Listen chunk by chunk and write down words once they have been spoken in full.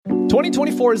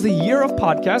2024 is the year of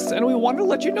podcasts, and we wanted to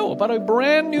let you know about a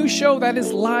brand new show that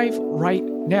is live right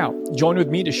now. Join with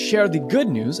me to share the good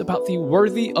news about the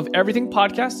Worthy of Everything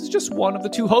podcast. Is just one of the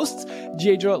two hosts,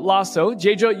 Jaedra Lasso.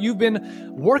 Jaedra, you've been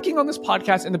working on this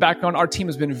podcast in the background. Our team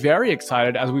has been very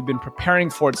excited as we've been preparing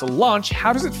for its launch.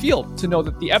 How does it feel to know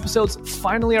that the episodes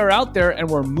finally are out there and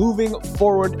we're moving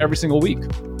forward every single week?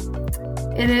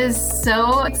 It is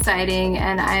so exciting,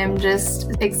 and I am just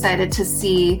excited to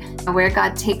see where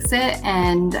God takes it,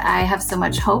 and I have so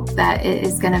much hope that it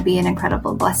is going to be an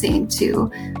incredible blessing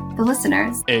to the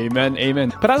listeners. Amen,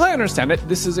 amen. But as I understand it,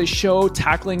 this is a show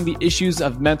tackling the issues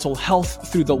of mental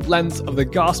health through the lens of the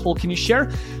gospel. Can you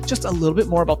share just a little bit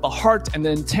more about the heart and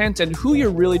the intent and who you're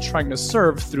really trying to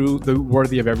serve through the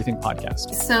Worthy of Everything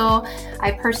podcast? So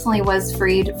I personally was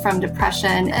freed from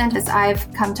depression, and as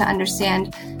I've come to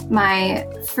understand my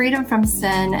freedom from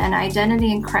sin and identity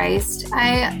in Christ,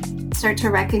 I start to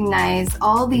recognize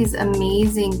all these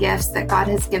amazing gifts that God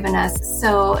has given us.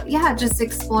 So yeah, just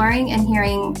exploring and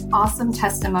hearing awesome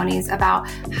testimonies about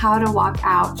how to walk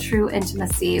out true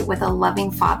intimacy with a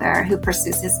loving Father who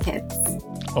pursues his kids.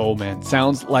 Oh man,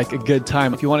 sounds like a good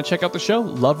time. If you want to check out the show,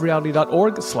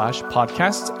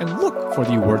 lovereality.org/podcasts and look for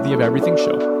the Worthy of Everything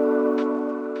show.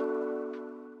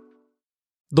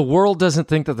 The world doesn't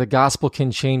think that the gospel can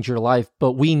change your life,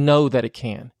 but we know that it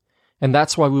can. And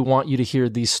that's why we want you to hear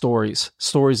these stories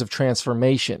of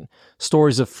transformation,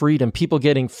 stories of freedom, people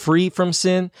getting free from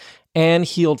sin and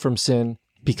healed from sin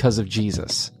because of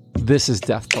Jesus. This is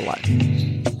Death to Life.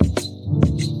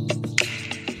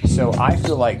 So I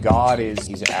feel like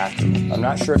he's after me. I'm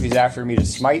not sure if he's after me to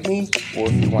smite me or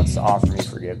if he wants to offer me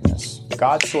forgiveness.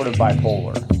 God's sort of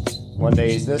bipolar. One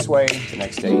day he's this way, the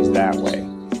next day he's that way.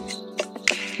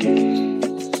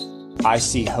 I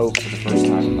see hope for the first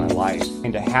time in my life.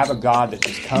 And to have a God that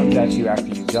just comes at you after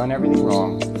you've done everything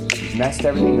wrong, you've messed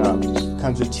everything up,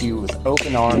 comes to you with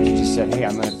open arms and just said, hey,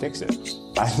 I'm going to fix it.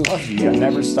 I love you. You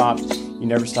never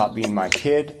stopped being my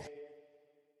kid.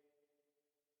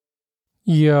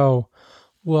 Yo,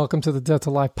 welcome to the Death to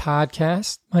Life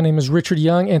podcast. My name is Richard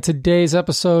Young, and today's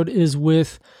episode is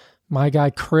with my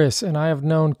guy Chris. And I have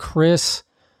known Chris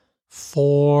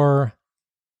for...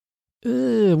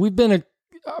 we've been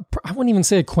I wouldn't even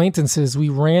say acquaintances. We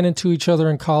ran into each other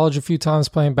in college a few times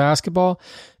playing basketball,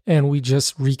 and we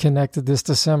just reconnected this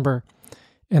December.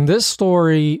 And this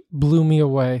story blew me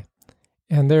away.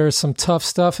 And there's some tough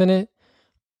stuff in it,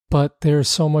 but there's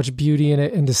so much beauty in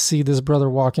it. And to see this brother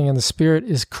walking in the Spirit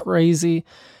is crazy.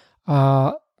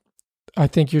 I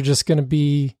think you're just going to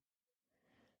be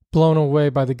blown away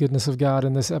by the goodness of God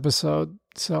in this episode.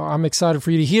 So I'm excited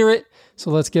for you to hear it. So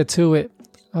let's get to it.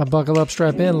 Buckle up,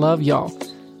 strap in. Love y'all.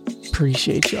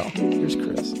 Appreciate y'all. Here's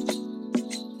Chris.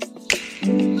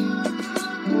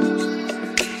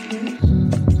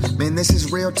 Man, this is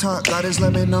real talk. God is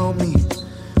loving on me.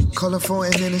 Colorful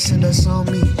and innocent, that's on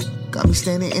me. Got me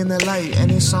standing in the light and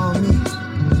it's on me.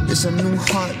 It's a new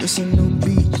heart, it's a new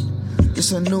beat.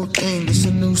 It's a new thing, it's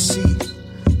a new seed.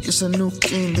 It's a new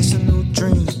king, it's a new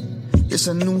dream. It's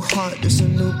a new heart, it's a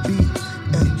new beat.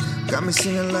 Ay, got me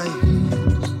singing like...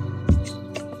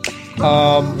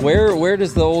 Where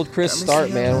does the old Chris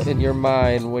start, man, in your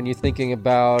mind when you're thinking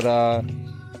about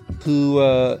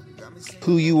who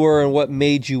you were and what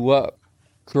made you up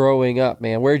growing up,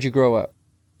 man? Where'd you grow up?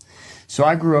 So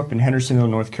I grew up in Hendersonville,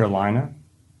 North Carolina,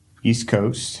 East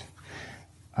Coast.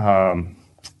 Had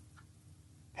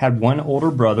one older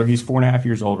brother. He's 4.5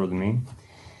 years older than me.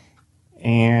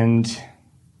 And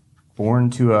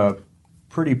born to a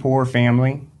pretty poor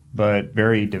family, but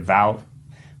very devout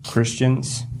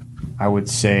Christians. I would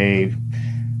say,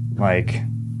 like,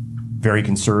 very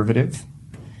conservative.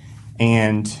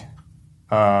 And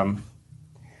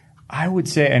I would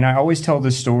say, and I always tell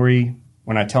this story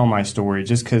when I tell my story,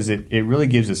 just because it really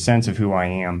gives a sense of who I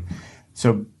am.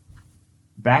 So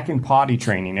back in potty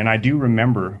training, and I do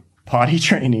remember potty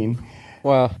training.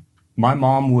 Wow. My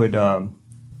mom would,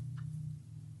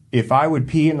 if I would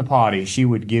pee in the potty, she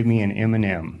would give me an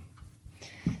M&M.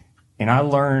 And I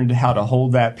learned how to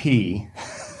hold that pee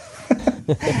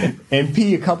and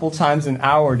pee a couple times an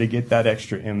hour to get that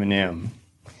extra M&M.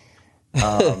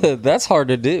 That's hard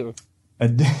to do.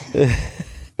 And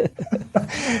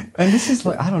this is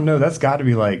like, I don't know, that's got to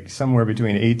be like somewhere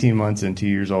between 18 months and 2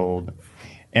 years old.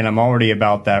 And I'm already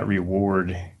about that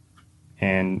reward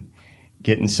and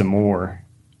getting some more.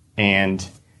 And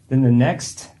then the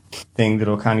next thing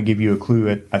that'll kind of give you a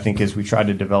clue, I think, as we try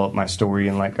to develop my story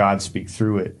and let God speak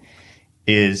through it,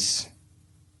 is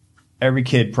every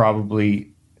kid probably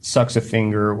sucks a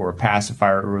finger or a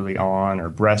pacifier early on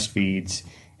or breastfeeds.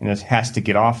 and it has to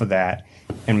get off of that.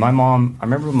 And I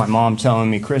remember my mom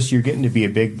telling me, Chris, you're getting to be a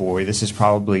big boy. This is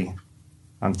probably,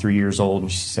 I'm 3 years old,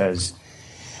 and she says,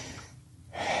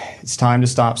 it's time to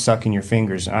stop sucking your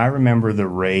fingers. And I remember the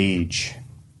rage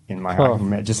in my heart,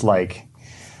 just like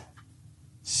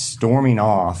storming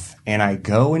off. And I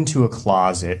go into a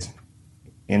closet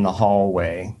in the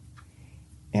hallway,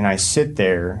 and I sit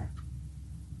there,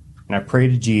 and I pray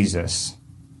to Jesus.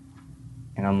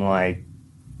 And I'm like,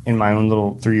 in my own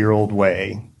little 3-year-old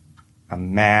way,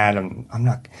 I'm mad. I'm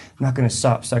not going to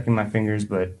stop sucking my fingers,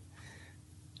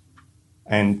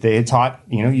 and they had taught,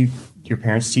 your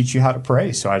parents teach you how to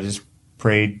pray. So I just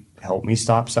prayed, help me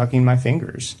stop sucking my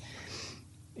fingers.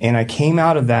 And I came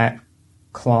out of that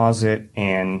closet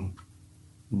and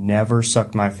never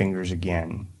sucked my fingers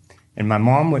again. And my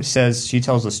mom she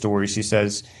tells the story. She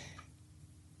says,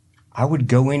 I would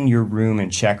go in your room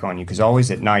and check on you, because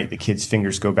always at night the kids'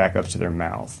 fingers go back up to their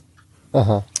mouth.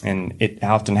 Uh-huh. And it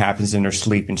often happens in their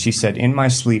sleep. And she said, in my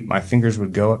sleep, my fingers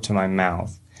would go up to my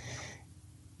mouth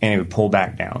and it would pull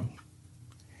back down.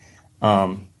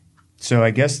 So I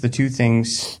guess the two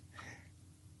things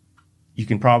you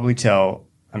can probably tell,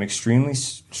 I'm extremely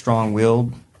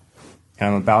strong-willed and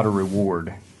I'm about a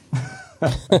reward.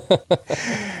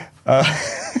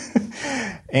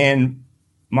 And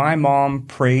my mom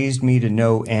praised me to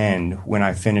no end when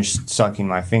I finished sucking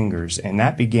my fingers. And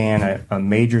that began a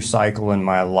major cycle in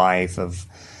my life of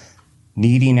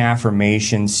needing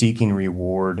affirmation, seeking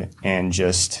reward, and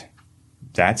just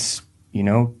that's,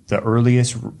 the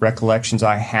earliest recollections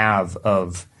I have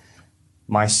of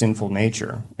my sinful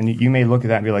nature. And you may look at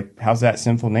that and be like, how's that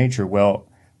sinful nature? Well,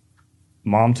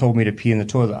 Mom told me to pee in the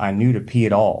toilet. I knew to pee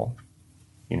it all,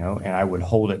 and I would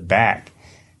hold it back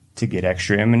to get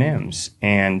extra M&Ms.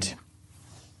 And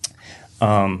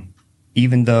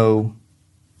even though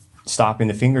stopping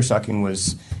the finger sucking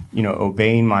was,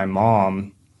 obeying my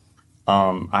mom,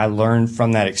 I learned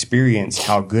from that experience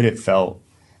how good it felt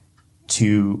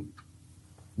to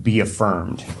be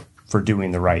affirmed for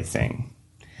doing the right thing.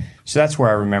 So that's where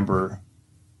I remember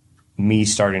me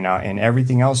starting out, and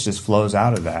everything else just flows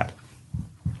out of that.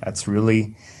 That's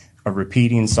really a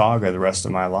repeating saga the rest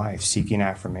of my life, seeking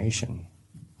affirmation.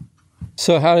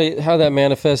 So how that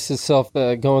manifests itself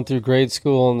going through grade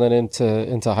school and then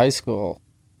into high school?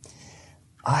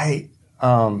 I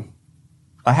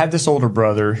had this older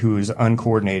brother who was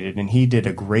uncoordinated, and he did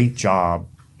a great job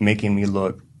making me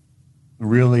look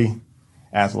really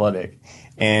athletic.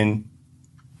 And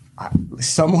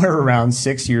somewhere around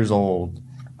 6 years old,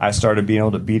 I started being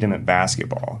able to beat him at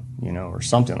basketball, or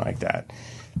something like that.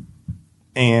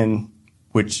 And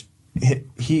which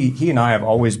he and I have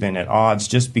always been at odds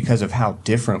just because of how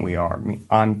different we are. I mean,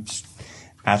 I'm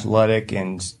athletic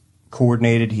and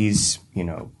coordinated. He's,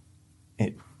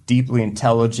 deeply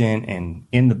intelligent and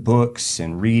in the books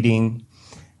and reading.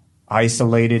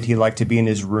 Isolated. He liked to be in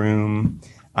his room.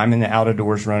 I'm in the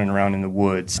outdoors running around in the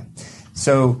woods.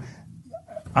 So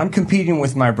I'm competing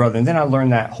with my brother. And then I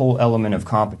learned that whole element of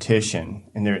competition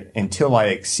until I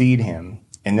exceed him.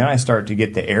 And then I start to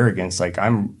get the arrogance, like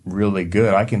I'm really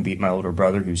good. I can beat my older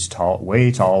brother who's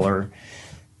way taller,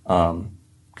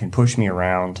 can push me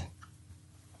around.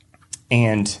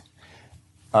 And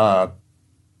so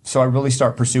I really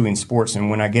start pursuing sports. And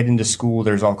when I get into school,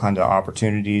 there's all kinds of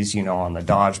opportunities, on the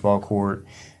dodgeball court.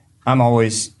 I'm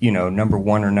always, number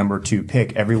 1 or number 2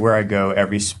 pick everywhere I go,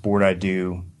 every sport I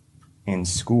do in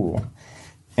school.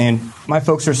 And my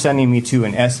folks are sending me to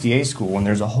an SDA school, and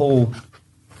there's a whole...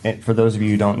 And for those of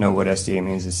you who don't know what SDA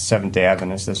means, it's Seventh-day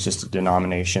Adventist. That's just a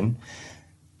denomination.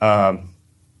 I'm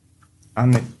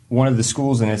at one of the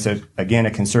schools, and it's, again,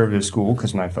 a conservative school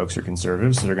because my folks are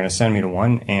conservative, so they're going to send me to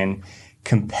one. And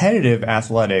competitive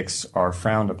athletics are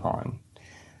frowned upon.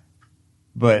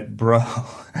 But, bro,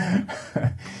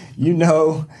 you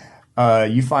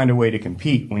find a way to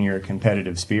compete when you're a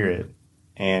competitive spirit.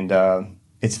 And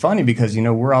it's funny because,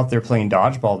 we're out there playing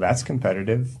dodgeball. That's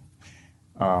competitive.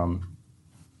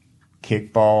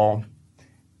 Kickball,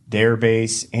 dare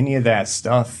base, any of that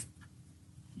stuff,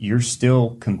 you're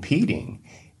still competing.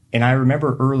 And I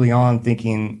remember early on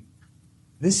thinking,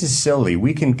 this is silly.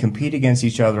 We can compete against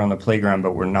each other on the playground,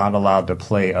 but we're not allowed to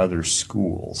play other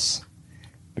schools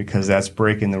because that's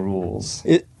breaking the rules.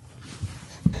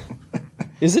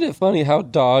 Isn't it funny how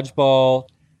dodgeball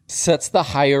sets the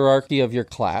hierarchy of your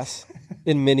class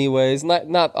in many ways?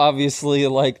 Not obviously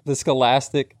like the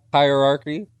scholastic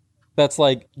hierarchy. That's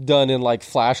like done in like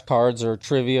flashcards or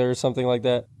trivia or something like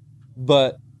that.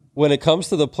 But when it comes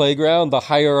to the playground, the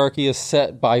hierarchy is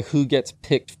set by who gets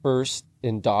picked first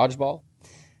in dodgeball.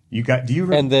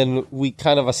 And then we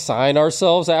kind of assign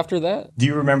ourselves after that. Do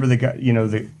you remember the guy,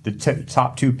 the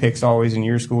top two picks always in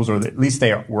your schools, or at least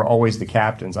they were always the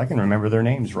captains? I can remember their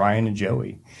names, Ryan and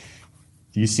Joey.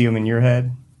 Do you see them in your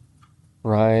head?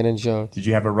 Ryan and Joey. Did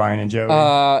you have a Ryan and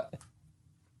Joey?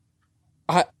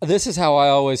 This is how I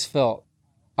always felt.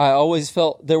 I always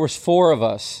felt there was 4 of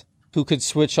us who could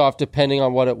switch off depending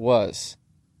on what it was.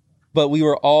 But we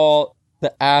were all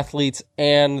the athletes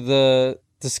and the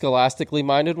scholastically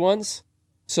minded ones.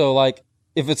 So, like,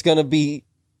 if it's going to be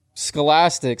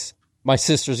scholastics, my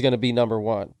sister's going to be number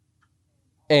 1.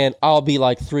 And I'll be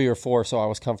like 3 or 4, so I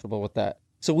was comfortable with that.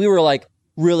 So we were, like,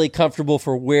 really comfortable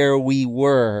for where we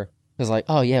were. Because, like,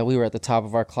 oh, yeah, we were at the top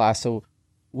of our class, so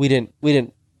we didn't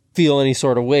feel any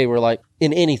sort of way. We're, like,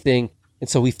 in anything, and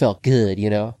so we felt good,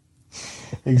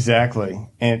 Exactly.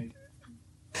 And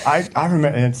I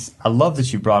remember, I love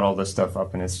that you brought all this stuff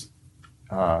up, and it's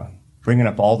bringing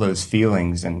up all those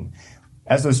feelings. And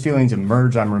as those feelings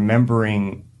emerge, I'm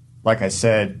remembering, like I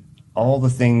said, all the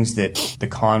things that the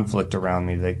conflict around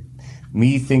me, like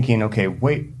me thinking, okay,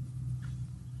 wait,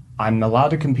 I'm allowed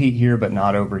to compete here, but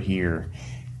not over here.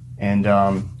 And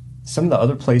some of the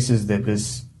other places that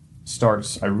this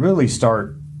starts, I really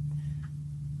start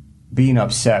being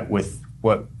upset with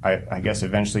what I guess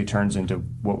eventually turns into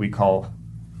what we call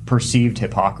perceived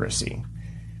hypocrisy,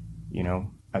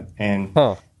 and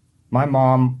my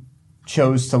mom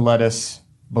chose to let us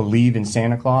believe in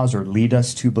Santa Claus, or lead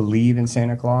us to believe in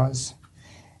Santa Claus.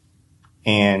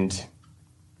 And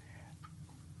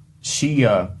she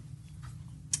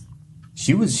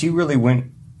really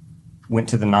went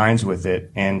to the nines with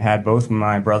it, and had both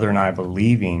my brother and I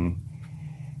believing.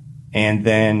 And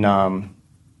then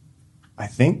I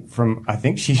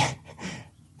think she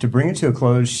to bring it to a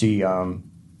close, she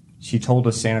told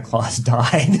us Santa Claus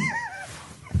died.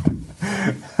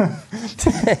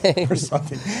 Or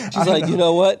something. She's like, you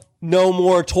know what? No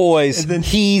more toys. Then,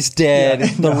 he's dead. Yeah,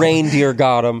 the reindeer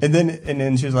got him. And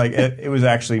then she was like, it was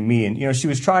actually me. And she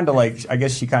was trying to, like, I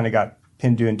guess she kind of got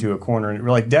pinned into a corner, and it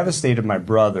really devastated my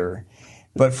brother.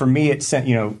 But for me, it sent,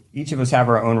 each of us have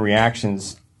our own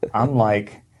reactions. I'm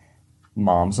like,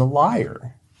 Mom's a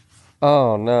liar.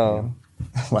 Oh no.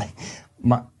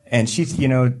 And she's,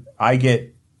 I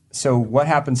get. So what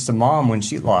happens to Mom when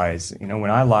she lies? When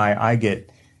I lie, I get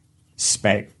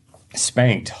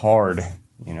spanked hard.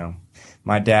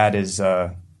 My dad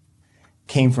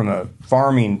came from a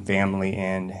farming family,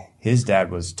 and his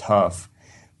dad was tough.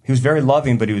 He was very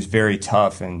loving, but he was very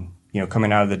tough, and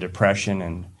coming out of the Depression,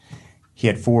 and he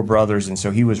had 4 brothers, and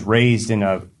so he was raised in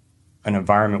an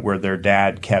environment where their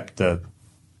dad kept the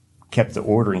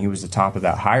order, and he was the top of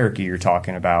that hierarchy you're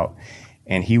talking about,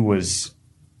 and he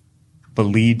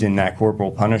believed in that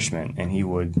corporal punishment, and he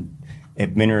would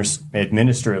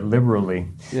administer it liberally.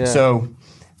 Yeah. So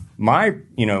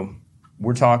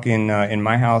we're talking in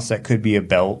my house, that could be a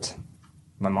belt.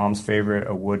 My mom's favorite,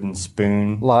 a wooden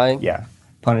spoon. Lying? Yeah.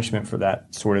 Punishment for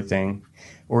that sort of thing.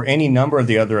 Or any number of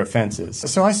the other offenses.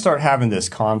 So I start having this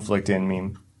conflict in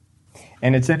me.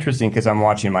 And it's interesting because I'm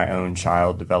watching my own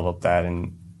child develop that,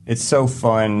 and it's so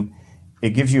fun.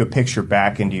 It gives you a picture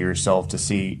back into yourself to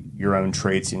see your own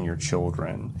traits in your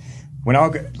children. When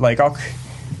I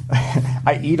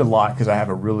eat a lot because I have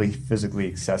a really physically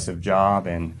excessive job,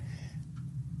 and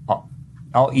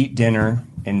I'll eat dinner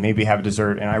and maybe have a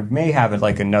dessert, and I may have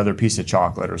another piece of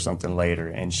chocolate or something later,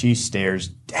 and she stares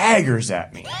daggers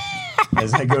at me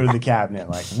as I go to the cabinet,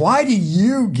 like, why do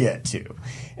you get to?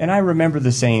 And I remember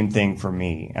the same thing for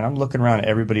me, and I'm looking around at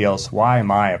everybody else. Why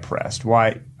am I oppressed?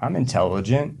 Why? I'm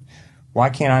intelligent. Why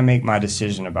can't I make my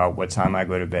decision about what time I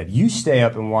go to bed? You stay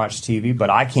up and watch TV, but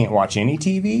I can't watch any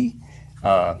TV.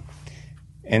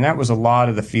 And that was a lot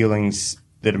of the feelings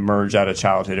that emerged out of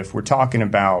childhood. If we're talking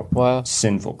about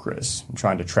sinful Chris, I'm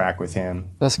trying to track with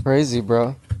him. That's crazy,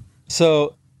 bro.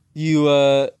 So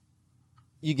you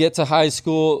get to high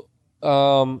school.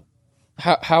 How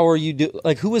are you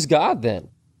who is God then?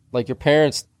 Like, your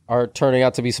parents are turning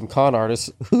out to be some con artists.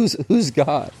 Who's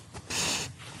God?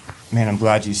 Man, I'm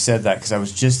glad you said that, because I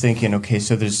was just thinking, okay,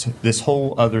 so there's this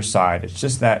whole other side. It's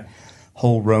just that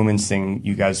whole Romans thing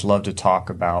you guys love to talk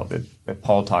about, that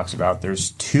Paul talks about.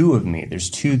 There's 2 of me. There's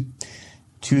two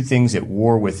things at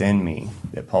war within me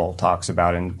that Paul talks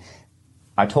about. And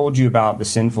I told you about the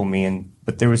sinful me,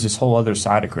 but there was this whole other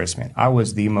side of Chris, man. I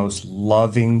was the most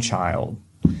loving child.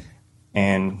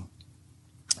 And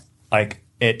like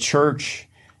at church,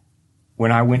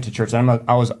 when I went to church, I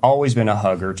was always been a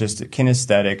hugger. Just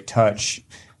kinesthetic touch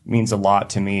means a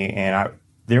lot to me. And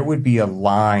there would be a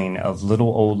line of little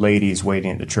old ladies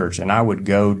waiting at the church, and I would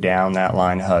go down that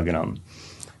line hugging them.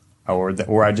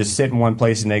 or I just sit in one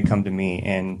place and they come to me.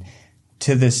 And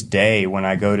to this day, when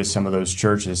I go to some of those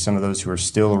churches, some of those who are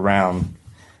still around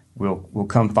will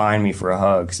come find me for a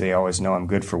hug because they always know I'm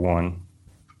good for one.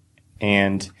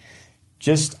 And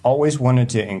just always wanted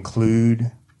to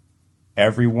include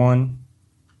everyone.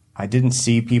 I didn't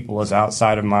see people as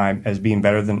outside of as being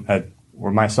better than,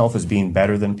 or myself as being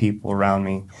better than people around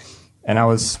me. And I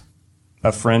was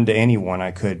a friend to anyone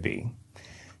I could be.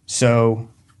 So,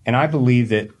 and I believe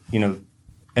that,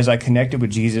 as I connected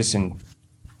with Jesus and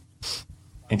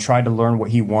tried to learn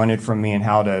what he wanted from me and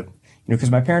how to,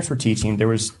 because my parents were teaching, there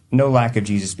was no lack of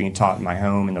Jesus being taught in my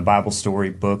home, and the Bible story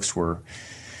books were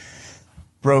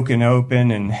broken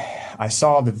open, and I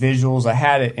saw the visuals. I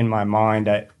had it in my mind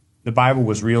that the Bible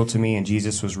was real to me and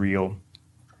Jesus was real.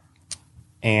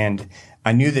 And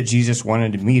I knew that Jesus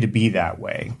wanted me to be that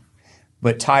way.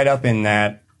 But tied up in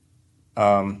that,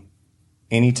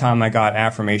 anytime I got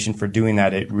affirmation for doing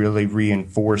that, it really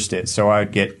reinforced it. So I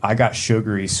got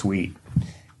sugary sweet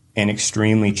and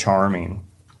extremely charming.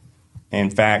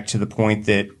 In fact, to the point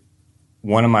that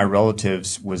one of my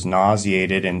relatives was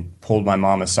nauseated and pulled my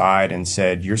mom aside and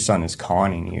said, "Your son is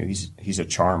conning you. He's a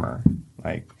charmer,"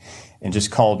 and just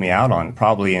called me out on it,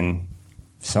 probably in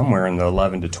somewhere in the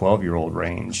 11 to 12-year-old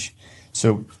range.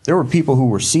 So there were people who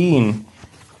were seeing,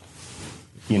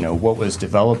 what was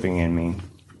developing in me.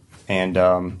 And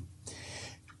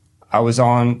I was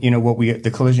on,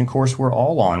 the collision course we're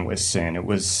all on with sin. It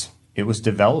was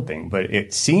developing, but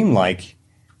it seemed like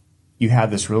you had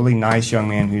this really nice young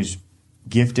man who's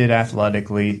gifted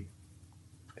athletically,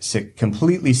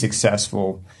 completely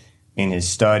successful in his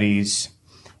studies,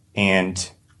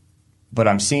 but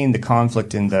I'm seeing the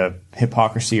conflict and the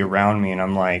hypocrisy around me, and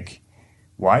I'm like,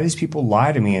 why do these people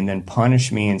lie to me and then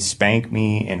punish me and spank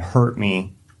me and hurt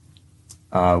me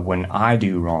when I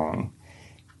do wrong?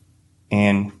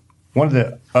 And one of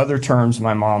the other terms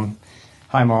my mom,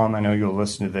 hi Mom, I know you'll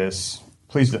listen to this.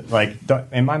 Please,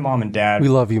 and my mom and dad. We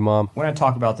love you, Mom. When I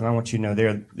talk about them, I want you to know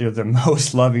they're the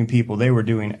most loving people. They were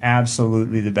doing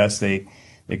absolutely the best they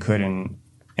could, and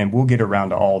we'll get around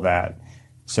to all that.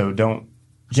 So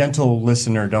gentle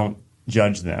listener, don't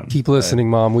judge them. Keep listening,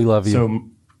 Mom. We love you. So,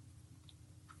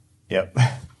 yep.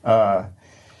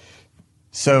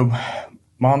 So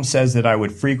Mom says that I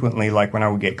would frequently, when I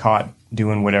would get caught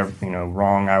doing whatever,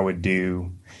 wrong I would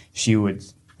do,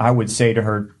 I would say to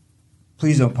her,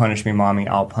 "Please don't punish me, Mommy.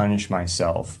 I'll punish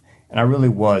myself." And I really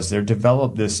was. There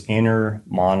developed this inner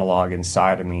monologue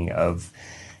inside of me of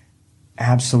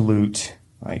absolute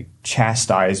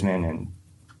chastisement, and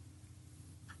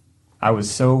I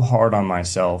was so hard on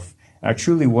myself. And I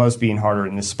truly was being harder,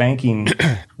 and the spanking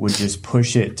would just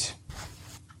push it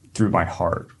through my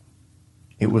heart.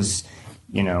 It was,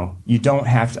 you don't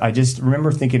have to. I just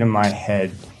remember thinking in my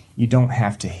head, you don't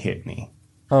have to hit me.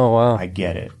 Oh, wow. I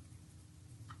get it.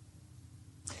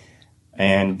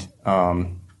 And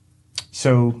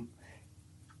so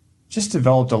just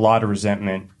developed a lot of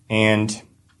resentment, and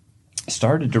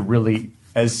started to really,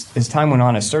 as time went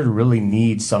on, I started to really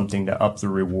need something to up the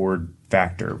reward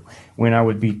factor. When I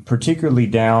would be particularly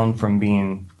down from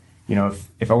being,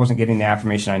 if I wasn't getting the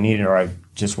affirmation I needed, or I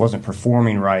just wasn't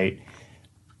performing right,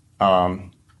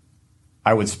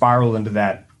 I would spiral into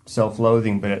that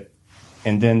self-loathing.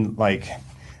 And then I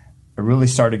really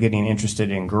started getting interested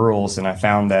in girls, and I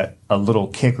found that a little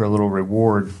kick or a little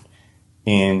reward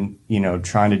in,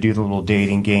 trying to do the little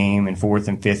dating game in 4th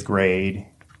and 5th grade,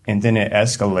 and then it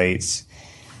escalates.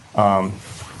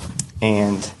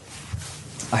 And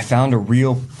I found a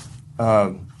real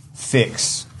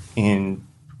fix in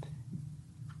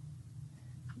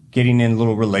getting in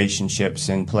little relationships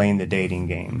and playing the dating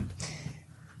game.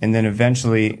 And then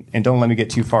eventually, and don't let me get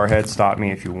too far ahead, stop me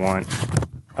if you want,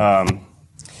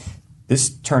 this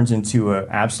turns into an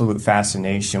absolute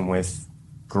fascination with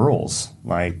girls.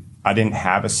 I didn't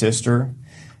have a sister.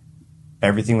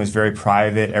 Everything was very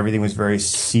private. Everything was very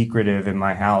secretive in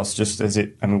my house,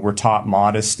 we're taught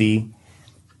modesty.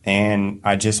 And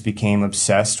I just became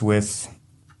obsessed with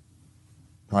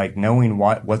knowing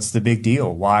what's the big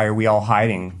deal? Why are we all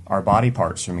hiding our body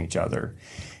parts from each other?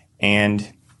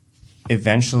 And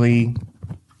eventually,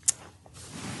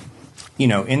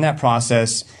 in that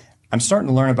process, I'm starting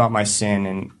to learn about my sin,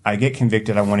 and I get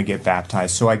convicted. I want to get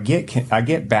baptized. So I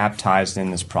get baptized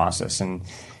in this process. And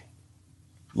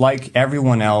like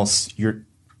everyone else,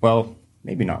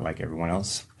 maybe not like everyone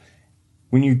else.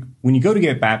 When you go to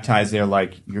get baptized, they're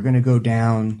you're going to go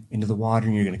down into the water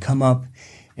and you're going to come up,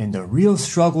 and the real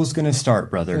struggle is going to start,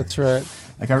 brother. That's right.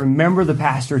 I remember the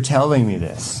pastor telling me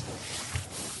this.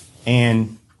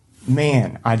 And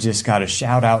man, I just got to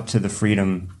shout out to the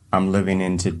freedom I'm living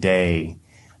in today.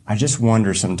 I just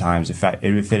wonder sometimes if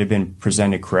it had been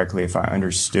presented correctly, if I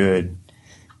understood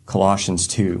Colossians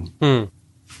 2,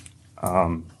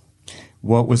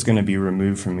 what was going to be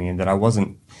removed from me, and that I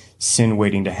wasn't sin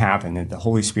waiting to happen, that the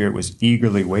Holy Spirit was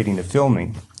eagerly waiting to fill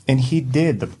me. And he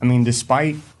did.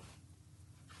 Despite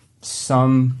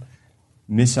some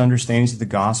misunderstandings of the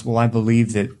gospel, I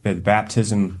believe that the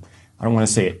baptism, I don't want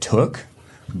to say it took,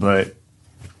 but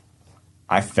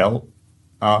I felt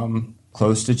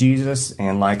close to Jesus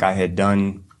and like I had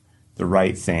done the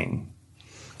right thing.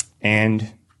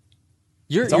 And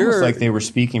it's almost like they were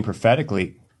speaking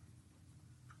prophetically.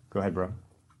 Go ahead, bro.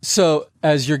 So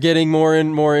as you're getting more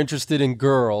and more interested in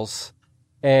girls,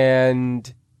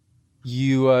 and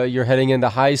you're heading into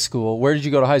high school, where did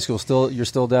you go to high school? You're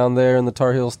still down there in the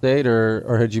Tar Heel State,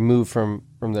 or had you moved from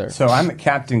there? So I'm at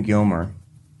Captain Gilmer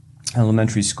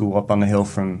Elementary School up on the hill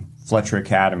from Fletcher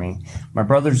Academy. My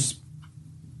brother's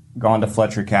gone to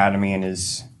Fletcher Academy and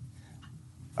is,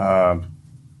 so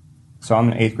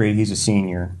I'm in 8th grade, he's a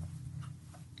senior.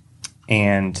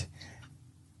 And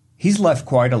he's left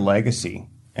quite a legacy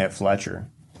at Fletcher.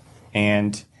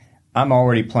 And I'm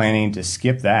already planning to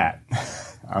skip that.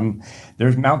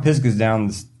 There's Mount Pisgah's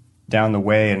down the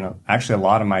way, and actually a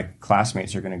lot of my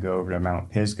classmates are going to go over to Mount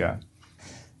Pisgah.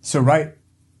 So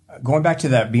going back to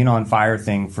that being on fire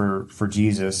thing for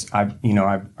Jesus, I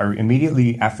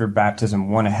immediately after baptism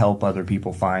want to help other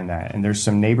people find that. And there's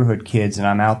some neighborhood kids, and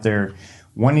I'm out there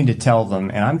wanting to tell them,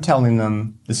 and I'm telling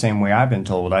them the same way I've been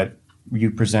told.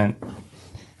 You present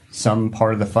some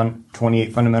part of the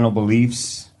 28 fundamental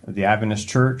beliefs of the Adventist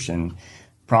Church, and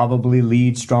probably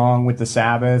lead strong with the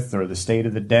Sabbath or the state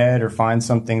of the dead, or find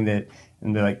something that,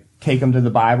 and they take them to the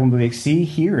Bible and be like, see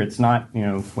here, it's not,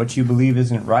 what you believe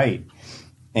isn't right.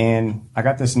 And I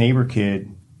got this neighbor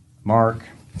kid, Mark.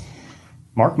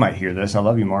 Mark might hear this. I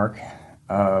love you, Mark.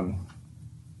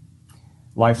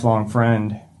 Lifelong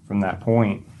friend from that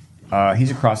point.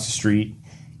 He's across the street.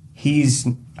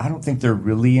 I don't think they're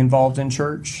really involved in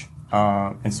church.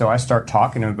 And so I start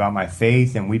talking to him about my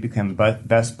faith, and we become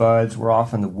best buds. We're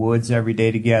off in the woods every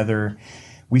day together.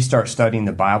 We start studying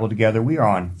the Bible together. We are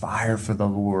on fire for the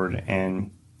Lord,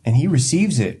 and he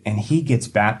receives it, and he gets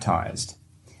baptized.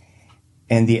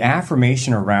 And the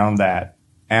affirmation around that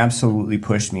absolutely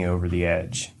pushed me over the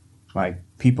edge. Like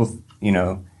people,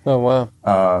 oh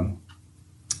wow,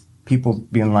 people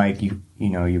being like,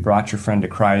 you brought your friend to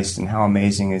Christ, and how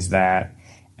amazing is that?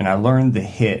 And I learned the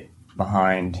hit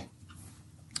behind.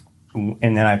 And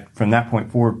then I, from that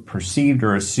point forward, perceived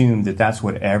or assumed that that's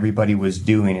what everybody was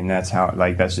doing, and that's how,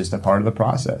 that's just a part of the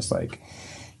process. Like,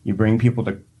 you bring people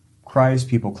to Christ,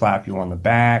 people clap you on the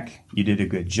back, you did a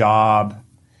good job,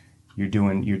 you're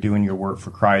doing your work for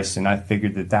Christ. And I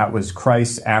figured that was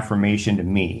Christ's affirmation to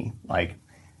me,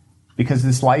 because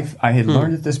this life, I had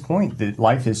learned at this point that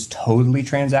life is totally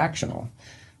transactional.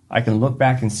 I can look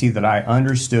back and see that I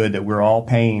understood that we're all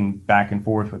paying back and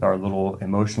forth with our little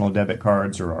emotional debit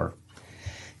cards, or our,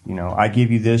 I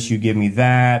give you this, you give me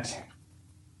that.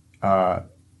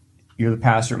 You're the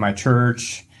pastor at my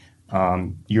church.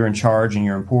 You're in charge and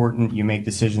you're important. You make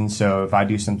decisions. So if I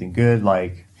do something good,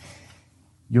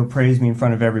 you'll praise me in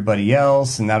front of everybody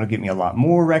else, and that'll get me a lot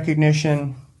more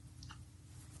recognition.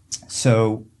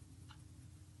 So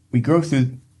we're going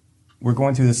through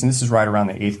this, and this is right around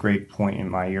the 8th grade point in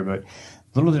my year, but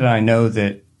little did I know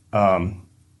that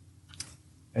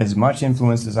as much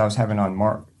influence as I was having on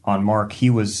Mark, he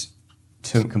was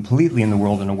completely in the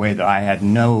world in a way that I had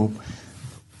no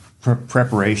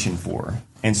preparation for.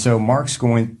 And so Mark's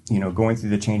going through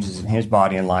the changes in his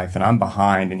body and life, and I'm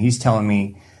behind, and he's telling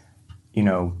me,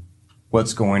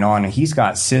 what's going on. And he's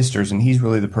got sisters, and he's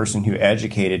really the person who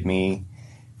educated me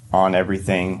on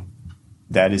everything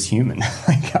that is human.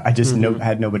 I just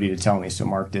had nobody to tell me, so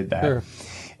Mark did that. Sure.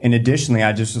 And additionally,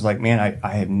 I just was like, man,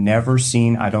 I have never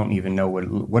seen, I don't even know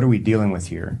what are we dealing with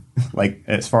here?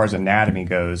 As far as anatomy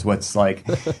goes,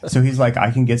 so he's like,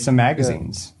 I can get some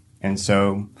magazines. Yeah. And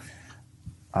so,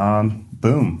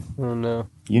 boom. Oh no.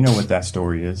 You know what that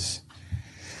story is.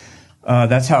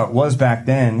 That's how it was back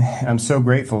then. I'm so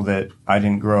grateful that I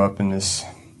didn't grow up in this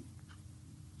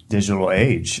digital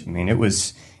age. I mean, it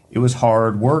was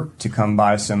hard work to come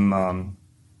by some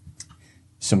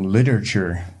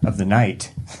literature of the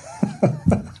night.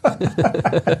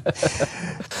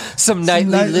 some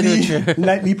nightly literature.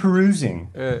 Nightly perusing.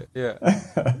 Yeah.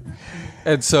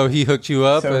 And so he hooked you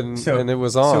up, and it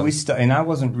was on. So and I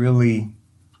wasn't really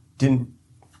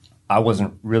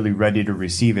ready to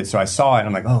receive it. So I saw it, and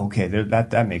I'm like, oh, okay,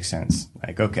 that makes sense.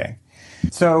 Okay.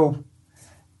 So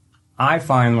I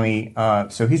finally,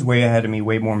 so he's way ahead of me,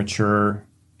 way more mature.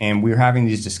 And we were having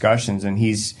these discussions, and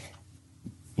he's,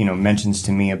 mentions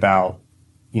to me about,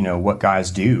 what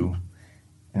guys do.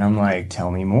 And I'm like,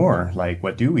 tell me more. Like,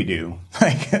 what do we do?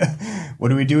 Like, what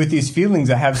do we do with these feelings?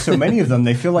 I have so many of them.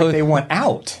 They feel like they want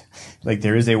out. Like,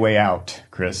 there is a way out,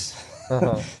 Chris.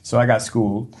 Uh-huh. So I got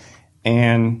schooled.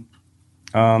 And,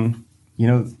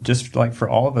 just like for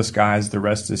all of us guys, the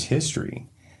rest is history.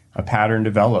 A pattern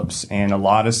develops and a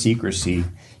lot of secrecy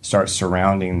starts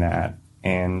surrounding that.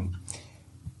 And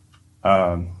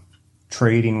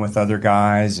trading with other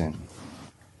guys and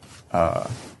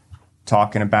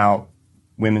talking about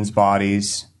women's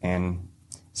bodies, and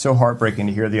so heartbreaking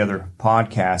to hear the other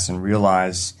podcasts and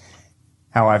realize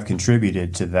how I've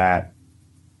contributed to that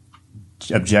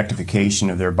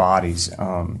objectification of their bodies,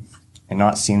 and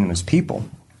not seeing them as people.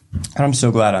 And I'm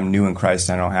so glad I'm new in Christ.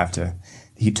 I don't have to,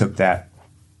 he took that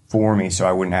for me so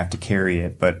I wouldn't have to carry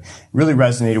it, but it really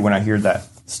resonated when I hear that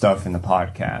stuff in the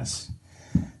podcast.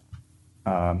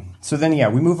 So then,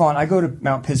 we move on. I go to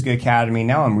Mount Pisgah Academy.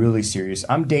 Now I'm really serious.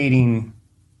 I'm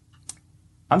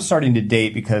starting to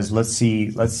date because let's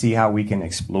see how we can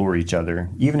explore each other.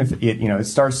 Even if it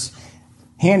starts,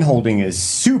 hand holding is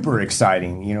super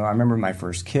exciting. I remember my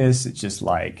first kiss. It's just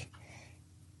like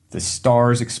the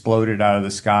stars exploded out of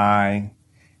the sky,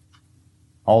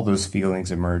 all those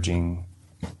feelings emerging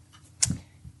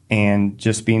and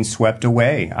just being swept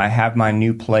away. I have my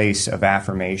new place of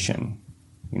affirmation.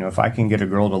 If I can get a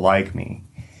girl to like me,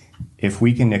 if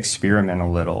we can experiment a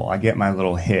little, I get my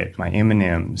little hit, my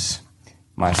M&Ms.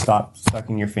 My stop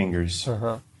sucking your fingers.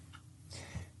 Uh-huh.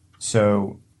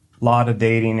 So a lot of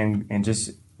dating and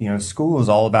just, school is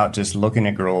all about just looking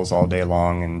at girls all day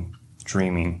long and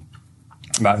dreaming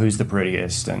about who's the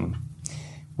prettiest and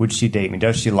would she date me?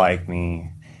 Does she like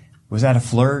me? Was that a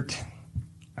flirt?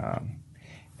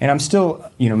 And I'm still,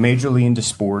 majorly into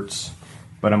sports,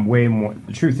 but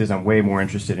the truth is I'm way more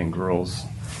interested in girls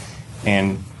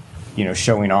and,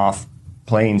 showing off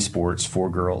playing sports for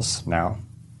girls now.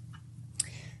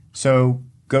 So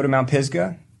go to Mount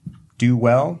Pisgah, do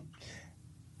well.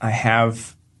 I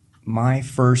have my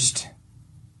first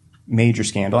major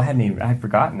scandal. I had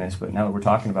forgotten this, but now that we're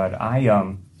talking about it,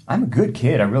 I'm a good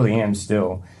kid. I really am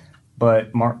still.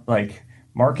 But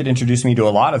Mark had introduced me to a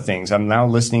lot of things. I'm now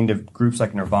listening to groups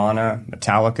like Nirvana,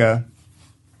 Metallica,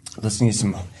 listening to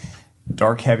some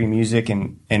dark, heavy music,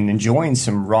 and enjoying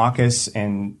some raucous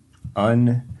and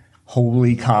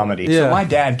unholy comedy. Yeah. So my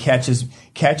dad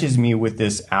catches me with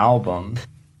this album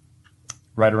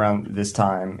right around this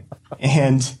time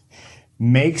and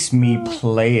makes me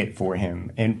play it for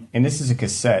him. And this is a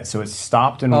cassette, so it's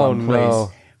stopped in one place.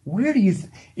 No. Where do you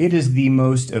it is the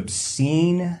most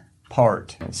obscene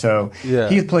part. So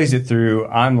he plays it through.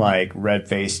 I'm like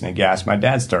red-faced and aghast. My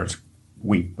dad starts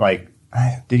weep. Like,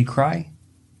 did he cry?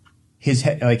 He's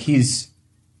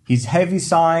heavy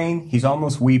sighing. He's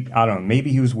almost weep. I don't know.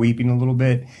 Maybe he was weeping a little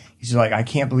bit. He's just like, I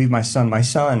can't believe my son.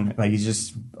 Like, he's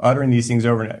just uttering these things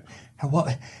over and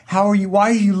how are you? Why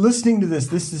are you listening to this?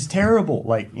 This is terrible.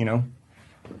 Like, and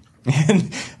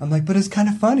I'm like, but it's kind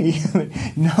of funny.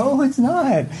 No, it's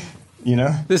not.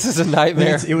 This is a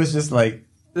nightmare. It was just like,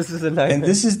 this is a nightmare. And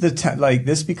this is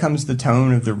this becomes the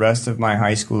tone of the rest of my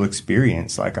high school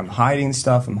experience. Like, I'm hiding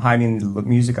stuff. I'm hiding the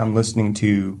music I'm listening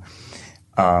to.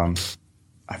 I've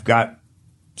got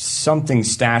something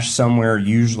stashed somewhere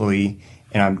usually,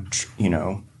 and I'm,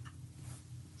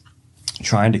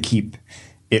 trying to keep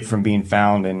it from being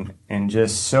found, and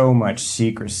just so much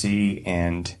secrecy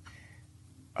and,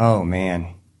 oh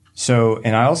man. So,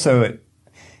 and I also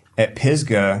at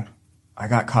Pisgah, I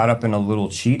got caught up in a little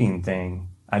cheating thing.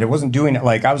 I wasn't doing it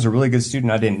like I was a really good student.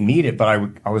 I didn't need it, but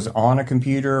I was on a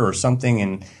computer or something,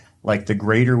 and like the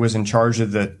grader was in charge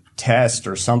of the test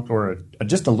or something, or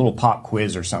just a little pop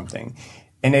quiz or something,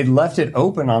 and they'd left it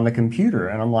open on the computer,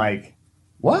 and I'm like,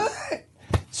 what?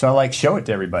 So I show it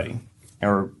to everybody,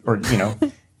 or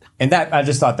and that I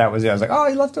just thought that was it. I was like, oh,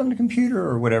 he left it on the computer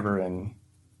or whatever, and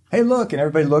hey, look, and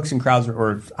everybody looks and crowds,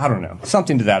 or I don't know,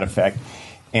 something to that effect.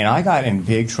 And I got in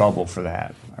big trouble for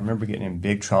that. I remember getting in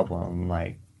big trouble,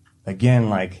 and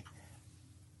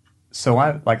so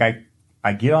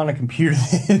I get on a computer,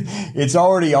 it's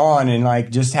already on,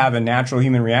 and just have a natural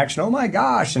human reaction. Oh my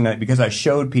gosh. And because I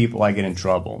showed people, I get in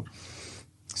trouble.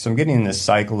 So I'm getting in this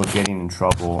cycle of getting in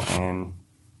trouble. And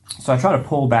so I try to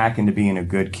pull back into being a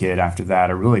good kid after that.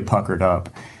 I really puckered up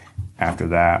after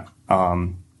that.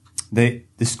 The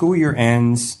school year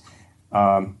ends,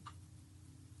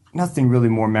 nothing really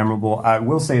more memorable. I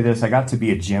will say this, I got to be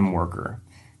a gym worker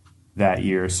that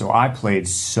year. So I played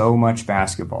so much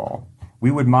basketball. I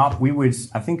don't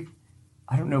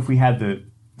know if we had the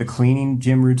cleaning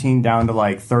gym routine down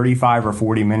to 35 or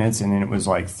 40 minutes, and then it was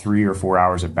 3 or 4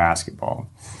 hours of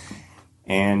basketball.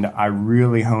 And I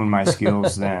really honed my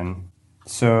skills then.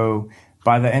 So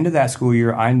by the end of that school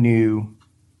year, I knew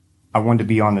I wanted to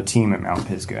be on the team at Mount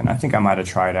Pisgah. And I think I might have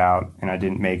tried out and I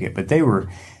didn't make it. But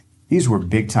these were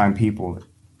big time people.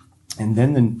 And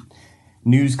then the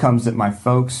news comes that my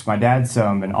dad's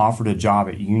been offered a job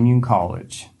at Union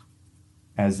College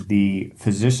as the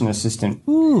physician assistant.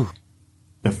 Ooh.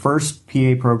 The first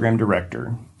PA program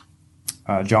director.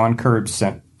 John Curb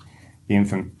sent the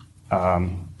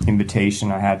invitation.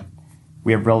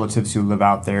 We have relatives who live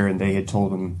out there, and they had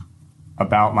told him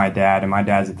about my dad. And my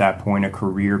dad's at that point a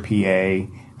career PA,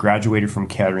 graduated from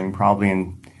Kettering, probably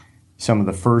in some of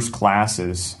the first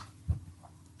classes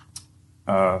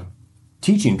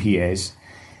teaching PAs,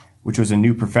 which was a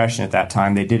new profession at that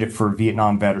time. They did it for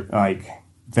Vietnam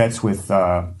vets with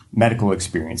medical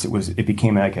experience. It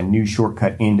became like a new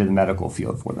shortcut into the medical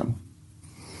field for them.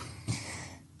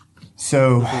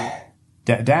 So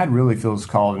Dad really feels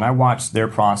called, and I watched their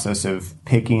process of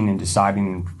picking and deciding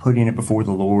and putting it before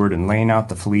the Lord and laying out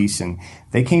the fleece. And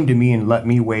they came to me and let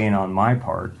me weigh in on my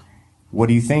part. What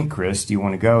do you think, Chris? Do you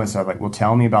want to go? And so I'm like, well,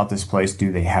 tell me about this place.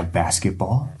 Do they have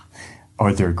basketball?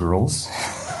 Are there girls?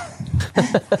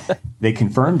 They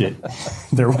confirmed it.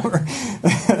 There were.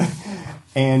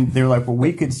 And they're like, well,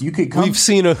 you could come. We've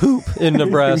seen a hoop in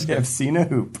Nebraska. We have seen a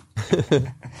hoop.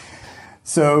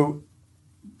 So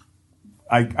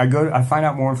I find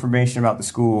out more information about the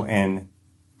school, and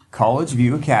College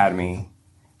View Academy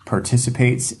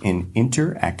participates in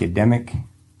inter-academic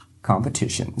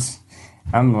competitions.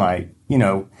 I'm like,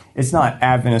 it's not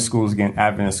Adventist schools against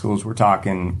Adventist schools. We're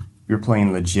talking, you're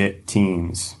playing legit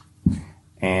teams.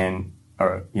 And,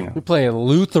 you're playing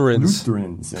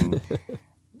Lutherans. And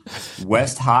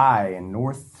West High and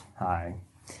North High.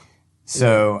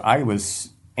 So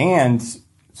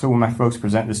so when my folks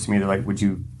present this to me, they're like, would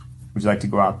you like to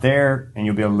go out there and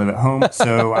you'll be able to live at home?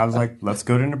 So I was like, let's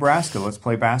go to Nebraska. Let's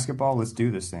play basketball. Let's do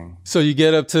this thing. So you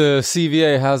get up to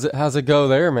CVA. How's it go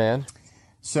there, man?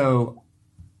 So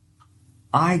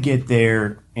I get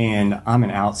there and I'm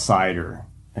an outsider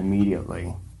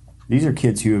immediately. These are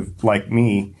kids who have, like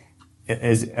me,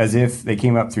 as if they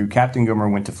came up through Captain Gilmer,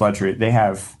 went to Fletcher. They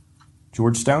have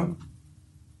Georgetown.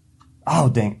 Oh,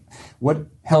 dang. What?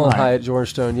 Helen Hyatt,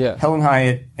 Georgetown, yeah. Helen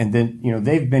Hyatt, and then,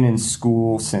 they've been in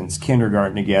school since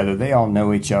kindergarten together. They all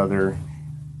know each other.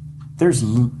 There's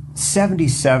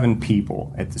 77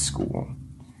 people at the school.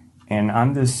 And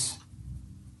I'm this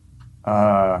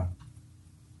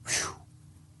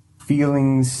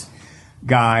feelings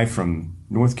guy from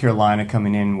North Carolina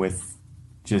coming in with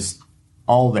just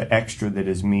all the extra that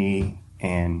is me,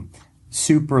 and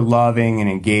super loving and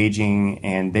engaging,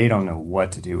 and they don't know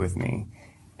what to do with me.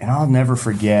 And I'll never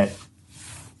forget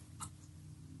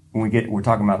when we're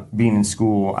talking about being in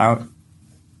school,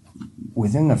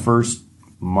 within the first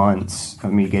months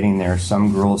of me getting there,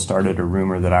 some girl started a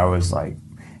rumor that I was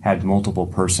had multiple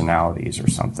personalities or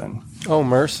something. Oh,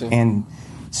 mercy. And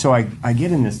so I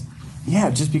get in this,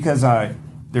 just because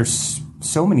there's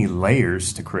so many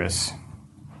layers to Chris,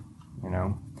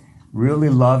 really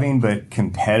loving but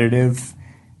competitive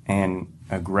and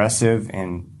aggressive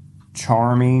and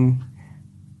charming,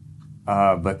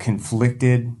 but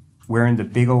conflicted, wearing the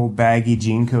big old baggy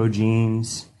Jeanco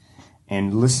jeans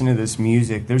and listen to this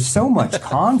music. There's so much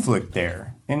conflict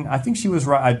there. And I think she was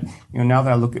right. Now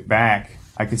that I look back,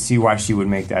 I could see why she would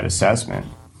make that assessment.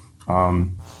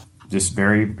 Just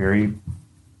very, very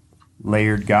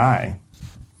layered guy.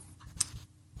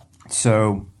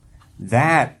 So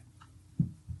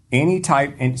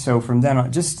so from then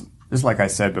on, just like I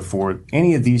said before,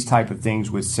 any of these type of things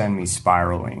would send me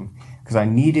spiraling, because I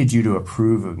needed you to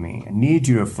approve of me. I needed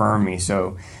you to affirm me.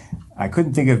 So I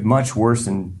couldn't think of much worse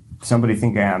than somebody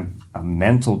thinking I'm a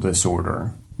mental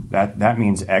disorder. That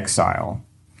means exile.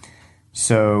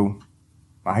 So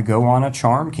I go on a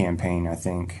charm campaign, I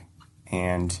think,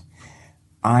 and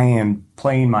I am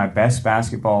playing my best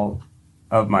basketball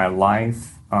of my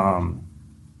life.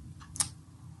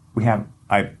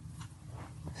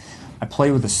 I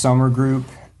play with a summer group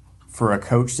for a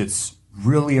coach that's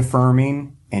really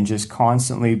affirming and just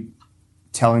constantly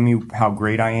telling me how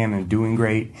great I am and doing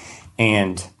great.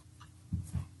 And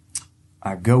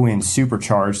I go in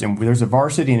supercharged, and there's a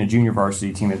varsity and a junior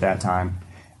varsity team at that time.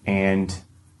 And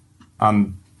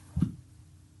I'm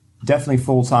definitely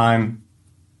full-time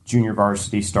junior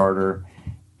varsity starter,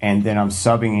 and then I'm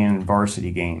subbing in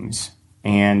varsity games.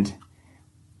 And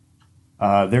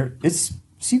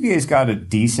CVA's got a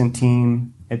decent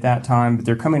team at that time, but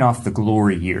they're coming off the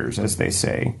glory years, as they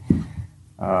say.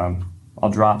 I'll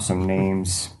drop some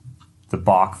names. The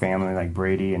Bach family, like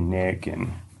Brady and Nick,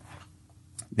 and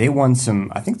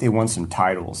I think they won some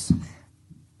titles.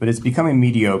 but it's becoming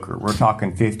mediocre. We're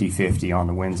talking 50-50 on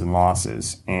the wins and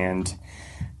losses. And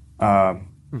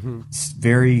it's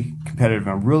very competitive.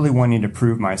 I'm really wanting to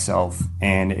prove myself,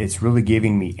 and it's really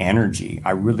giving me energy. I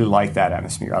really like that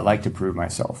atmosphere. I like to prove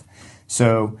myself.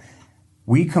 So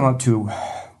we come up to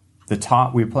the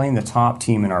top. We're playing the top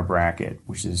team in our bracket,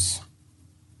 which is,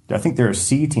 I think they're a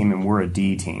C team and we're a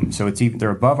D team. So it's even, they're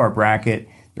above our bracket.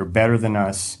 They're better than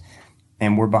us,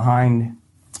 and we're behind.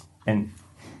 And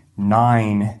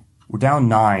we're down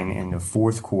 9 in the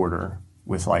fourth quarter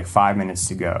with like 5 minutes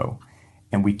to go.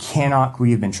 And we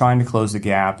have been trying to close the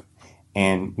gap.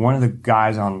 And one of the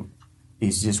guys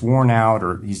he's just worn out,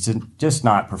 or he's just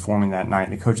not performing that night.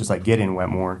 And the coach is like, get in,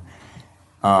 Wetmore.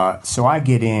 So I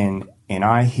get in and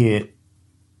I hit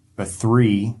a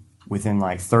 3 within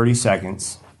like 30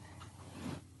 seconds,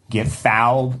 get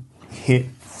fouled, hit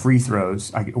free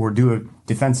throws, or do a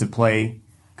defensive play,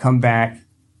 come back,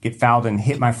 get fouled and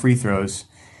hit my free throws,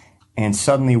 and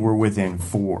suddenly we're within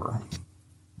 4.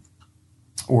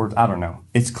 Or I don't know,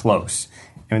 it's close.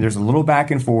 And there's a little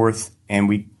back and forth, and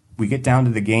we get down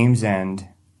to the game's end.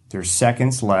 There's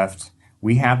seconds left.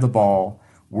 We have the ball.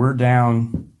 We're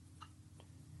down.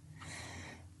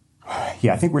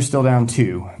 Yeah, I think we're still down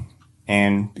 2.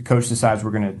 And the coach decides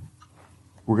we're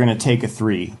gonna take a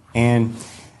 3. And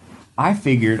I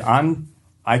figured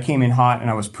I came in hot and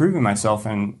I was proving myself,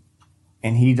 and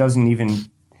he doesn't even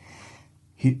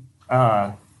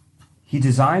he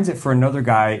designs it for another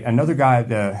guy. Another guy,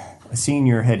 a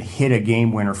senior, had hit a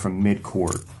game winner from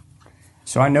midcourt.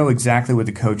 So I know exactly what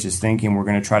the coach is thinking. We're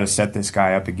going to try to set this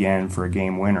guy up again for a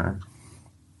game winner.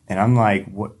 And I'm like,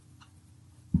 what?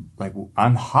 Like,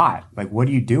 I'm hot. Like, what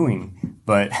are you doing?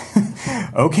 But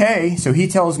okay. So he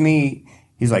tells me,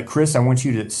 he's like, Chris, I want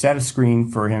you to set a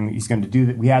screen for him. He's going to do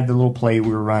that. We had the little play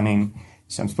we were running.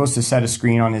 So I'm supposed to set a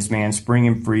screen on his man, spring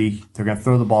him free. They're going to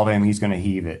throw the ball to him. He's going to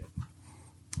heave it.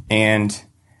 And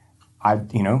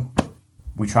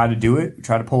we try to do it. We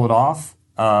try to pull it off.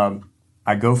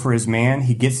 I go for his man.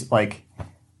 He gets like,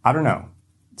 I don't know,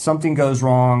 something goes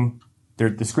wrong.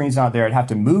 The screen's not there. I'd have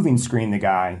to moving screen the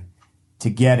guy to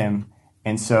get him.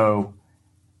 And so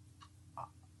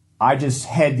I just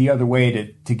head the other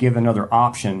way to give another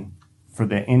option for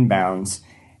the inbounds.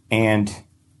 And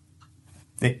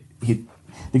the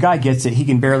guy gets it. He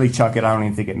can barely chuck it. I don't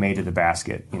even think it made it to the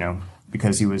basket,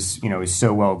 because he was, he's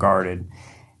so well guarded.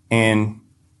 And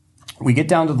we get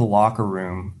down to the locker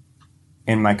room,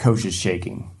 and my coach is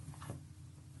shaking.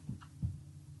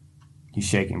 He's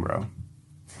shaking, bro.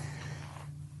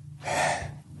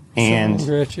 And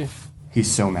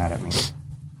he's so mad at me.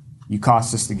 You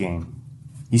cost us the game.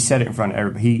 He said it in front of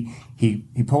everybody.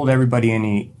 He pulled everybody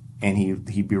in, and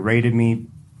he berated me.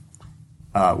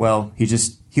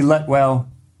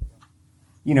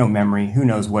 Memory, who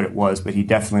knows what it was, but he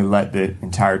definitely let the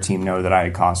entire team know that I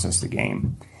had cost us the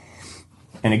game.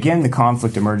 And again, the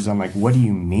conflict emerges. I'm like, what do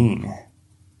you mean,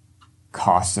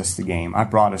 cost us the game? I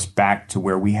brought us back to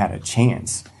where we had a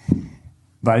chance.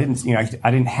 But I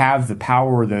didn't have the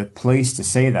power or the place to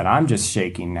say that. I'm just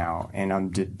shaking now, and I'm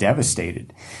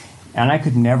devastated. And I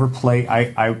could never play.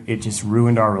 It just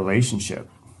ruined our relationship.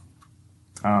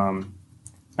 I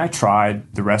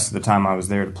tried the rest of the time I was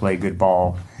there to play good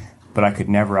ball, but I could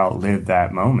never outlive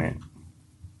that moment.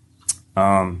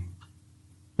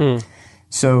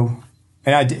 So,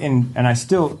 my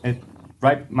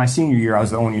senior year, I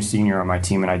was the only senior on my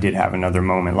team, and I did have another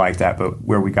moment like that, but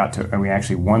where we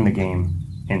actually won the game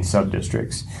in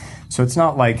sub-districts. So it's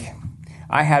not like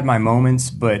I had my moments,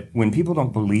 but when people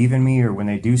don't believe in me or when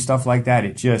they do stuff like that,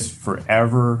 it just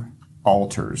forever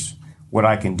alters what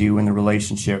I can do in the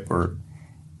relationship, or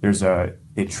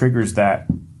it triggers that,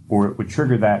 or it would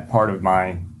trigger that part of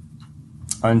my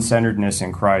uncenteredness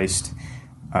in Christ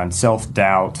and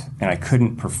self-doubt, and I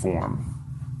couldn't perform.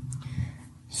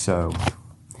 So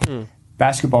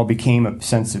basketball became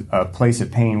a place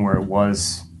of pain where it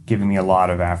was giving me a lot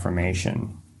of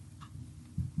affirmation.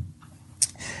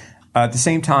 At the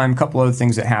same time, a couple other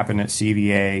things that happened at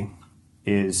CVA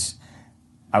is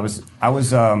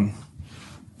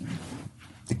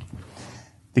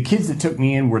the kids that took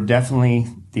me in were definitely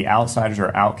the outsiders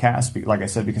or outcasts, like I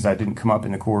said, because I didn't come up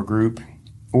in the core group,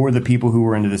 or the people who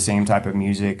were into the same type of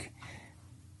music.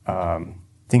 I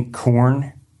think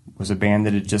Korn was a band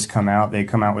that had just come out. They'd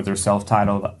come out with their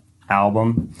self-titled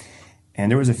album, and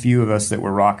there was a few of us that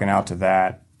were rocking out to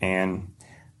that. And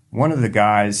one of the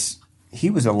guys, he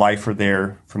was a lifer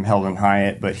there from Heldon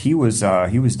Hyatt, but he was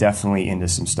definitely into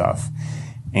some stuff.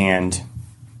 And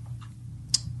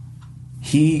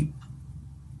he,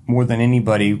 more than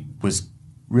anybody,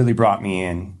 really brought me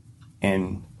in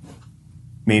and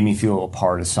made me feel a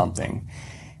part of something.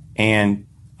 And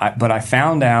but I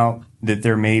found out that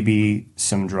there may be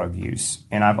some drug use.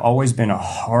 And I've always been a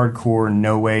hardcore,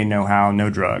 no way, no how, no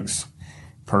drugs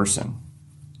person.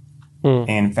 And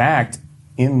in fact,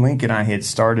 in Lincoln, I had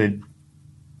started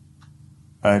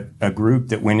a group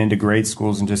that went into grade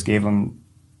schools and just gave them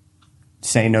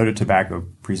say no to tobacco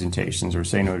presentations or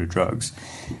say no to drugs.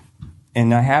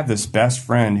 And I have this best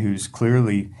friend who's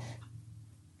clearly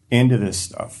into this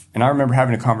stuff. And I remember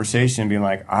having a conversation and being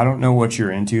like, I don't know what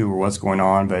you're into or what's going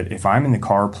on, but if I'm in the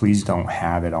car, please don't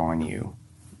have it on you.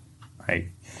 Right?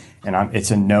 And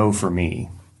it's a no for me.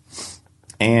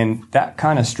 And that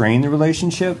kind of strained the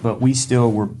relationship, but we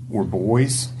still were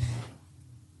boys.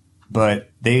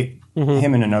 But him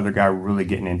and another guy were really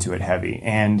getting into it heavy.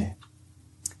 And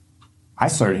I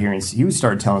started hearing, he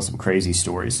started telling some crazy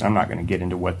stories. I'm not going to get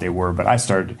into what they were, but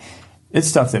it's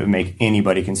stuff that would make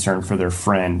anybody concerned for their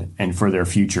friend and for their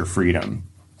future freedom.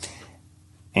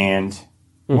 And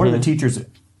one of the teachers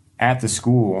at the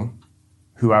school,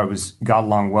 who I got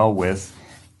along well with,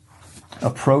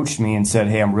 approached me and said,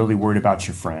 hey, I'm really worried about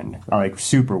your friend. I'm like,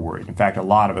 super worried. In fact, a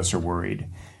lot of us are worried.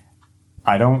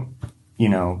 I don't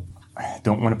want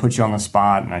to put you on the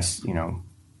spot, and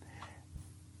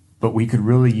but we could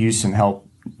really use some help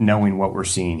knowing what we're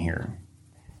seeing here.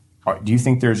 Do you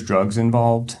think there's drugs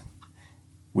involved?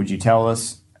 Would you tell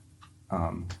us?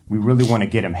 We really want to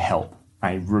get him help.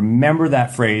 I remember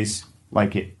that phrase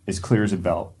like it as clear as a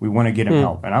bell. We want to get him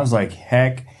help. And I was like,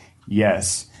 heck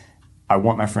yes, I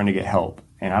want my friend to get help.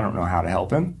 And I don't know how to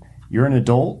help him. You're an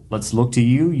adult. Let's look to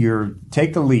you.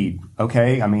 Take the lead.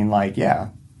 Okay. I mean, yeah.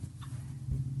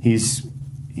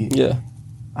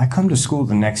 I come to school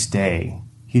the next day.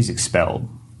 He's expelled.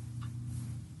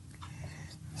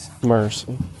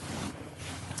 Mercy.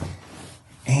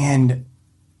 And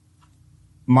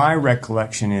my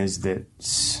recollection is that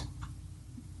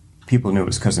people knew it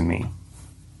was because of me.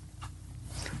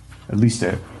 At least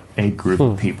a group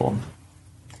of people.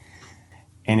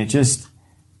 And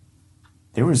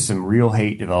there was some real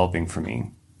hate developing for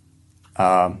me.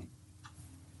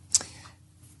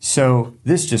 So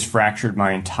this just fractured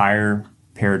my entire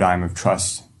paradigm of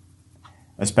trust,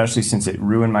 especially since it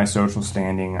ruined my social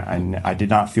standing. I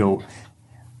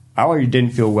already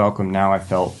didn't feel welcome. Now I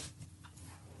felt,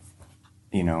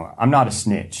 I'm not a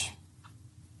snitch.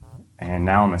 And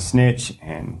now I'm a snitch.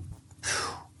 And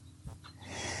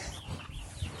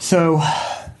so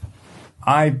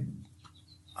I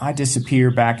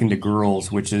disappear back into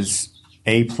girls, which is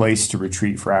a place to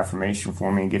retreat for affirmation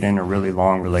for me and get in a really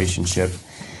long relationship,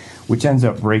 which ends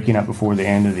up breaking up before the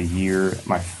end of the year.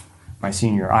 My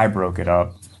senior year, I broke it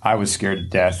up. I was scared to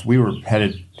death. We were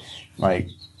headed, I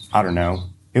don't know.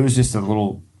 It was just a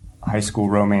little high school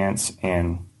romance,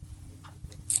 and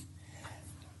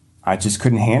I just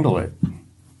couldn't handle it.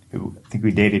 I think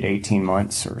we dated 18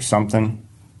 months or something.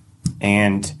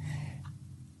 And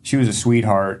she was a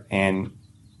sweetheart, and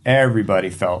everybody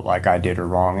felt like I did her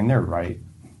wrong, and they're right.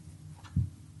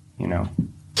 I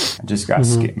just got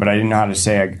scared, but I didn't know how to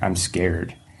say I'm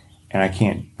scared, and I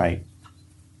can't, I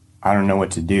don't know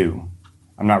what to do.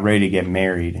 I'm not ready to get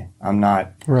married. I'm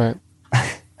not. Right.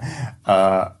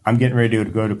 I'm getting ready to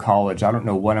go to college. I don't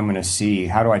know what I'm going to see.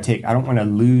 I don't want to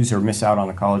lose or miss out on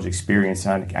the college experience.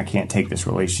 I can't take this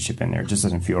relationship in there. It just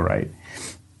doesn't feel right.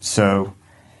 So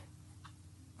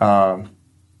at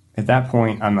that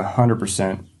point, I'm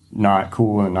 100% not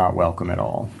cool and not welcome at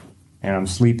all. And I'm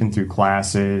sleeping through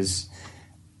classes.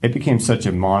 It became such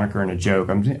a moniker and a joke.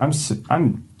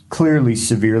 I'm clearly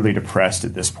severely depressed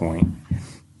at this point.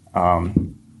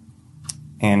 And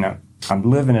I'm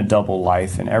living a double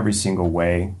life in every single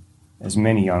way, as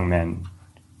many young men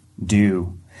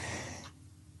do.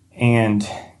 And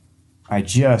I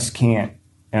just can't,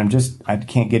 I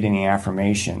can't get any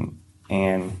affirmation.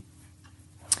 And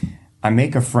I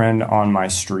make a friend on my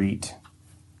street.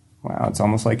 Wow, it's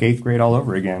almost like 8th grade all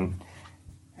over again,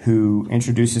 who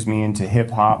introduces me into hip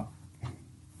hop.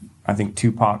 I think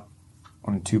Tupac,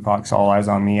 on Tupac's All Eyes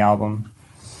on Me album.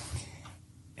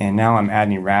 And now I'm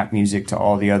adding rap music to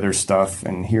all the other stuff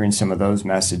and hearing some of those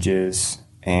messages,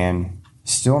 and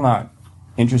still not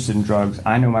interested in drugs.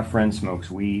 I know my friend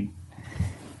smokes weed.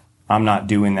 I'm not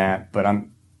doing that, but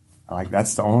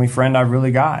that's the only friend I've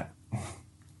really got.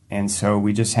 And so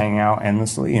we just hang out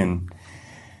endlessly, and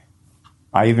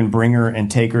I even bring her and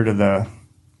take her to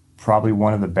probably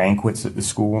one of the banquets at the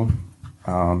school.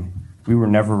 We were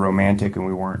never romantic and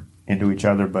we weren't into each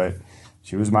other, but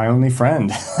she was my only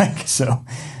friend. So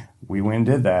we went and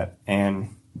did that,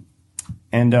 and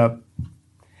end up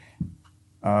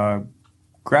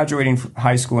graduating from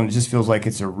high school, and it just feels like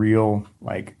it's a real,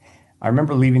 I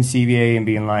remember leaving CVA and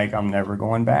being like, I'm never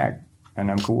going back,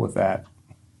 and I'm cool with that.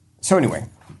 So anyway,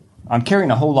 I'm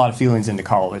carrying a whole lot of feelings into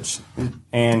college,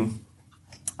 and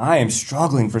I am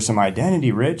struggling for some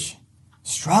identity, Rich.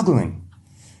 Struggling.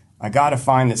 I got to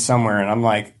find it somewhere, and I'm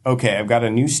like, okay, I've got a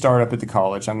new startup at the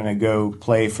college. I'm going to go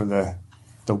play for the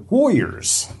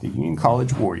Warriors, the Union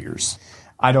College Warriors.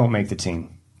 I don't make the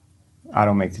team. I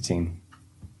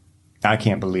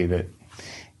can't believe it.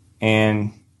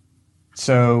 And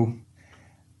so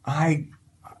I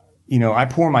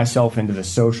pour myself into the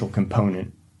social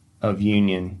component of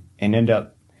Union and end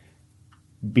up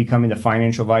becoming the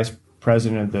financial vice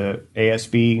president of the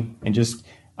ASB, and just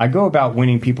I go about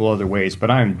winning people other ways,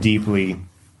 but I am deeply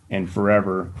and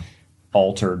forever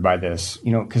altered by this,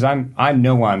 because I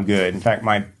know I'm good. In fact,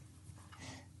 my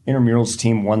intramurals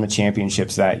team won the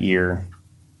championships that year.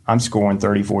 I'm scoring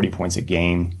 30, 40 points a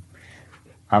game.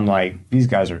 I'm like, these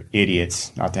guys are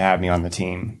idiots not to have me on the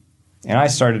team. And I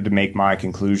started to make my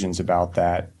conclusions about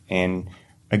that. And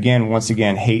once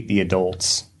again, hate the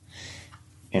adults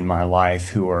in my life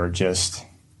who are just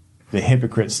the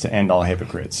hypocrites to end all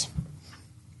hypocrites.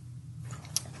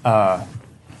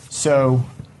 So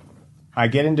I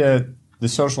get into the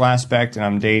social aspect, and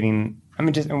I'm dating.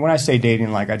 And when I say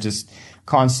dating, like I just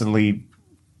constantly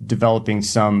developing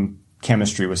some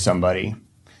chemistry with somebody.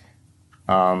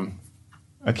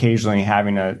 Occasionally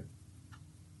having a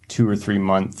 2 or 3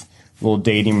 month little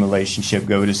dating relationship,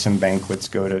 go to some banquets,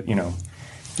 go to,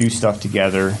 do stuff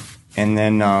together. And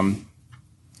then,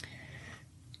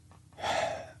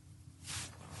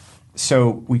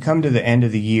 so we come to the end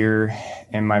of the year,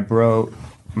 and my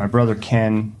brother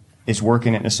Ken is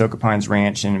working at Nasoka Pines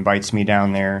Ranch and invites me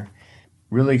down there.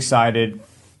 Really excited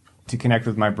to connect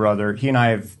with my brother. He and I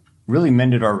have really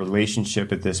mended our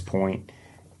relationship at this point.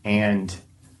 And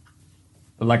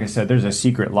like I said, there's a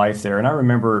secret life there. And I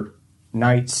remember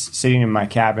nights sitting in my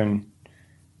cabin,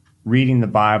 reading the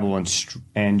Bible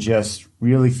and just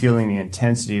really feeling the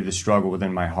intensity of the struggle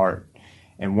within my heart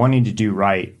and wanting to do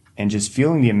right and just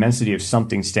feeling the immensity of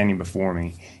something standing before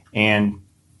me. And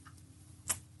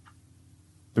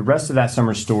the rest of that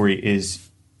summer story is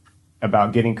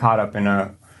about getting caught up in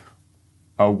a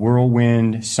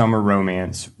whirlwind summer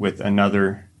romance with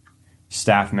another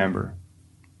staff member.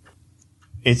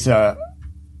 It's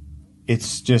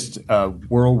just a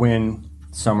whirlwind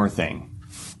summer thing,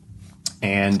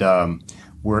 and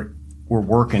we're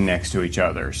working next to each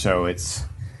other. So it's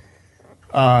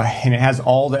and it has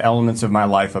all the elements of my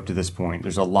life up to this point.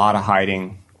 There's a lot of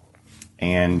hiding,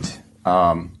 and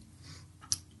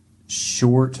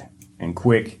short and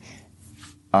quick.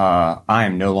 I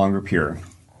am no longer pure.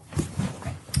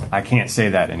 I can't say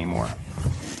that anymore.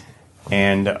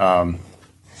 And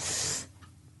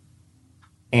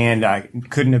I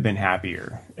couldn't have been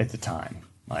happier at the time.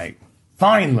 Like,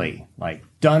 finally,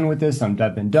 done with this.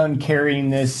 I've been done carrying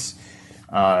this.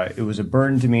 It was a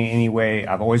burden to me anyway.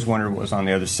 I've always wondered what was on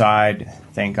the other side.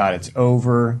 Thank God it's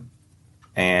over.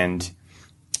 And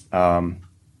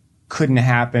couldn't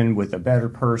happen with a better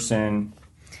person.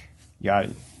 Yeah.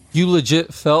 You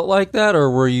legit felt like that,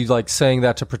 or were you saying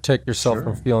that to protect yourself Sure.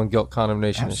 from feeling guilt,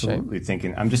 condemnation, Absolutely and shame?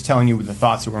 thinking. I'm just telling you the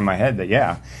thoughts that were in my head.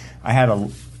 That I had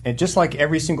and just like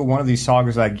every single one of these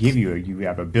sagas I give you, you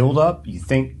have a build up. You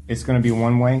think it's going to be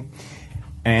one way,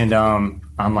 and I'm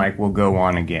like, we'll go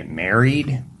on and get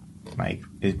married. Like,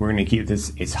 we're going to keep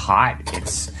this. It's hot.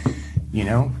 It's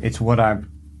it's what I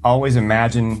always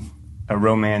imagined a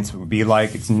romance would be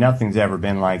like. Nothing's ever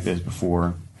been like this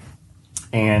before,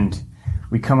 and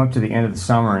we come up to the end of the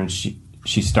summer, and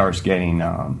she starts getting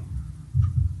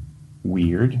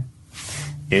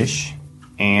weird-ish,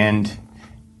 and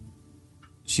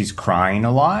she's crying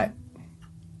a lot,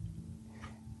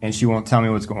 and she won't tell me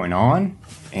what's going on,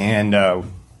 and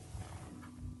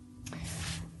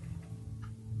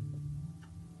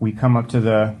we come up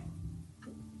to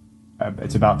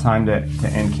it's about time to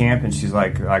end camp, and she's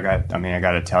like, I got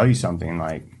to tell you something.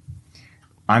 Like,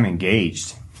 I'm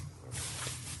engaged.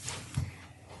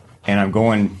 And I'm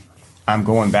going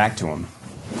back to him.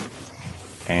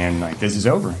 And this is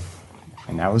over.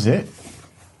 And that was it.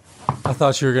 I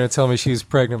thought you were going to tell me she was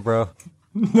pregnant, bro.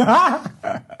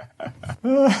 I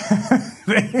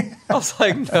was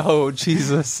like, no,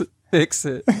 Jesus, fix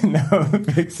it. No,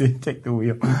 fix it. Take the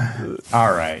wheel.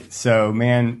 All right. So,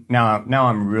 man, now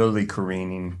I'm really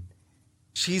careening.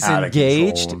 She's out of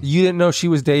engaged? control. You didn't know she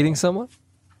was dating someone?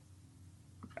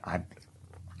 I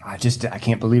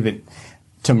can't believe it.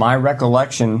 To my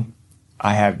recollection,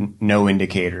 I have no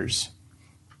indicators.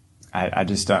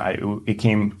 It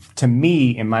came to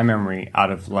me in my memory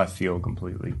out of left field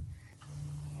completely.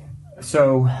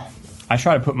 So I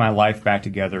try to put my life back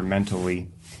together mentally,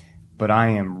 but I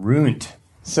am ruined.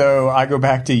 So I go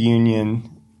back to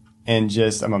Union and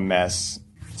I'm a mess.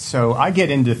 So I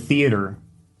get into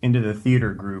the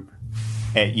theater group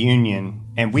at Union,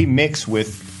 and we mix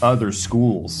with other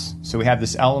schools. So we have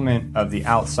this element of the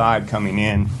outside coming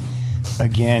in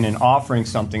again and offering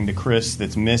something to Chris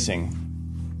that's missing.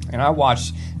 And I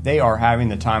watch, they are having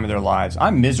the time of their lives.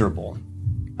 I'm miserable.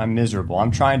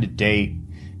 I'm trying to date.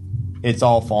 It's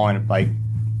all falling, like,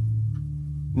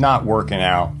 not working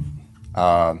out.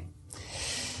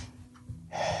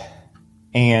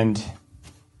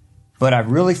 But I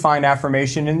really find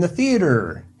affirmation in the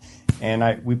theater.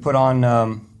 And we put on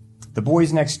The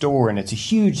Boys Next Door, and it's a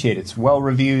huge hit. It's well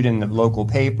reviewed in the local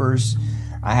papers.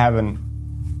 I have an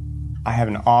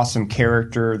awesome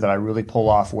character that I really pull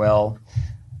off well.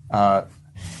 And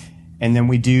then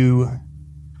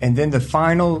the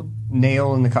final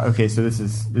nail in the okay, so this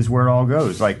is where it all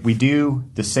goes. Like, we do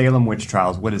the Salem Witch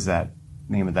Trials. What is that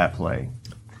name of that play?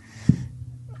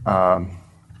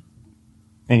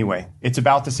 Anyway, it's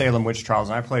about the Salem Witch Trials,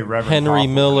 and I play Reverend Henry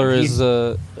Hoffman. Miller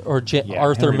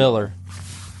Arthur Miller.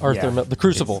 The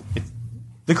Crucible. It's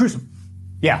the Crucible.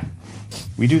 Yeah,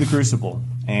 we do the Crucible,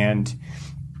 and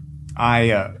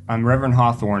I'm Reverend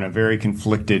Hawthorne, a very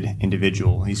conflicted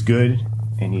individual. He's good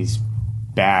and he's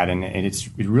bad, and it's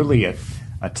really a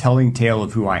telling tale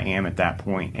of who I am at that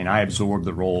point, and I absorb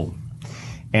the role.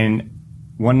 And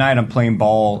one night I'm playing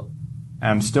ball,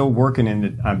 I'm still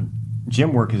working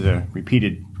gym work is a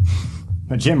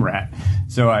gym rat.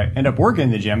 So I end up working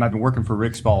in the gym. I've been working for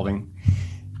Rick Spalding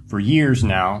for years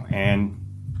now, and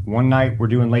one night we're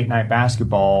doing late night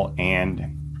basketball,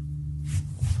 and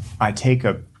I take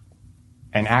an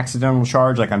accidental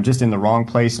charge, like I'm just in the wrong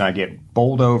place, and I get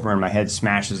bowled over and my head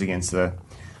smashes against the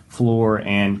floor,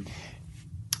 and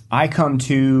I come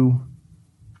to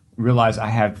realize I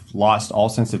have lost all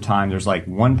sense of time. There's like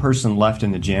one person left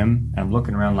in the gym, and I'm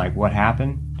looking around like, what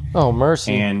happened? Oh,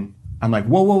 mercy. And I'm like,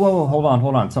 whoa, hold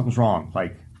on, something's wrong.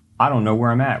 Like, I don't know where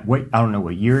I'm at. I don't know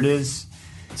what year it is.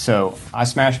 So I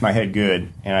smashed my head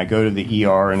good, and I go to the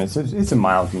ER, and it's a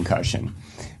mild concussion.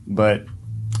 But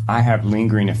I have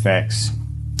lingering effects,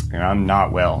 and I'm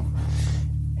not well.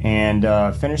 And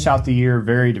finish out the year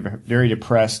very, very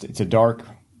depressed. It's a dark.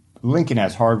 Lincoln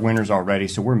has hard winters already,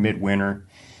 so we're midwinter.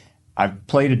 I've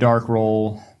played a dark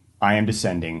role. I am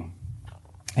descending,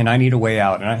 and I need a way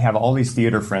out. And I have all these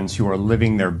theater friends who are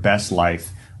living their best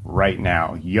life right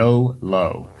now.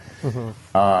 YOLO.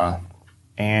 Mm-hmm.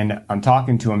 And I'm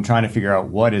talking to them, trying to figure out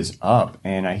what is up.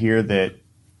 And I hear that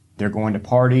they're going to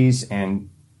parties, and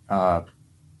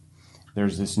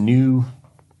there's this new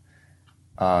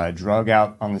drug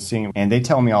out on the scene, and they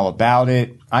tell me all about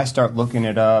it. I start looking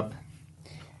it up.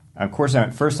 Of course,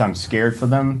 at first I'm scared for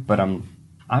them, but I'm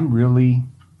really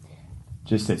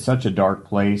just at such a dark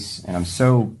place, and I'm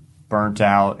so burnt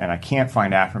out, and I can't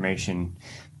find affirmation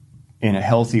in a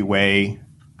healthy way.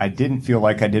 I didn't feel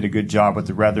like I did a good job with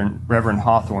the Reverend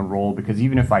Hawthorne role, because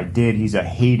even if I did, he's a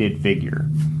hated figure.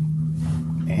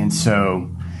 And so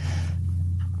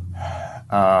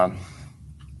we're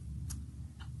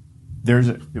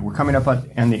coming up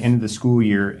on the end of the school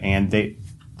year, and the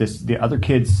other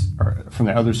kids from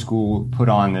the other school put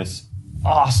on this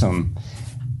awesome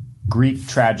Greek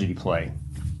tragedy play.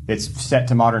 It's set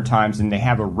to modern times, and they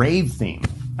have a rave theme.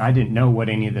 I didn't know what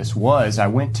any of this was. I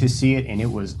went to see it, and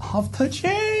it was off the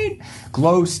chain.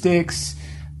 Glow sticks,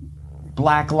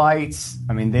 black lights.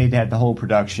 I mean, they'd had the whole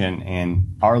production,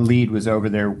 and our lead was over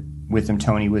there with them.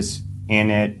 Tony was in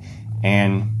it,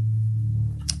 and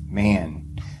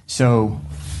man, so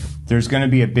there's going to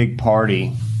be a big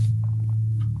party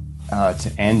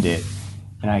to end it.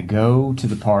 And I go to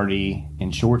the party,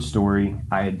 in short story,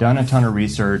 I had done a ton of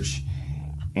research,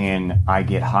 and I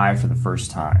get high for the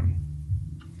first time.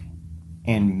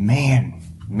 And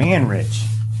man, Rich,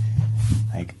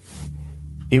 like,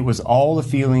 it was all the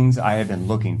feelings I had been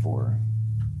looking for.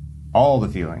 All the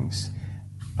feelings.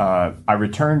 I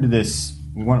returned to this.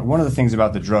 One of the things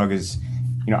about the drug is,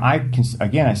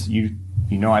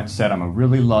 I said I'm a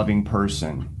really loving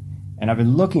person. And I've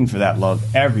been looking for that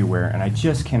love everywhere, and I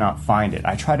just cannot find it.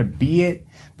 I try to be it,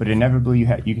 but inevitably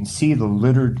you can see the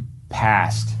littered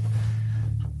past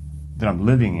that I'm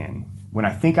living in. When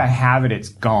I think I have it, it's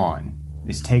gone.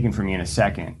 It's taken from me in a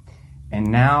second.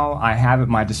 And now I have at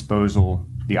my disposal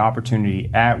the opportunity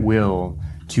at will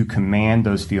to command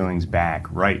those feelings back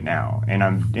right now. And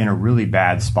I'm in a really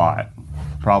bad spot.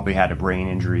 Probably had a brain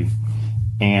injury.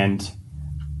 And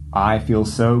I feel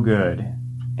so good.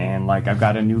 And like I've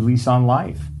got a new lease on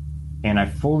life. And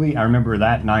I remember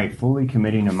that night fully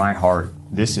committing to my heart,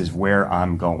 this is where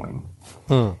I'm going.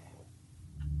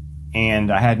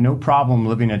 And I had no problem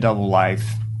living a double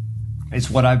life. It's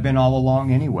what I've been all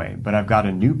along anyway, but I've got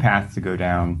a new path to go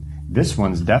down this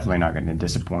one's definitely not going to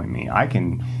disappoint me. I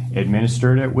can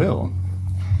administer it at will.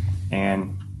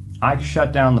 And I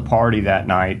shut down the party that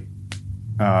night.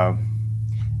 I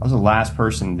was the last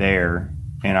person there,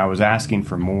 and I was asking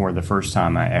for more the first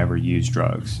time I ever used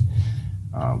drugs.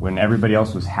 When everybody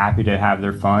else was happy to have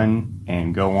their fun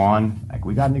and go on, like,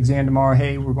 we got an exam tomorrow,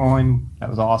 hey, we're going, that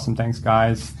was awesome, thanks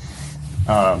guys.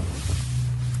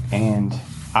 And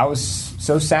I was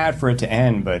so sad for it to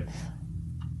end, but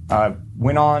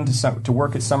went on to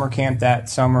work at summer camp that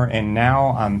summer, and now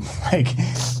I'm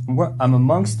I'm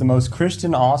amongst the most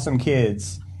Christian, awesome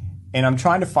kids, and I'm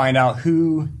trying to find out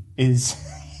who is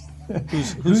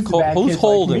who's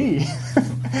holding me.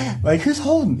 Like, who's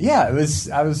holding? Yeah,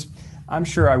 I'm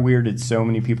sure I weirded so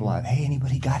many people out. Hey,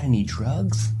 anybody got any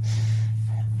drugs?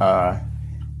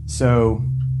 So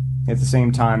at the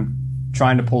same time,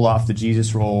 trying to pull off the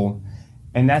Jesus role,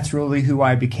 and that's really who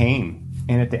I became.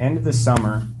 And at the end of the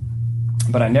summer,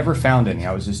 but I never found any.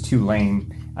 I was just too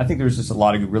lame. I think there was just a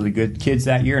lot of really good kids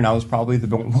that year, and I was probably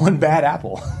the one bad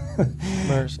apple.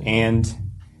 Mercy. And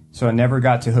so I never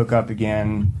got to hook up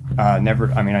again. I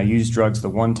used drugs the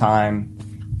one time,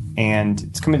 and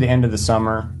it's coming to the end of the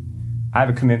summer. I have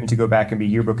a commitment to go back and be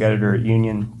yearbook editor at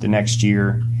Union the next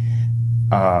year.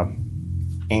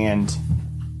 And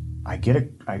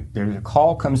there's a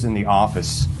call comes in the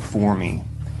office for me.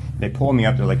 They pull me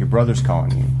up. They're like, your brother's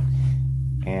calling you,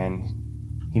 and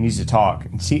he needs to talk.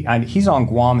 And see, he's on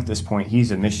Guam at this point.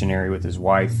 He's a missionary with his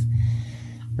wife.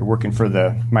 They're working for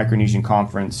the Micronesian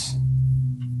Conference.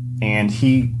 And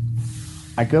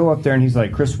I go up there, and he's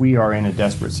like, Chris, we are in a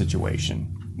desperate situation.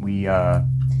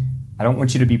 I don't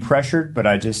want you to be pressured, but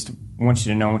I just want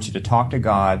you to know, I want you to talk to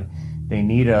God. They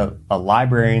need a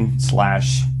librarian /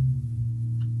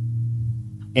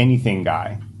 anything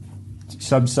guy.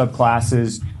 Sub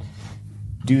classes,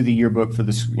 do the yearbook for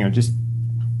this, just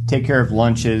take care of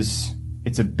lunches.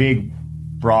 It's a big,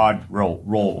 broad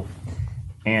role.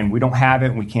 And we don't have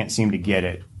it, and we can't seem to get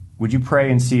it. Would you pray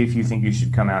and see if you think you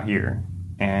should come out here?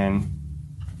 And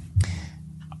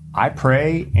I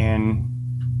pray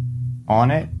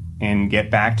on it and get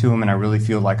back to him, and I really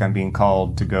feel like I'm being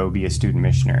called to go be a student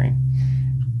missionary.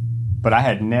 But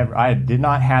I did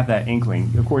not have that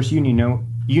inkling. Of course,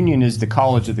 Union is the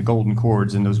college of the Golden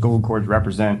Cords, and those Golden Cords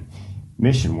represent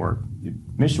mission work.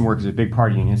 Mission work is a big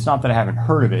part of Union. It's not that I haven't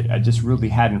heard of it. I just really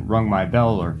hadn't rung my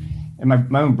bell, and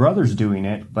my own brother's doing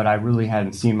it, but I really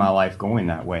hadn't seen my life going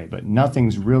that way. But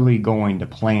nothing's really going to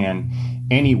plan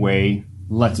anyway.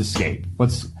 Let's escape.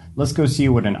 Let's go see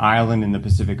what an island in the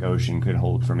Pacific Ocean could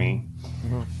hold for me.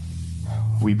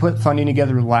 Mm-hmm. We put funding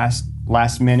together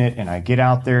last minute, and I get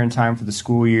out there in time for the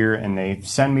school year, and they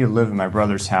send me to live in my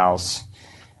brother's house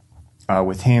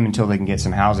with him until they can get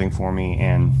some housing for me.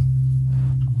 And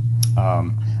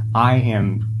I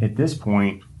am, at this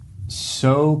point,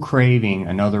 so craving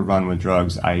another run with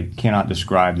drugs, I cannot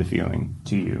describe the feeling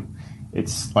to you.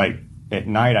 It's like, at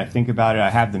night I think about it, I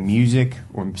have the music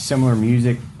or similar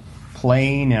music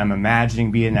playing, and I'm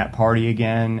imagining being at that party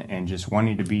again and just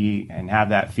wanting to be and have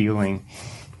that feeling.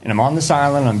 And I'm on this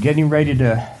island, I'm getting ready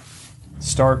to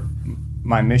start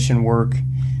my mission work,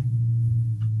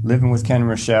 living with Ken and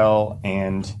Rochelle,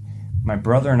 and my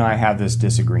brother and I have this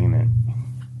disagreement.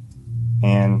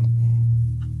 And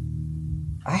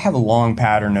I have a long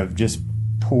pattern of just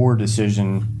poor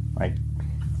decision, like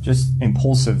just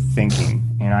impulsive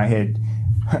thinking. And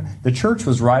the church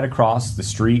was right across the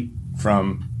street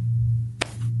from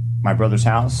my brother's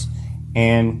house,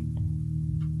 and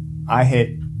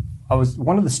I was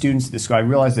one of the students at the school. I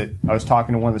realized that I was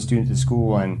talking to one of the students at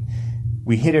school, and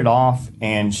we hit it off,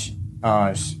 and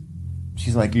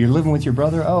she's like, you're living with your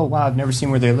brother? Oh, wow, I've never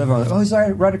seen where they live. I'm like, oh, he's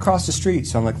right across the street.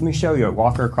 So I'm like, let me show you. I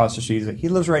walk her across the street. He's like, he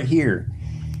lives right here.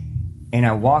 And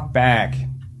I walk back,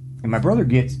 and my brother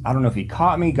I don't know if he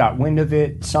caught me, got wind of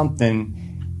it, something.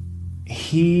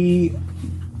 He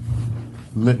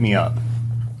lit me up.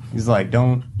 He's like,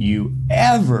 don't you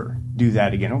ever do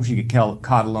that again. I wish you get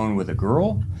caught alone with a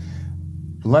girl,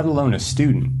 let alone a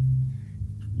student.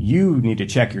 You need to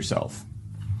check yourself.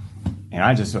 And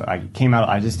I came out,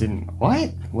 I just didn't,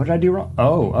 what did I do wrong?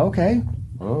 Oh, okay.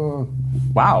 Oh,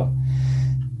 wow.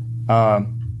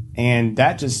 And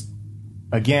that just,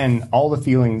 again, all the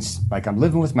feelings, like I'm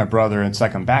living with my brother, it's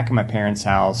like I'm back in my parents'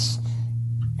 house,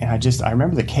 and I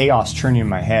remember the chaos churning in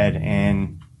my head,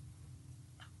 and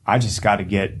I just got to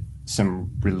get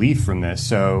some relief from this.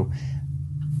 So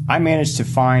I managed to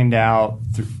find out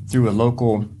through a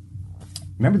local,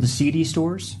 remember the CD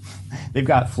stores? They've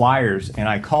got flyers, and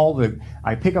I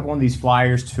pick up one of these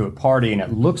flyers to a party, and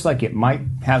it looks like it might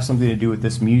have something to do with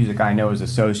this music I know is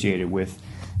associated with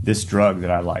this drug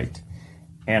that I liked.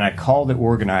 and I called the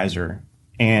organizer,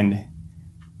 and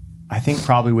I think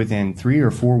probably within 3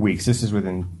 or 4 weeks, this is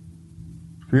within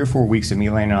 3 or 4 weeks of me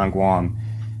landing on Guam,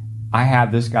 I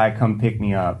have this guy come pick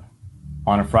me up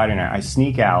on a Friday night. I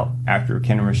sneak out after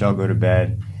Ken and Rochelle go to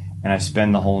bed, and I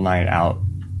spend the whole night out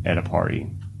at a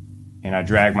party. And I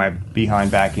drag my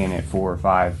behind back in at 4 or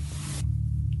 5.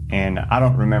 And I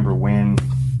don't remember when.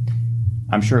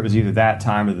 I'm sure it was either that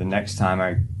time or the next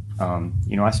time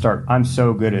I'm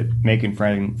so good at making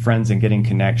friends and getting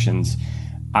connections.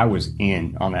 I was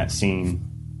in on that scene.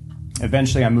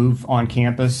 Eventually I move on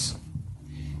campus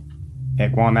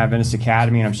at Guam Adventist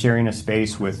Academy, and I'm sharing a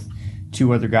space with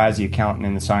 2 other guys, the accountant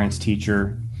and the science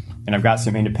teacher. And I've got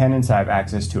some independence. I have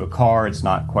access to a car. It's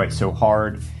not quite so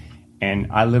hard. And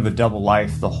I live a double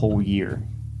life the whole year.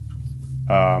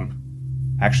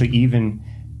 Actually even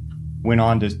went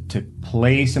on to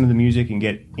play some of the music and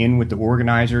get in with the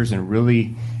organizers, and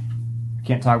really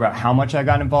can't talk about how much I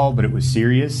got involved, but it was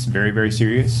serious, very, very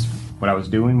serious, what I was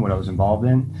doing, what I was involved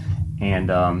in. And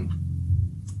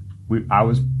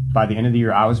by the end of the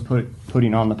year, I was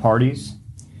putting on the parties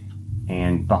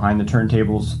and behind the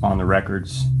turntables on the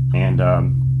records. And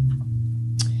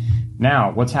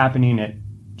now what's happening at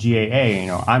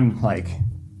GAA, I'm like,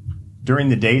 during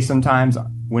the day sometimes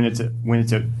when it's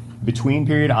a between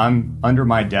period, I'm under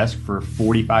my desk for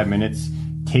 45 minutes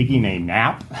taking a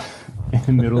nap in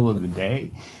the middle of the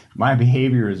day. My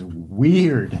behavior is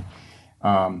weird.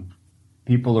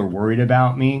 People are worried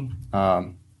about me.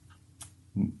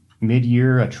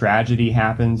 Mid-year, a tragedy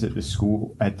happens at the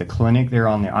school, at the clinic there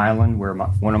on the island where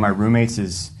one of my roommates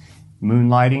is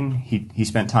moonlighting. He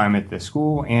spent time at the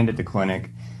school and at the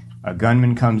clinic. A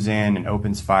gunman comes in and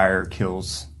opens fire,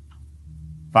 kills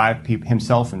 5 people,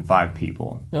 himself and 5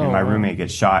 people. Oh, and my wow. roommate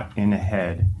gets shot in the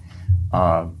head,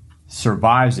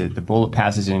 survives it. The bullet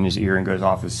passes in his ear and goes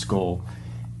off his skull.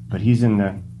 But he's in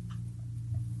the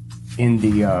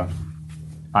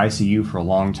ICU for a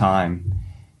long time.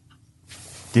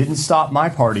 Didn't stop my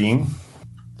partying.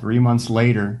 3 months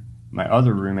later, my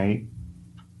other roommate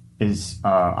is,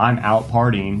 I'm out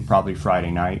partying, probably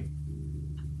Friday night.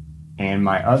 And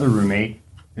my other roommate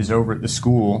is over at the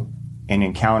school and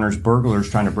encounters burglars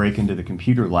trying to break into the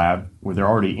computer lab where they're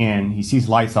already in. He sees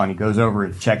lights on. He goes over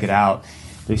to check it out.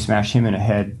 They smash him in the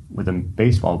head with a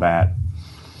baseball bat.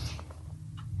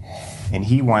 And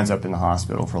he winds up in the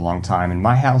hospital for a long time. And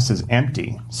my house is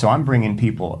empty. So I'm bringing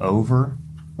people over.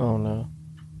 Oh, no.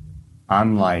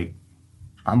 I'm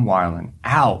wilding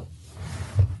out.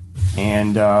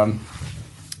 And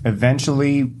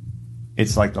eventually,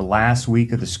 it's like the last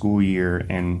week of the school year,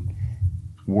 and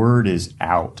word is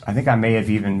out. I think I may have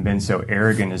even been so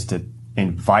arrogant as to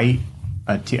invite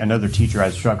another teacher I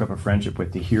struck up a friendship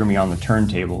with to hear me on the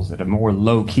turntables at a more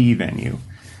low-key venue.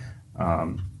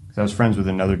 I was friends with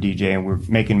another DJ, and we're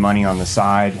making money on the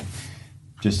side,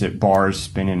 just at bars,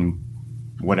 spinning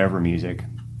whatever music.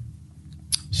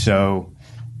 So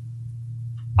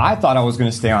I thought I was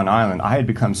going to stay on island. I had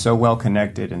become so well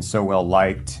connected and so well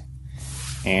liked,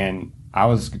 and I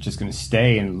was just going to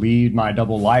stay and lead my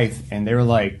double life. And they were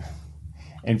like,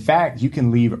 in fact, you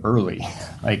can leave early.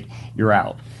 Like, you're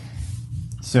out.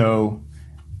 So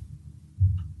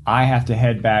I have to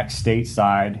head back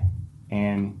stateside,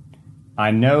 and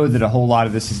I know that a whole lot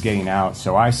of this is getting out.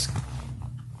 So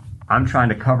I'm trying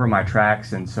to cover my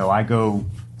tracks, and so I go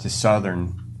to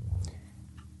Southern.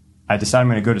 I decided I'm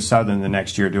going to go to Southern the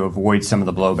next year to avoid some of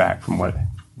the blowback from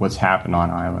what's happened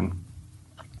on island.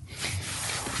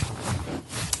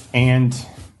 And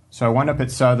so I wound up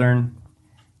at Southern,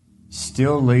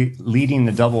 still leading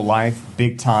the double life,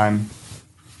 big time.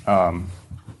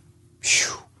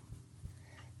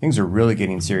 Things are really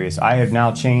getting serious. I have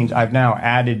now changed. I've now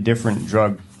added different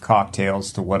drug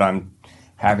cocktails to what I'm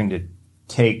having to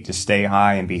take to stay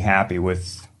high and be happy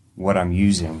with what I'm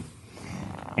using.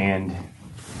 And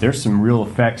there's some real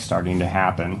effects starting to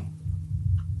happen.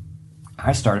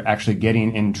 I started actually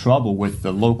getting in trouble with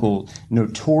the local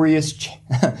notorious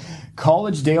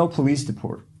Collegedale Police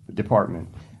Department.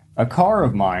 A car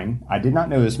of mine, I did not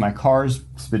know this, my car's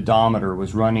speedometer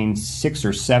was running 6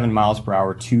 or 7 miles per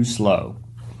hour too slow.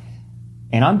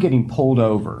 And I'm getting pulled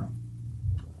over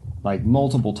like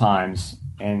multiple times,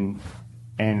 and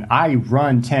I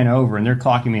run 10 over and they're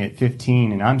clocking me at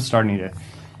 15, and I'm starting to,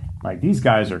 like, these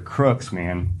guys are crooks,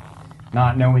 man,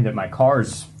 not knowing that my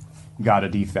car's got a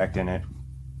defect in it.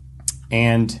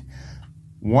 And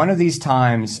one of these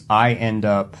times I end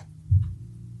up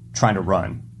trying to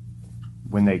run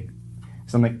so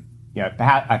I'm like, yeah,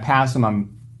 I pass them.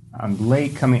 I'm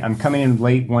late coming. I'm coming in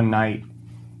late one night,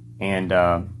 and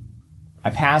I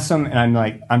pass them, and I'm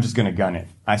like, I'm just gonna gun it.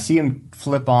 I see him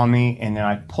flip on me, and then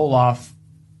I pull off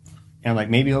And I'm like,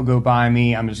 maybe he'll go by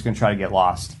me. I'm just going to try to get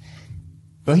lost.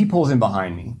 But he pulls in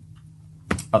behind me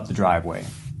up the driveway.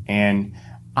 And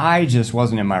I just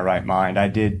wasn't in my right mind. I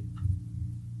did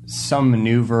some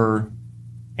maneuver,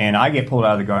 and I get pulled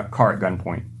out of the car at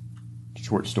gunpoint.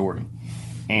 Short story.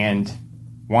 And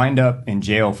wind up in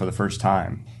jail for the first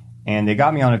time. And they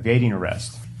got me on evading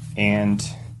arrest. And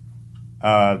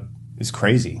it's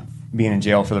crazy being in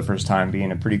jail for the first time,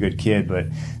 being a pretty good kid, but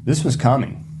this was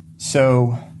coming.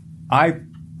 So I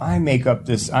make up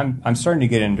this, I'm starting to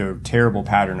get into a terrible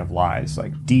pattern of lies,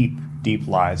 like deep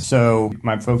lies. So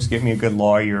my folks get me a good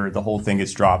lawyer, the whole thing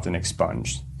gets dropped and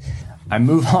expunged. I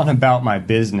move on about my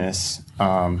business,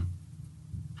 and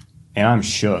I'm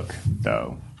shook,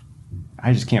 though.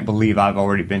 I just can't believe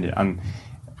I'm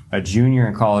a junior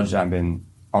in college,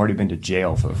 already been to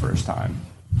jail for the first time.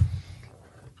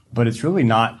 But it's really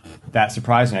not that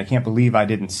surprising. I can't believe I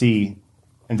didn't see,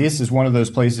 and this is one of those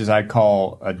places I'd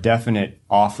call a definite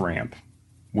off-ramp,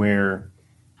 where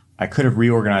I could have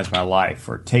reorganized my life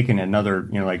or taken another,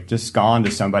 like just gone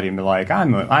to somebody and be like,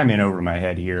 I'm in over my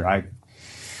head here.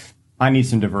 I need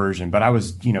some diversion. But I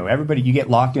was, everybody, you get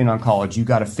locked in on college, you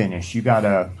got to finish, you got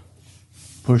to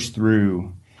push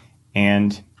through.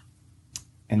 And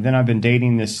then I've been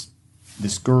dating this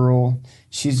girl.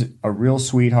 She's a real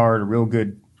sweetheart, a real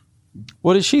good.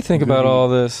 What does she think about all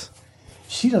this?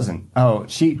 She doesn't. Oh,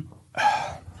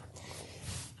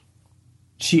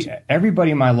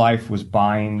 everybody in my life was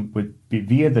buying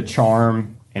via the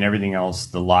charm and everything else,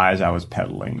 the lies I was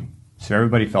peddling. So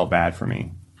everybody felt bad for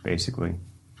me, basically.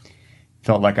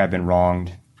 Felt like I've been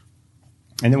wronged.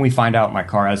 And then we find out my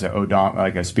car has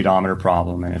a speedometer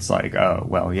problem, and it's like, oh,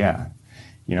 well, yeah.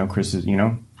 Chris is,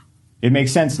 it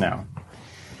makes sense now.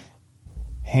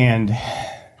 And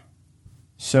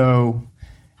so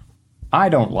I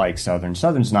don't like Southern.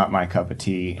 Southern's not my cup of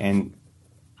tea, and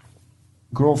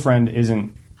girlfriend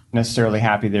isn't necessarily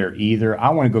happy there either. I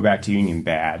want to go back to Union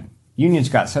bad. Union's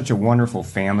got such a wonderful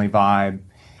family vibe.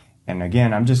 And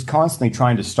again, I'm just constantly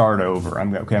trying to start over.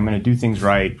 I'm going to do things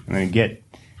right. I'm going to get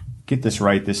this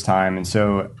right this time. And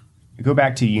so I go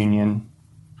back to Union,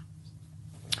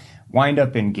 wind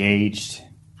up engaged.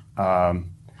 But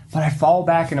I fall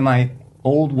back into my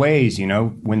old ways,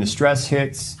 when the stress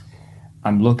hits,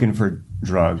 I'm looking for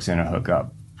drugs and a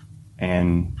hookup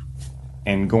and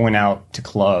going out to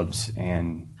clubs.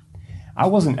 And I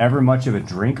wasn't ever much of a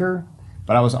drinker,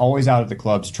 but I was always out at the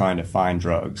clubs trying to find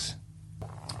drugs,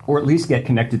 or at least get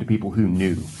connected to people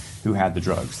who had the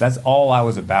drugs. That's all I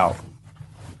was about.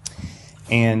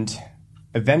 And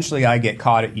eventually I get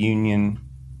caught at Union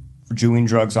for doing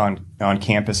drugs on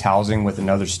campus housing with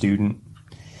another student.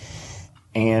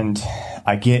 And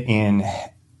I get in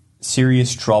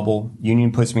serious trouble.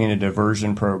 Union puts me in a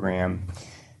diversion program.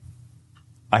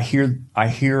 I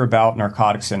hear about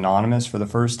Narcotics Anonymous for the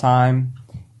first time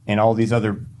and all these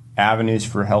other avenues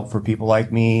for help for people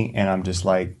like me, and I'm just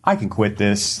like, I can quit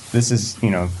this. This is,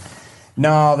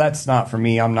 no, that's not for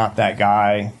me. I'm not that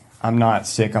guy. I'm not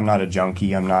sick. I'm not a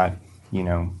junkie. I'm not,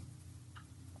 I'm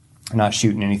not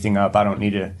shooting anything up. I don't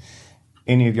need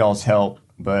any of y'all's help,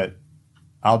 but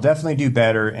I'll definitely do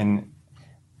better. And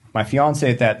my fiance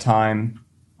at that time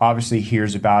obviously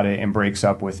hears about it and breaks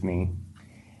up with me.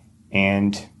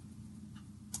 And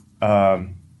my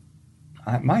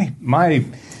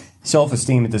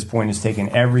self-esteem at this point has taken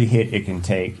every hit it can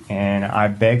take, and I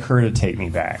beg her to take me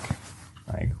back,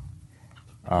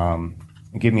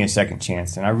 give me a second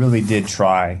chance. And I really did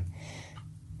try,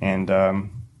 and it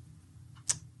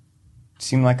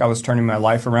seemed like I was turning my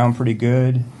life around pretty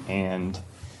good. And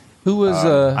who was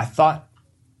I thought,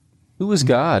 who was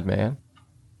God, man?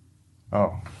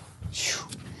 Oh, it's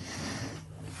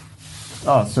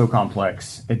so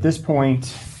complex. At this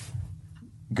point,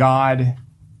 God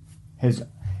has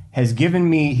given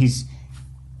me, he's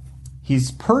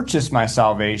purchased my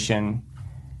salvation,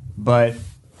 but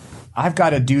I've got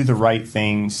to do the right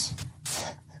things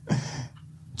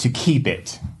to keep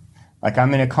it. Like,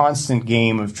 I'm in a constant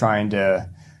game of trying to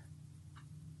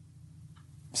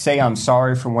say I'm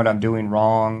sorry for what I'm doing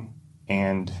wrong,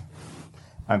 and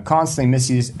I'm constantly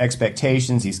missing his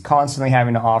expectations. He's constantly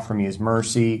having to offer me his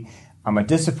mercy. I'm a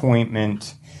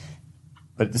disappointment,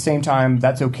 but at the same time,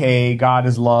 that's okay. God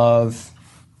is love.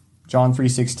 John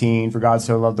 3:16, for God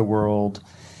so loved the world.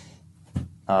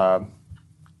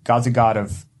 God's a God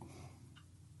of,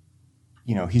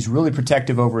 he's really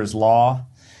protective over his law.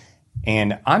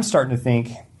 And I'm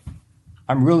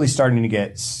really starting to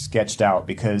get sketched out,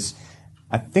 because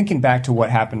I'm thinking back to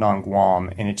what happened on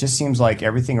Guam, and it just seems like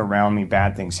everything around me,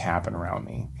 bad things happen around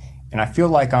me. And I feel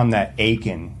like I'm that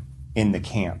Achan in the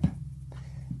camp.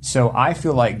 So I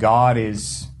feel like God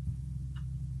is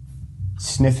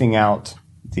sniffing out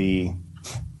the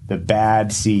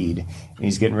bad seed, and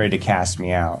he's getting ready to cast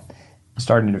me out. I'm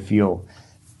starting to feel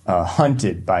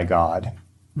hunted by God.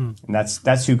 And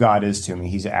that's who God is to me.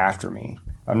 He's after me.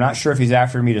 I'm not sure if he's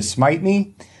after me to smite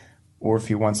me or if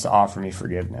he wants to offer me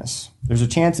forgiveness. There's a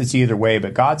chance it's either way,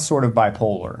 but God's sort of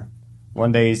bipolar.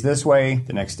 One day he's this way,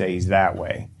 the next day he's that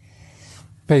way.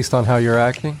 Based on how you're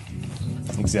acting?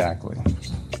 Exactly.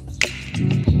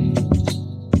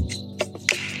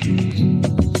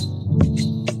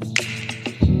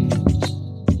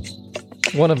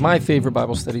 One of my favorite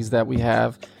Bible studies that we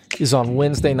have is on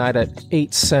Wednesday night at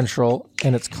 8 Central,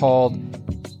 and it's called,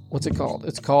 what's it called?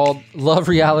 It's called Love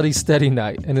Reality Study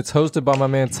Night, and it's hosted by my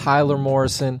man Tyler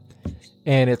Morrison,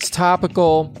 and it's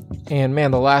topical, and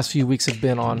man, the last few weeks have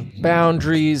been on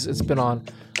boundaries. It's been on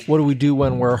what do we do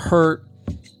when we're hurt,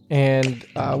 and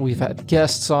we've had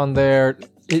guests on there.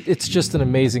 It's just an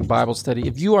amazing Bible study.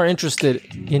 If you are interested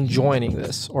in joining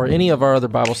this or any of our other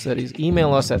Bible studies,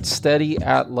 email us at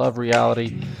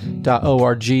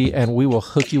study@lovereality.org and we will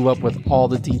hook you up with all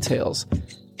the details.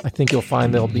 I think you'll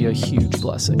find they'll be a huge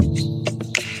blessing.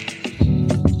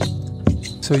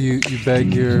 So you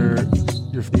beg your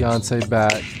fiance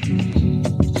back.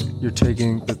 You're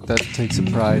taking that takes a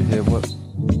pride hit. What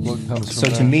comes from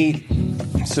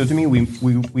that? So to me,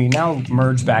 we now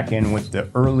merge back in with the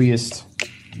earliest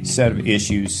set of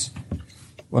issues.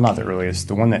 Well, not the earliest,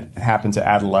 the one that happens at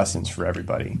adolescence for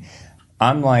everybody.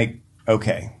 I'm like,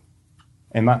 okay.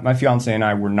 And my fiance and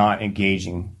I were not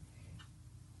engaging.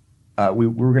 We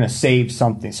were going to save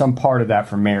some part of that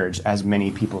for marriage, as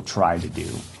many people try to do.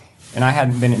 And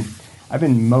I've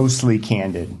been mostly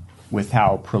candid with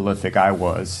how prolific I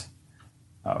was.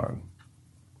 It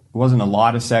wasn't a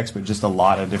lot of sex, but just a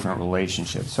lot of different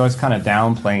relationships. So I was kind of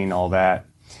downplaying all that.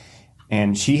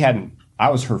 And I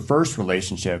was her first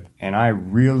relationship, and I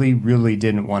really, really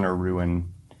didn't want to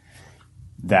ruin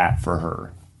that for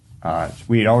her.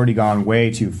 We had already gone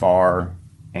way too far,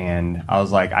 and I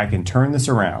was like, I can turn this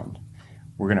around.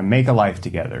 We're going to make a life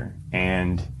together.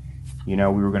 And, we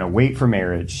were going to wait for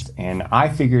marriage. And I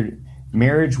figured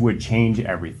marriage would change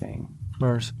everything.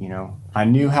 Mars. I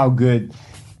knew how good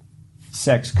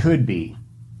sex could be.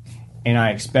 And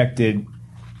I expected,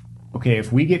 okay,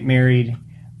 if we get married,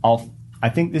 I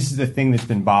think this is the thing that's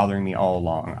been bothering me all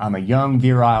along. I'm a young,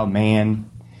 virile man,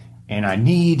 and I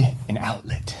need an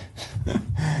outlet.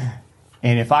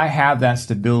 And if I have that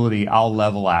stability, I'll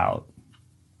level out,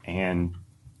 and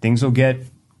things will get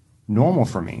normal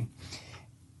for me.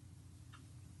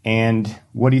 And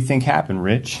what do you think happened,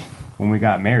 Rich, when we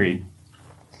got married?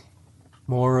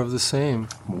 More of the same.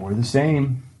 More of the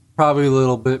same. Probably a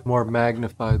little bit more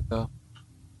magnified, though.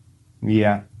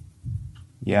 Yeah.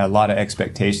 Yeah, a lot of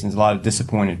expectations, a lot of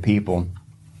disappointed people.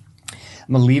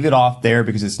 I'm gonna leave it off there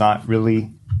because it's not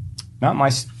really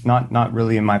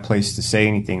in my place to say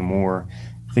anything more.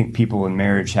 I think people in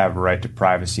marriage have a right to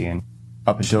privacy, and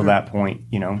up until that point,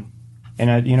 and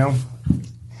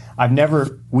I've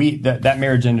never that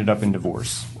marriage ended up in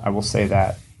divorce. I will say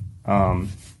that,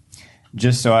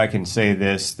 just so I can say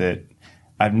this, that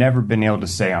I've never been able to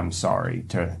say I'm sorry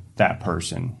to that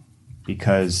person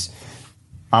because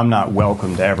I'm not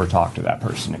welcome to ever talk to that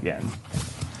person again.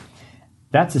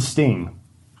 That's a sting,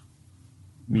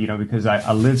 because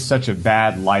I lived such a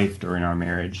bad life during our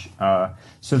marriage.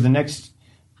 So the next...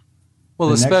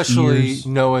 Well, especially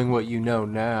knowing what you know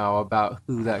now about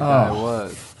who that guy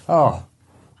was. Oh,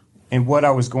 and what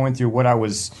I was going through, what I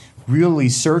was really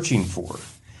searching for.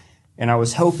 And I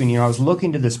was hoping, I was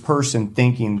looking to this person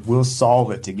thinking, we'll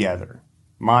solve it together.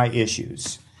 My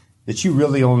issues. That you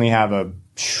really only have a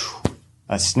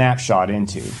snapshot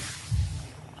into.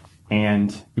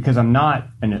 And because I'm not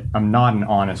an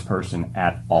honest person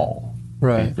at all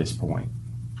at this point.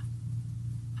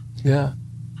 Yeah.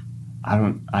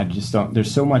 I just don't,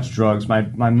 there's so much drugs.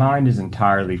 My mind is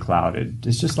entirely clouded.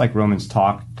 It's just like Romans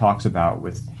talks about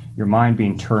with your mind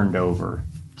being turned over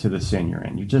to the sin you're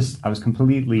in. I was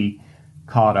completely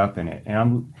caught up in it.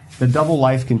 And the double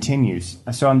life continues.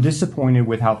 So I'm disappointed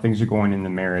with how things are going in the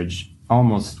marriage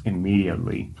almost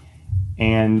immediately.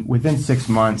 And within 6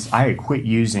 months, I had quit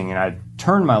using and I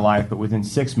turned my life. But within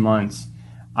 6 months,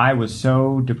 I was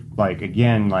so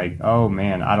oh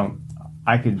man,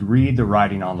 I could read the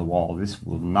writing on the wall. This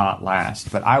will not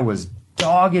last. But I was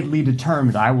doggedly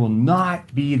determined I will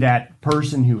not be that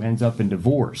person who ends up in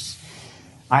divorce.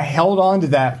 I held on to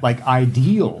that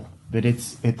ideal, but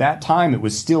at that time it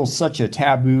was still such a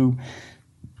taboo.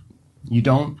 You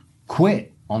don't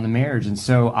quit on the marriage. And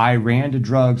so I ran to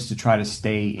drugs to try to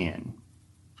stay in.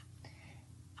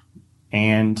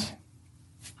 And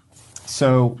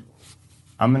so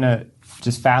I'm going to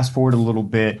just fast forward a little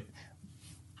bit.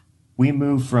 we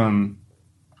moved from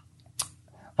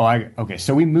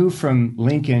so we moved from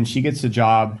Lincoln. She gets a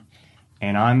job,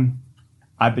 and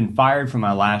I've been fired from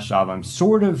my last job. I'm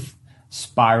sort of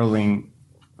spiraling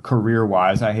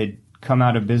career-wise. I had come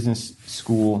out of business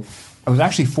school. I was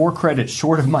actually 4 credits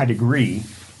short of my degree.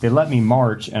 They let me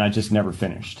march, and I just never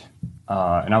finished.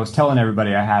 And I was telling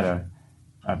everybody I had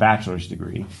a bachelor's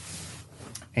degree.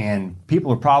 And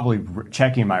people are probably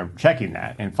checking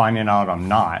that and finding out I'm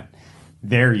not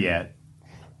there yet.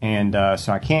 And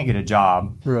so I can't get a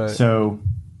job. Right. So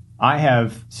I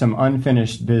have some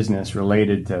unfinished business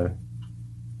related to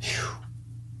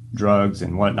drugs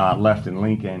and whatnot left in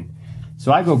Lincoln.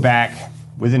 So I go back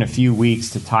within a few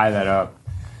weeks to tie that up.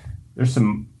 There's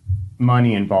some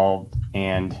money involved,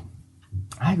 and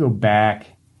I go back,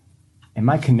 and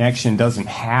my connection doesn't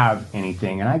have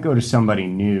anything, and I go to somebody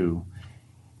new,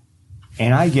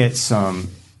 and I get some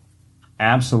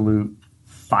absolute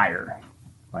fire.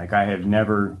 Like I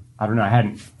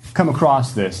hadn't come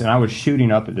across this, and I was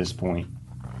shooting up at this point,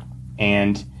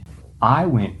 and I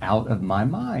went out of my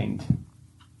mind.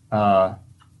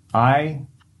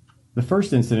 The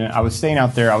first incident, I was staying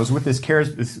out there. I was with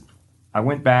I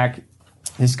went back.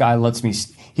 This guy lets me.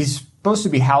 He's supposed to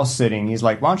be house sitting. He's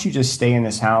like, "Why don't you just stay in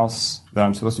this house that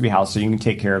I'm supposed to be house sitting? You can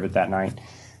take care of it that night."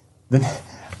 Then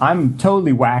I'm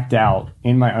totally whacked out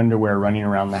in my underwear, running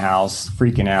around the house,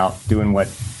 freaking out, doing what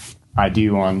I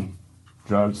do on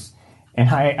drugs. And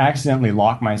I accidentally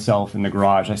lock myself in the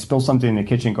garage. I spill something in the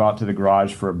kitchen, go out to the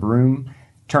garage for a broom,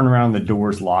 turn around, the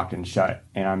door's locked and shut.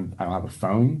 And I don't have a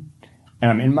phone. And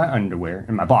I'm in my underwear,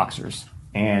 in my boxers.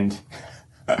 And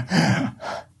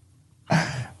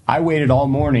I waited all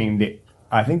morning.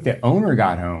 I think the owner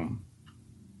got home.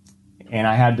 And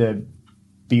I had to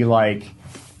be like,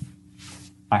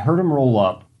 I heard him roll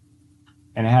up.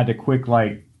 And I had to quick,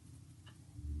 like,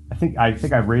 I think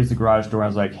I raised the garage door. I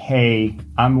was like, "Hey,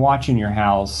 I'm watching your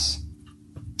house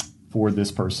for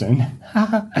this person."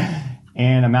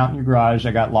 And I'm out in your garage.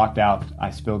 I got locked out.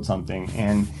 I spilled something.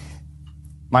 And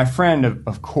my friend,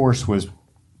 of course, was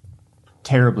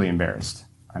terribly embarrassed.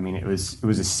 I mean, it was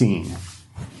a scene.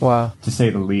 Wow. To say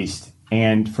the least.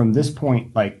 And from this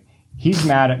point, like, he's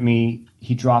mad at me.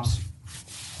 He drops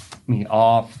me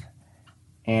off.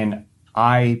 And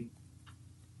I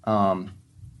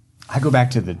go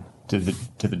back to the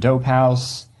dope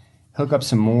house, hook up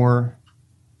some more,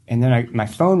 and then my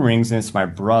phone rings, and it's my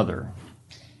brother.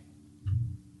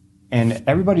 And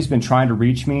everybody's been trying to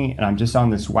reach me, and I'm just on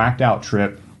this whacked out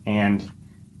trip, and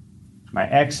my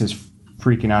ex is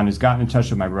freaking out and has gotten in touch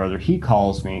with my brother. He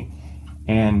calls me,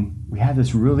 and we had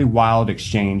this really wild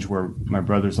exchange where my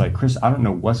brother's like, "Chris, I don't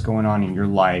know what's going on in your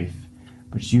life,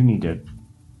 but you need to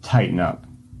tighten up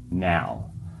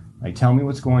now. Like, tell me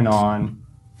what's going on.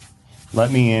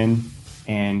 Let me in."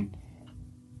 And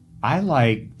I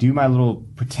like do my little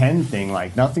pretend thing,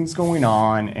 like nothing's going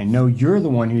on, and no, you're the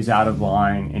one who's out of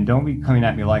line, and don't be coming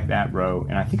at me like that, bro.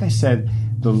 And I think I said,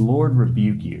 "The Lord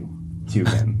rebuke you," to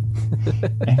him.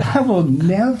 And I will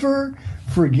never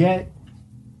forget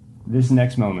this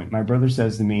next moment. My brother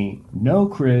says to me, "No,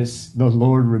 Chris, the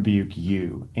Lord rebuke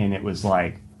you." And it was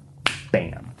like,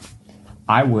 bam.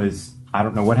 I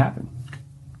don't know what happened.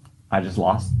 I just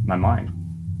lost my mind.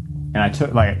 And I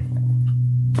took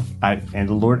I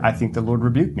think the Lord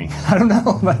rebuked me. I don't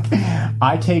know. Like,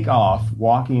 I take off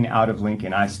walking out of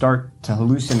Lincoln. I start to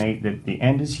hallucinate that the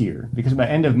end is here, because the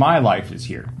end of my life is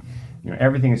here. You know,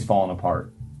 everything is falling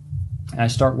apart. And I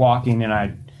start walking, and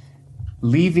I'm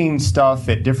leaving stuff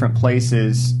at different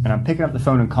places, and I'm picking up the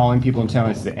phone and calling people and telling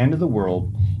them it's the end of the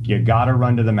world. You gotta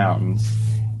run to the mountains.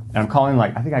 And I'm calling,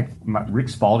 like, Rick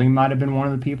Spalding might have been one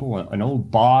of the people, an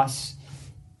old boss,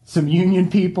 some union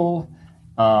people.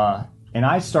 And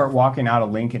I start walking out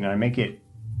of Lincoln, and I make it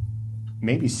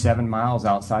maybe 7 miles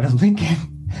outside of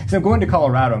Lincoln. So I'm going to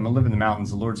Colorado. I'm going to live in the mountains.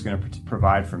 The Lord's going to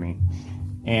provide for me.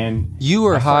 And you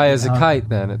were high as a kite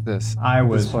then at this. I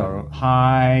was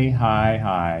high.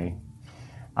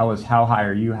 I was, how high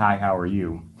are you? Hi, how are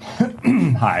you?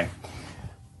 Hi.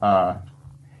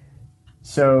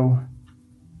 So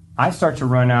I start to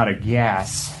run out of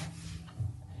gas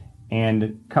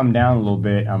and come down a little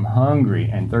bit. I'm hungry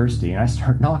and thirsty, and I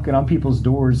start knocking on people's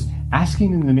doors,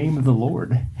 asking in the name of the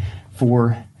Lord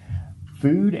for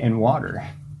food and water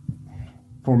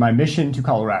for my mission to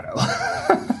Colorado.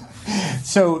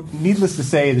 So, needless to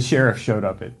say, the sheriff showed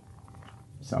up at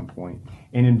some point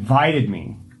and invited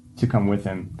me to come with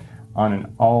him on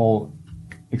an all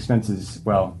expenses,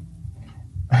 on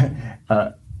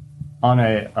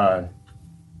a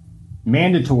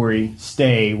mandatory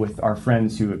stay with our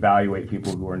friends who evaluate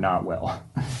people who are not well.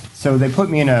 So they put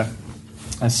me in a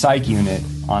psych unit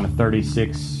on a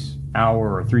 36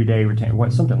 hour or 3-day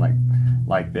retain, something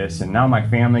like this. And now my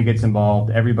family gets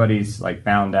involved. Everybody's like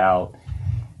found out,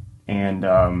 and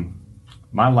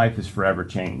my life is forever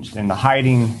changed. And the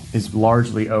hiding is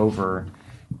largely over,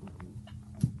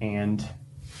 and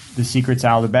the secret's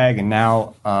out of the bag. And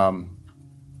now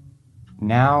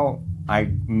I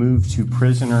moved to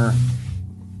prisoner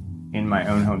in my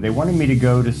own home. They wanted me to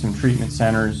go to some treatment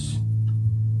centers.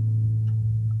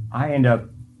 I end up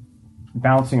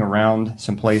bouncing around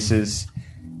some places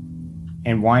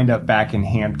and wind up back in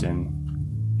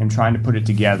Hampton and trying to put it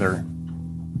together.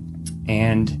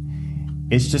 And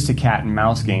it's just a cat and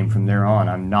mouse game from there on.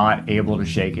 I'm not able to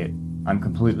shake it. I'm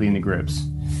completely in the grips.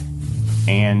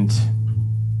 And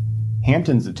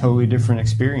Hampton's a totally different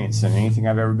experience than anything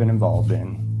I've ever been involved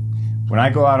in. When I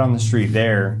go out on the street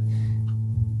there,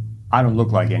 I don't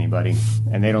look like anybody,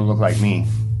 and they don't look like me.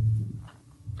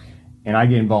 And I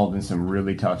get involved in some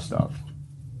really tough stuff.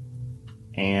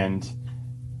 And,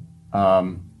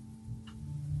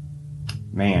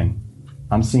 man,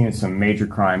 I'm seeing some major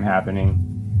crime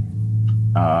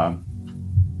happening. I'm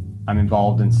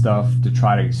involved in stuff to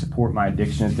try to support my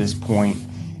addiction at this point.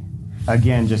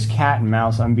 Again, just cat and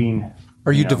mouse. I'm being...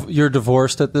 Are you're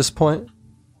divorced at this point?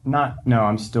 No,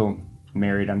 I'm still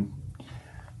married. I'm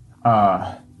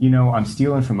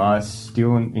stealing from us,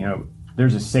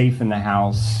 there's a safe in the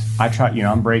house.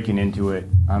 I'm breaking into it.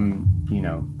 I'm,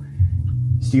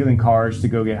 stealing cars to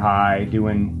go get high,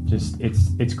 doing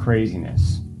it's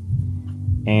craziness.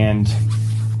 And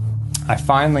I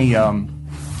finally, I'll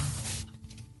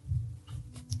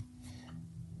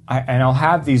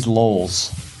have these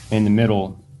lulls in the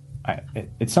middle.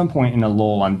 At some point in a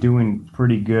lull, I'm doing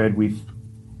pretty good.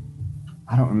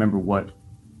 I don't remember what,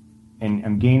 and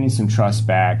I'm gaining some trust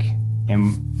back,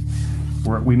 and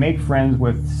we make friends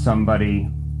with somebody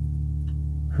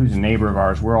who's a neighbor of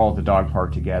ours. We're all at the dog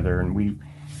park together, and we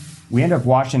end up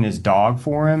watching his dog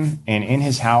for him. And in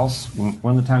his house,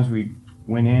 one of the times we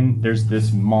went in, there's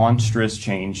this monstrous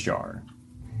change jar.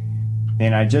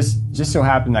 And I just so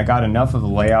happened I got enough of the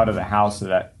layout of the house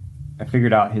that I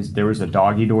figured out there was a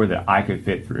doggy door that I could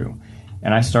fit through.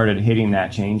 And I started hitting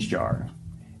that change jar.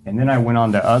 And then I went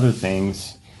on to other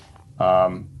things.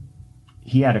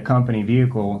 He had a company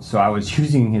vehicle, so I was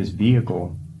using his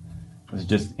vehicle. I was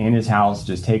just in his house,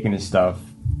 just taking his stuff,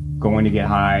 going to get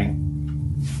high,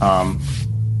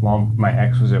 while my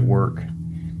ex was at work.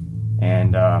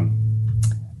 And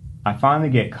I finally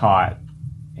get caught,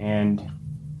 and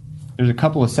there's a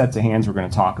couple of sets of hands we're going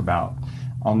to talk about.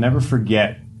 I'll never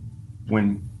forget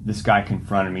when this guy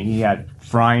confronted me. He had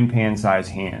frying pan-sized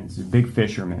hands, a big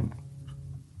fisherman.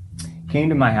 Came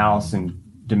to my house and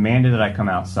demanded that I come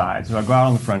outside. So I go out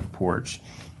on the front porch,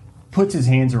 puts his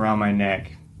hands around my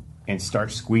neck, and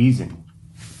starts squeezing.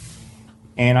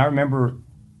 And I remember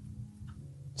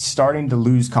starting to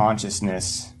lose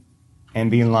consciousness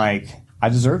and being like, I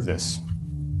deserve this.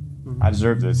 I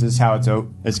deserve this. This is how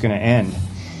it's going to end.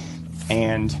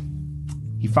 And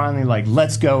he finally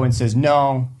lets go and says,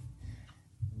 no,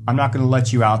 I'm not going to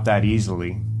let you out that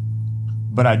easily.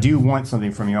 But I do want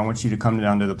something from you. I want you to come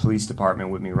down to the police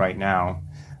department with me right now.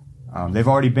 They've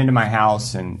already been to my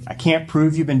house, and I can't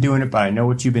prove you've been doing it, but I know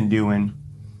what you've been doing.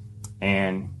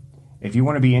 And if you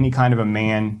want to be any kind of a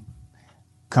man,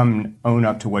 come own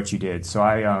up to what you did. So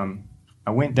I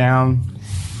went down,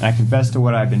 and I confessed to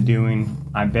what I've been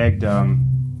doing. I begged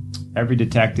every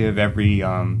detective, every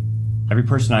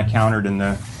person I encountered in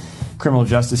the criminal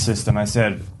justice system. I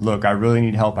said, look, I really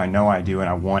need help. I know I do, and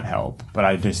I want help, but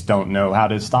I just don't know how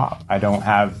to stop.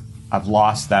 I've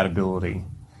lost that ability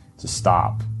to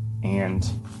stop. And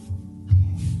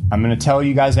I'm going to tell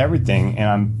you guys everything, and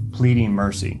I'm pleading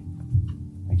mercy.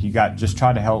 Just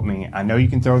try to help me. I know you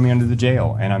can throw me under the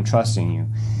jail, and I'm trusting you.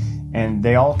 And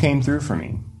they all came through for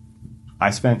me. I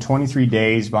spent 23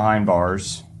 days behind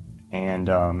bars, and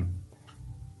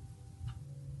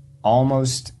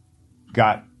almost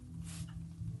got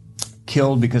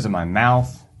killed because of my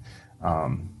mouth.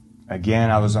 Again,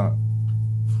 I was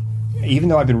even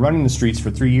though I've been running the streets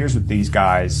for 3 years with these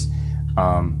guys,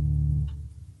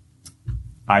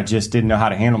 I just didn't know how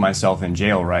to handle myself in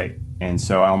jail right. And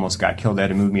so I almost got killed. They had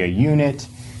to move me a unit,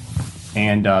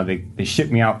 and they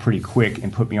shipped me out pretty quick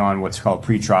and put me on what's called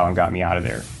pretrial and got me out of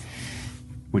there,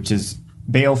 which is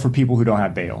bail for people who don't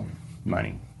have bail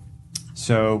money.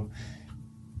 So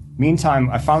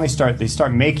meantime, they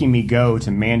start making me go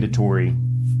to mandatory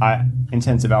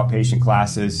intensive outpatient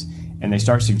classes, and they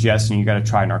start suggesting you got to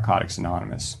try Narcotics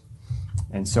Anonymous.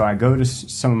 And so I go to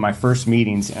some of my first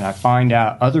meetings, and I find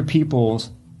out other people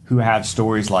who have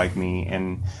stories like me,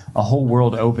 and a whole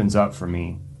world opens up for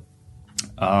me.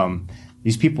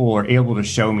 these people are able to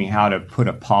show me how to put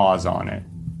a pause on it,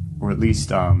 or at least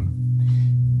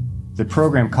the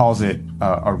program calls it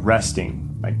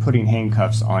arresting, like putting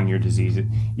handcuffs on your disease.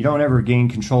 You don't ever gain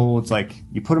control. It's like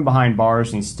you put him behind bars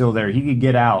and he's still there. He could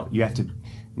get out. You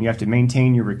have to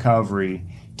maintain your recovery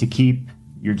to keep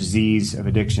your disease of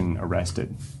addiction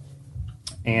arrested.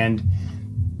 And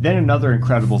then another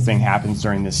incredible thing happens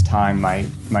during this time.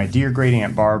 My dear great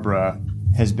aunt Barbara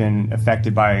has been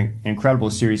affected by an incredible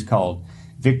series called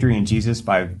Victory in Jesus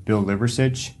by Bill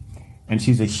Liversidge. And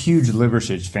she's a huge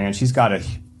Liversidge fan. She's got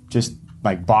just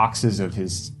like boxes of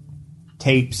his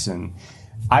tapes, and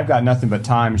I've got nothing but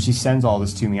time. And she sends all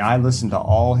this to me. I listen to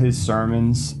all his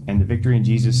sermons and the Victory in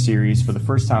Jesus series. For the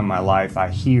first time in my life, I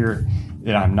hear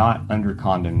that I'm not under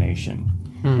condemnation,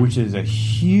 which is a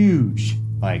huge,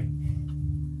 like,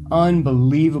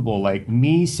 unbelievable, like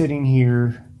me sitting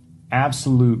here,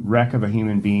 absolute wreck of a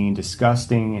human being,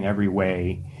 disgusting in every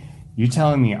way. You're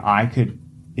telling me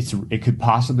it could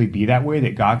possibly be that way,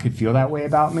 that God could feel that way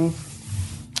about me?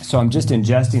 So I'm just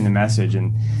ingesting the message,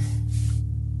 and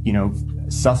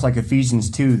stuff like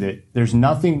Ephesians 2, that there's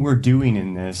nothing we're doing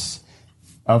in this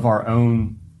of our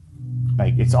own.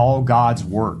 Like, it's all God's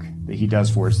work that he does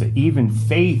for us, that even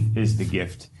faith is the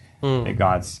gift that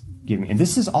God's given me. And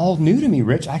this is all new to me,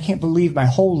 Rich. I can't believe my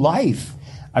whole life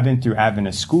I've been through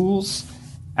Adventist schools,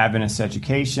 Adventist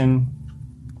education,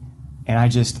 and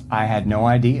I had no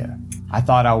idea. I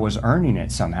thought I was earning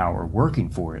it somehow or working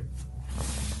for it.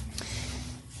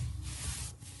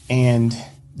 And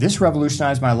this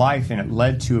revolutionized my life, and it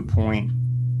led to a point.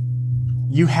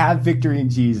 You have victory in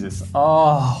Jesus.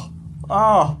 Oh.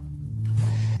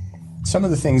 Some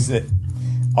of the things that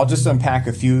I'll just unpack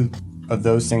a few of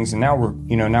those things, and now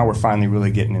we're finally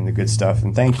really getting into good stuff.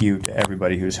 And thank you to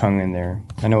everybody who's hung in there.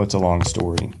 I know it's a long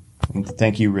story. And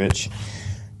thank you, Rich.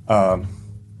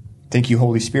 Thank you,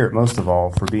 Holy Spirit, most of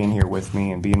all, for being here with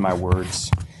me and being my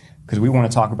words, because we want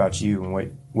to talk about you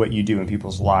and what you do in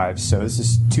people's lives. So this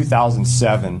is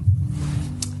 2007,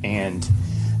 and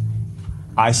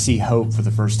I see hope for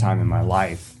the first time in my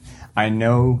life. I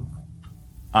know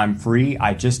I'm free.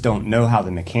 I just don't know how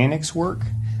the mechanics work.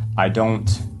 I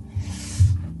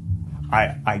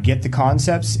get the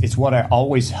concepts. It's what I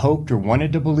always hoped or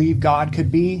wanted to believe God could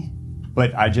be,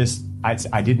 but I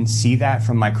didn't see that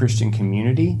from my Christian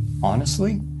community,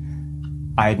 honestly.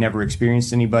 I had never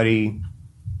experienced anybody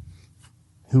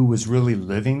who was really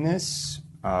living this.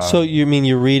 So you mean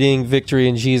you're reading Victory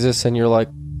in Jesus and you're like,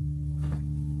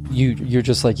 you're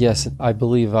just like, yes, I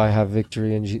believe I have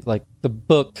victory in Jesus. Like, the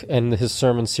book and his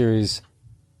sermon series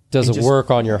does a work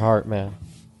on your heart, man.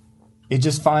 It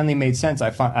just finally made sense.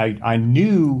 I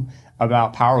knew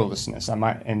about powerlessness.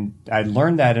 And I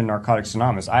learned that in Narcotics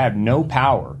Anonymous. I have no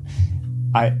power.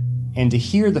 And to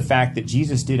hear the fact that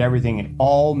Jesus did everything, it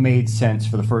all made sense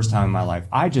for the first time in my life.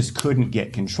 I just couldn't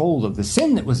get control of the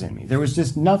sin that was in me. There was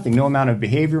just nothing, no amount of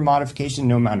behavior modification,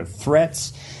 no amount of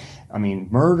threats.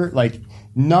 Murder, like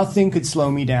nothing could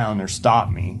slow me down or stop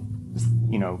me.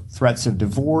 Threats of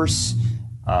divorce.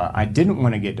 I didn't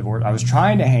want to get divorced. I was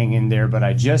trying to hang in there, but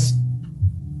I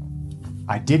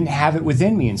didn't have it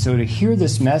within me. And so to hear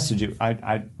this message,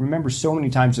 I remember so many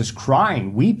times just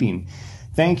crying, weeping,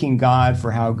 thanking God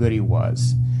for how good he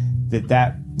was.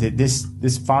 That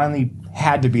this finally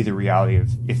had to be the reality of,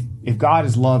 if God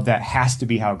is love, that has to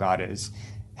be how God is.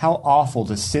 How awful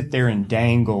to sit there and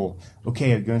dangle,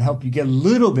 okay, I'm going to help you get a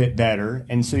little bit better,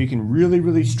 and so you can really,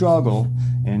 really struggle.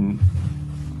 And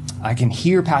I can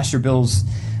hear Pastor Bill's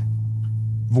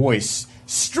voice,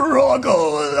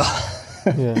 struggle.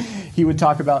 Yeah. He would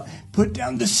talk about, put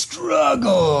down the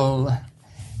struggle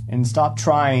and stop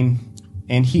trying.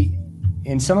 And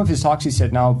in some of his talks, he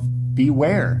said, now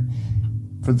beware.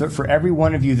 For every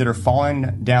one of you that are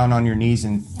falling down on your knees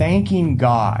and thanking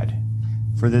God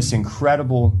for this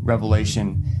incredible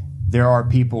revelation, there are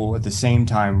people at the same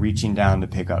time reaching down to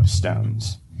pick up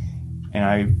stones. And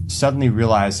I suddenly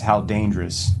realized how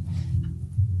dangerous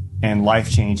and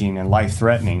life-changing and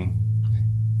life-threatening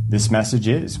this message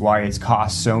is, why it's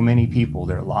cost so many people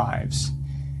their lives.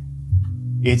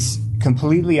 It's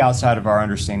completely outside of our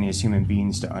understanding as human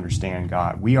beings to understand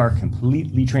God. We are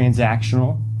completely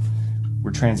transactional.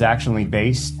 We're transactionally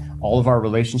based. All of our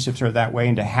relationships are that way.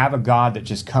 And to have a God that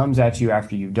just comes at you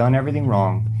after you've done everything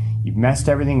wrong, you've messed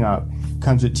everything up,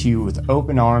 comes at you with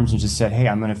open arms and just said, hey,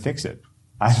 I'm going to fix it.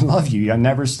 I love you. You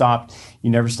never stopped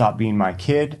being my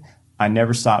kid. I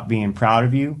never stopped being proud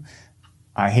of you.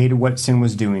 I hated what sin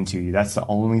was doing to you. That's the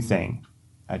only thing.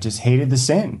 I just hated the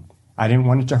sin. I didn't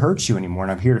want it to hurt you anymore,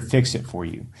 and I'm here to fix it for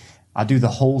you. I'll do the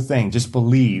whole thing. Just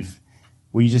believe.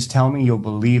 Will you just tell me you'll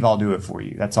believe I'll do it for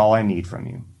you? That's all I need from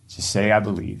you. Just say, I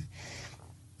believe.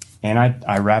 And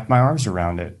I wrapped my arms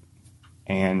around it,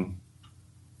 and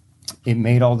it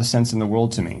made all the sense in the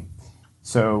world to me.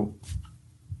 So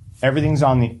everything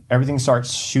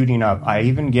starts shooting up. I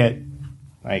even get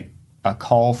like a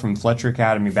call from Fletcher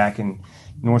Academy back in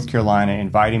North Carolina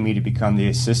inviting me to become the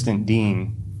assistant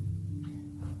dean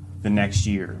the next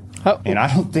year. And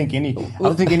I don't think any,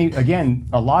 again,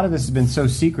 a lot of this has been so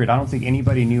secret, I don't think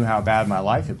anybody knew how bad my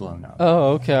life had blown up.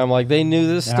 Oh, okay. I'm like, they knew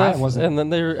this stuff, and then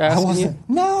they were asking you?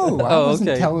 No, I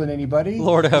wasn't telling anybody.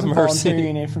 Lord have mercy.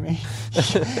 Volunteering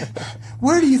information.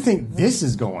 Where do you think this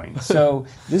is going? So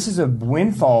this is a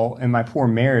windfall in my poor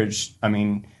marriage. I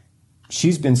mean,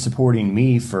 she's been supporting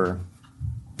me for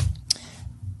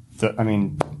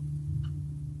 3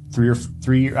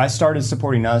 years. I started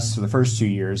supporting us for the first 2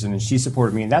 years, and then she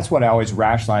supported me. And that's what I always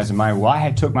rationalized in my, well, I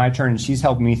had took my turn, and she's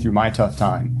helped me through my tough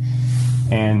time.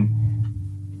 And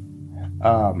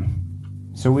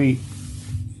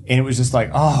it was just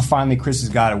like, oh, finally Chris has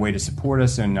got a way to support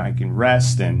us, and I can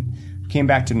rest. And came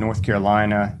back to North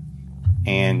Carolina,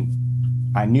 and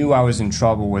I knew I was in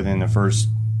trouble within the first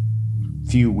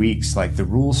few weeks. Like the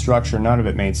rule structure, none of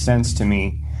it made sense to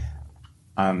me.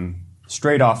 I'm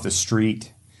straight off the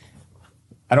street.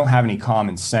 I don't have any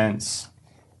common sense,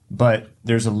 but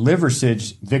there's a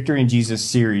Liversidge Victory in Jesus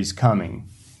series coming,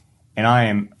 and I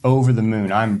am over the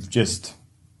moon. I'm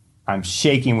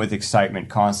shaking with excitement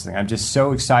constantly. I'm just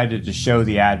so excited to show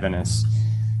the Adventists.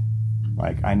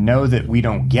 Like, I know that we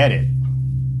don't get it.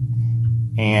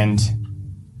 And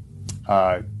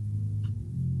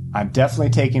I'm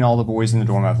definitely taking all the boys in the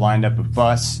dorm. I've lined up a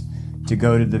bus to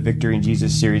go to the Victory in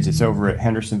Jesus series. It's over at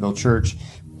Hendersonville Church.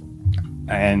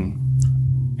 And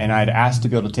I'd asked to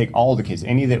be able to take all the kids,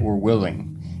 any that were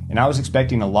willing. And I was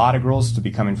expecting a lot of girls to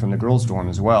be coming from the girls' dorm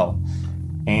as well.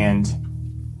 And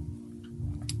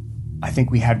I think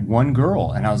we had one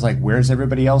girl, and I was like, where's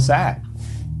everybody else at?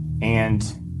 And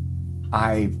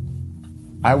I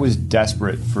was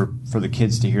desperate for the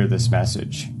kids to hear this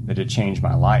message that had changed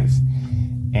my life.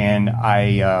 And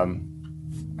I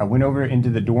went over into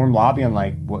the dorm lobby. I'm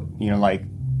like, what,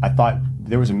 I thought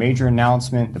there was a major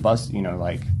announcement, the bus,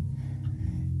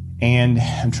 and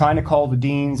I'm trying to call the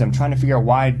deans. I'm trying to figure out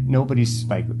why nobody's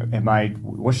like,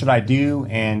 what should I do?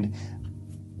 And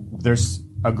there's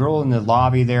a girl in the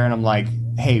lobby there, and I'm like,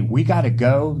 hey, we got to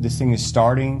go. This thing is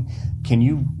starting. Can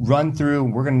you run through?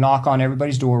 We're going to knock on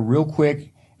everybody's door real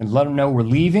quick and let them know we're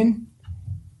leaving.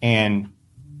 And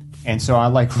so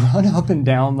I run up and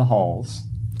down the halls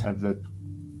of the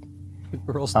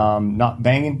girls, not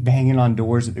banging on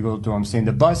doors at the girls' door. I'm saying,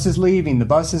 the bus is leaving. The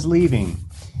bus is leaving.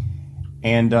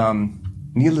 And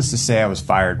needless to say, I was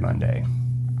fired Monday.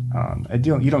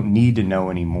 You don't need to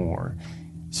know anymore.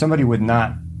 Somebody with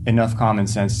not enough common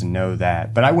sense to know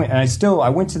that. But I went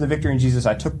to the Victory in Jesus.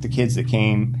 I took the kids that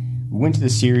came, went to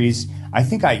the series. I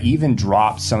think I even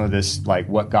dropped some of this,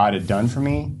 what God had done for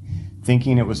me,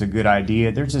 thinking it was a good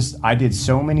idea. I did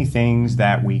so many things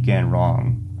that weekend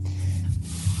wrong.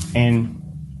 And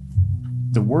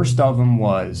the worst of them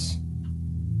was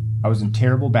I was in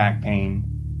terrible back pain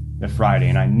the Friday.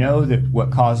 And I know that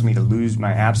what caused me to lose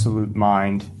my absolute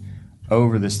mind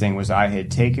over this thing was my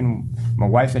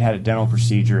wife had a dental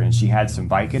procedure, and she had some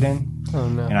Vicodin. Oh,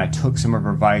 no. And I took some of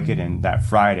her Vicodin that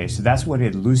Friday. So that's what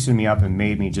had loosened me up and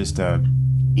made me just a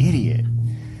idiot.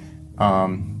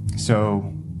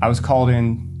 So I was called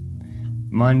in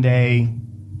Monday,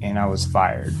 and I was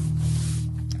fired.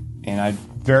 And I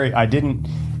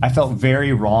felt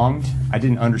very wronged. I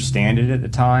didn't understand it at the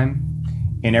time.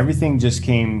 And everything just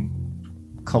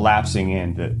came collapsing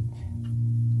in.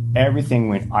 Everything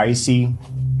went icy.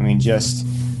 I mean, just,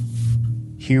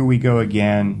 here we go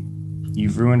again.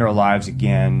 You've ruined our lives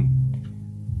again.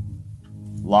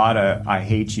 A lot of I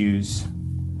hate yous.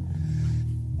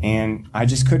 And I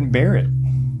just couldn't bear it.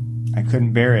 I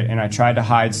couldn't bear it. And I tried to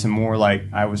hide some more.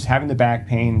 I was having the back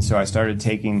pain, so I started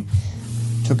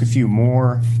took a few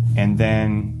more, and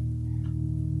then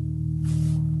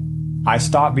I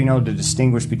stopped being able to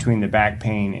distinguish between the back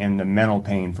pain and the mental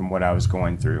pain from what I was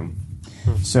going through.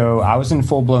 So I was in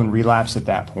full-blown relapse at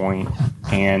that point,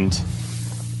 and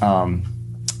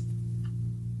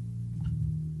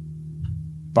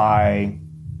by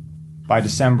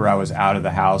December I was out of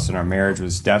the house, and our marriage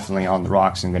was definitely on the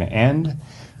rocks and going to end.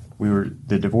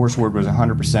 The divorce word was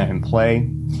 100% in play.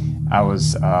 I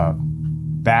was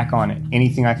back on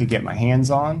anything I could get my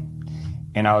hands on.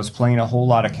 And I was playing a whole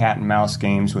lot of cat and mouse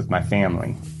games with my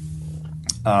family,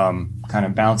 kind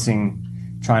of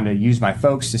bouncing, trying to use my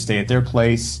folks to stay at their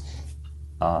place,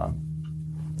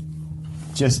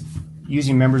 just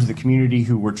using members of the community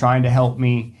who were trying to help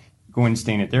me, going and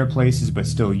staying at their places, but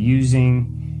still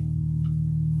using.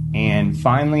 And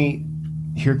finally,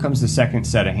 here comes the second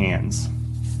set of hands.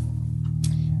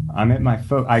 I'm at my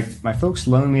folks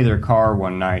loaned me their car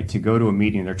one night to go to a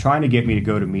meeting. They're trying to get me to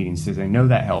go to meetings because they know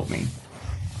that helped me.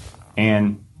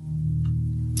 And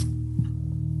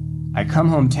I come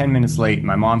home 10 minutes late, and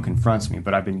my mom confronts me,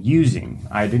 but I've been using.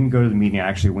 I didn't go to the meeting, I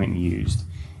actually went and used.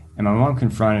 And my mom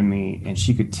confronted me, and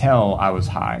she could tell I was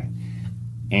high.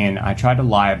 And I tried to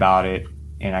lie about it,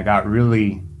 and I got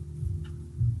really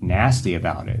nasty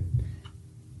about it.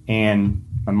 And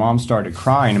my mom started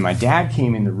crying, and my dad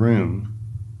came in the room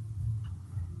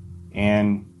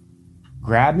and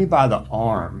grabbed me by the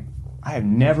arm. I have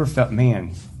never felt,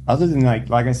 man, other than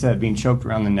like I said, being choked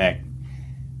around the neck,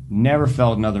 never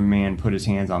felt another man put his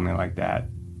hands on me like that.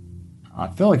 I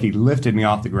feel like he lifted me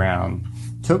off the ground,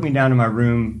 took me down to my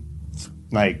room,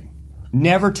 like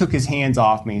never took his hands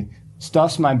off me,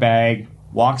 stuffs my bag,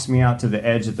 walks me out to the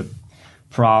edge of the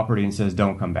property and says,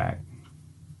 "Don't come back.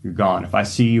 You're gone. If I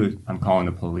see you, I'm calling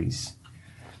the police."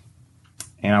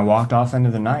 And I walked off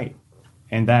into the night.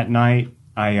 And that night,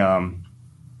 I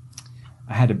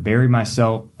had to bury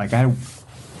myself. Like I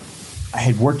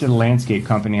had worked at a landscape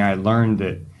company. I learned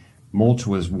that mulch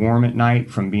was warm at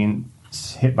night from being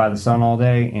hit by the sun all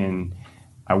day. And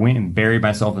I went and buried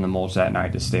myself in the mulch that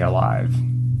night to stay alive.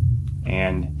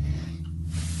 And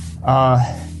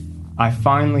I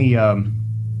finally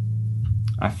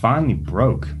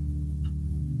broke.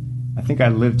 I think I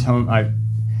lived home.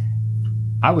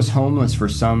 I was homeless for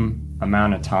some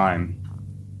amount of time.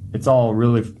 It's all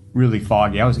really, really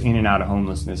foggy. I was in and out of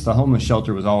homelessness. The homeless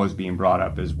shelter was always being brought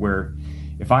up as where,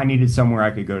 if I needed somewhere,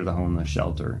 I could go to the homeless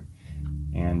shelter.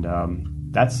 And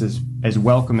that's as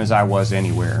welcome as I was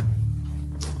anywhere.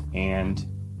 And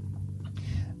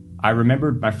I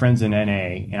remembered my friends in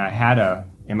NA, and I had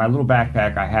in my little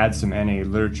backpack, I had some NA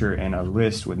literature and a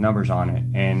list with numbers on it.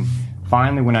 And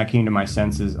finally, when I came to my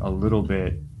senses a little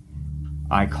bit,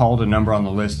 I called a number on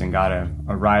the list and got a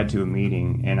ride to a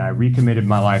meeting, and I recommitted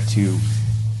my life to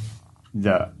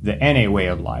the NA way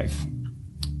of life.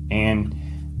 And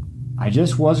I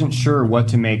just wasn't sure what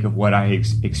to make of what I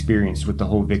experienced with the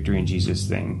whole Victory in Jesus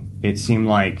thing. It seemed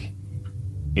like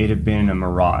it had been a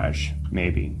mirage,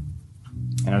 maybe.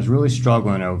 And I was really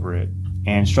struggling over it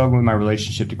and struggling with my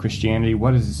relationship to Christianity.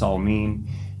 What does this all mean?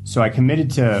 So I committed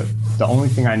to the only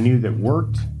thing I knew that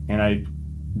worked, and I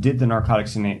did the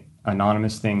Narcotics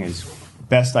Anonymous thing as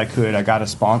best I could. I got a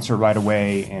sponsor right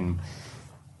away and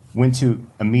went to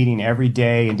a meeting every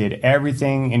day and did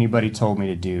everything anybody told me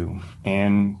to do.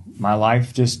 And my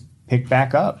life just picked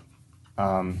back up.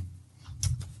 The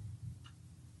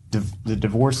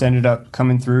divorce ended up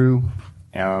coming through.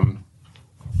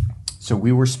 So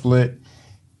we were split,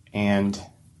 and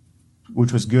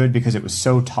which was good because it was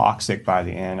so toxic by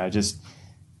the end. I just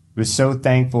was so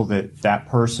thankful that that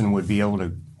person would be able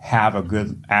to have a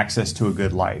good access to a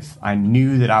good life. I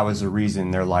knew that I was the reason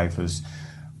their life was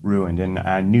ruined, and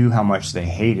I knew how much they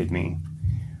hated me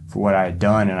for what I had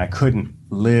done, and I couldn't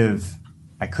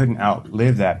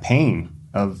outlive that pain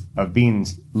of being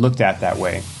looked at that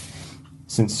way,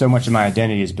 since so much of my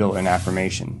identity is built in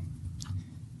affirmation.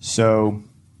 So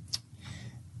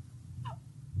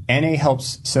NA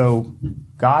helps. So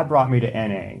God brought me to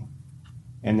NA,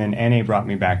 and then NA brought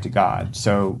me back to God.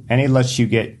 So NA lets you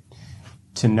get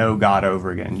to know God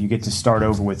over again. You get to start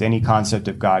over with any concept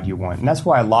of God you want. And that's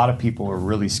why a lot of people are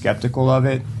really skeptical of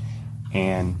it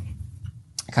and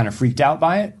kind of freaked out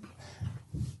by it.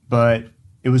 But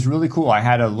it was really cool. I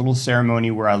had a little ceremony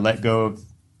where I let go of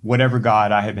whatever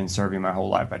God I had been serving my whole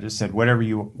life. I just said,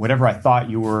 whatever I thought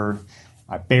you were,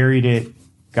 I buried it,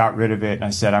 got rid of it. And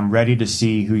I said, I'm ready to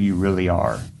see who you really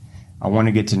are. I want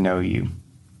to get to know you.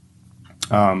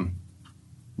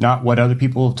 Not what other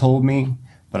people have told me,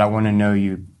 but I want to know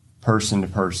you person to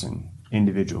person,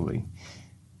 individually.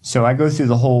 So I go through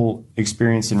the whole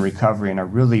experience in recovery, and I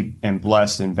really am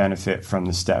blessed and benefit from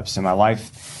the steps. And my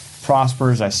life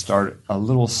prospers. I start a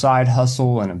little side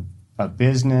hustle and a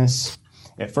business.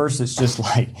 At first, it's just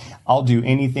like, I'll do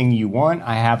anything you want.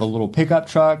 I have a little pickup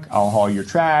truck. I'll haul your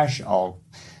trash. I'll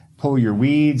pull your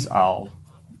weeds. I'll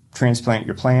transplant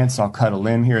your plants. I'll cut a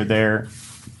limb here or there.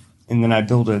 And then I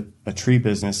build a tree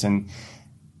business, and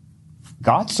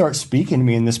God starts speaking to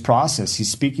me in this process. He's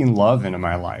speaking love into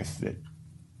my life. That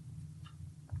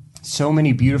so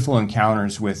many beautiful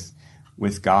encounters with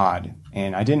God.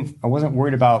 And I wasn't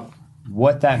worried about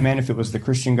what that meant, if it was the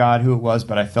Christian God, who it was,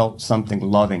 but I felt something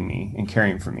loving me and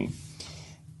caring for me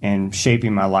and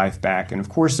shaping my life back. And of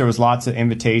course, there was lots of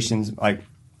invitations. Like,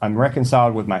 I'm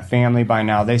reconciled with my family by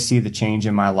now. They see the change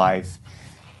in my life.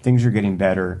 Things are getting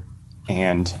better.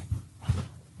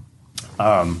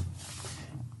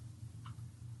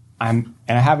 I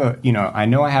have a, I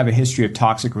know I have a history of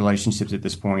toxic relationships at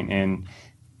this point, and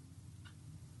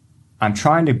I'm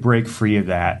trying to break free of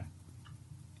that.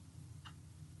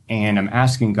 And I'm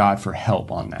asking God for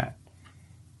help on that.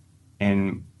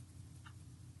 And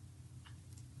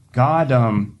God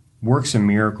works a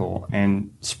miracle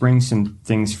and springs some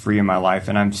things free in my life.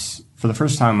 And for the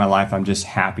first time in my life, I'm just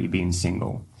happy being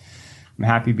single. I'm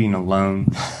happy being alone,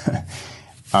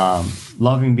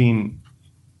 loving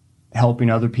helping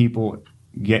other people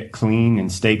get clean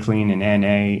and stay clean in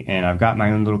NA. And I've got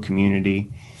my own little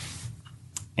community.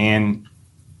 And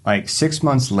like 6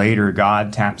 months later,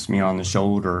 God taps me on the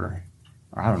shoulder.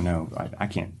 Or I don't know. I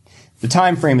can't. The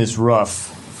time frame is rough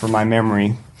for my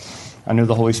memory. I know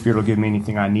the Holy Spirit will give me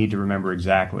anything I need to remember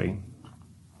exactly.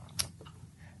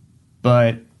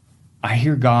 But I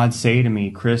hear God say to me,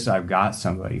 Chris, I've got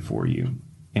somebody for you,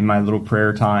 in my little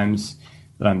prayer times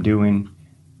that I'm doing.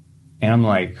 And I'm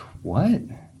like, what?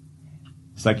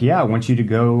 It's like, yeah, I want you to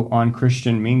go on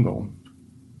Christian Mingle.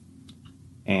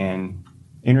 And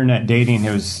internet dating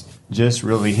was just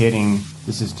really hitting.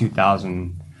 This is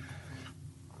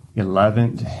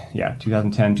 2011. Yeah,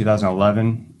 2010,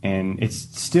 2011. And it's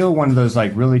still one of those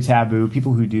like really taboo.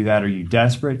 People who do that, are you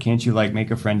desperate? Can't you like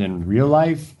make a friend in real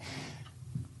life?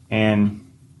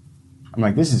 And I'm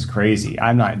like, this is crazy.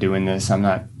 I'm not doing this. I'm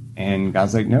not. And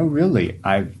God's like, no, really,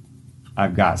 I've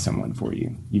got someone for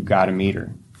you. You've got to meet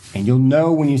her. And you'll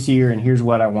know when you see her, and here's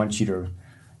what I want you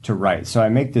to write. So I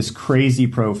make this crazy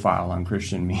profile on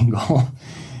Christian Mingle.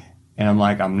 And I'm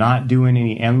like, I'm not doing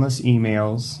any endless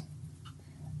emails.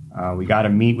 We got to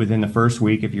meet within the first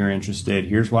week if you're interested.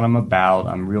 Here's what I'm about.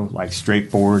 I'm real like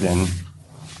straightforward, and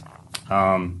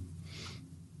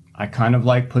I kind of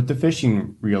like put the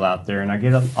fishing reel out there, and I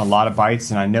get a lot of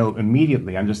bites, and I know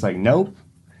immediately. I'm just like, nope,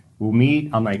 we'll meet.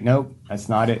 I'm like, nope, that's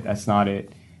not it. That's not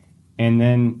it. And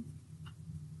then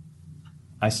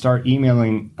I start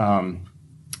emailing.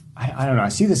 I don't know. I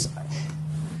see this.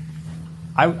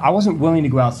 I wasn't willing to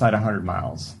go outside 100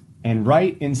 miles. And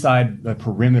right inside the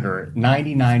perimeter,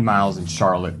 99 miles in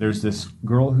Charlotte, there's this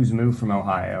girl who's moved from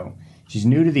Ohio. She's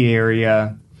new to the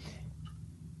area.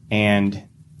 And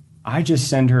I just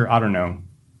send her, I don't know,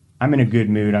 I'm in a good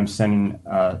mood. I'm sending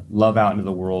love out into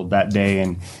the world that day.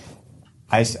 And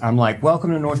I'm like,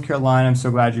 welcome to North Carolina. I'm so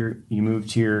glad you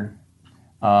moved here.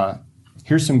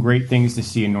 Here's some great things to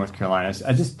see in North Carolina.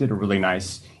 I just did a really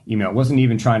nice email. I wasn't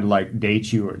even trying to like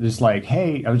date you or just like,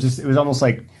 hey, it was almost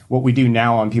like what we do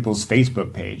now on people's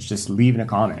Facebook page, just leaving a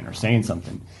comment or saying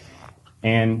something.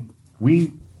 And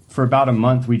for about a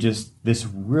month, this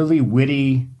really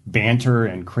witty banter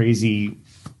and crazy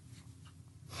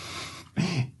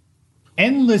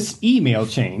endless email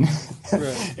chain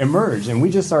emerged. And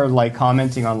we just started like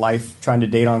commenting on life, trying to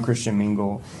date on Christian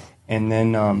Mingle. And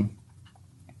then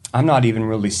I'm not even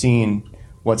really seeing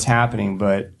what's happening,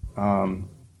 but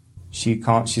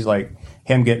she's like,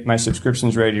 hey, I'm getting my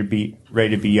subscriptions ready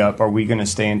to be up. Are we going to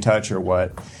stay in touch or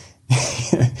what?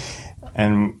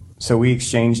 And so we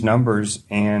exchanged numbers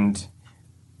and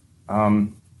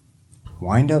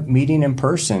wind up meeting in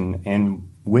person. And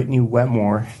Whitney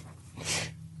Wetmore.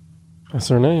 That's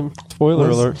her name. Spoiler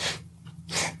alert.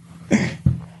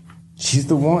 She's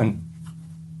the one.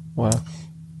 Wow.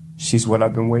 She's what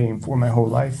I've been waiting for my whole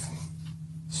life.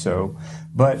 So,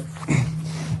 but,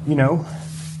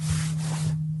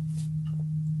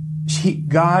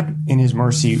 God, in His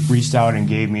mercy, reached out and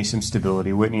gave me some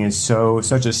stability. Whitney is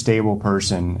such a stable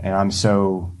person, and I'm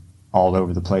so all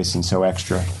over the place and so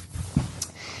extra.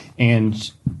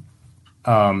 And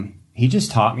He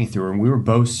just taught me through, and we were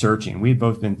both searching. We had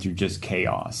both been through just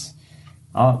chaos.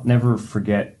 I'll never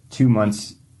forget 2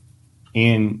 months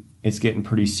in, it's getting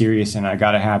pretty serious, and I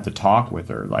got to have the talk with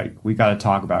her. Like, we got to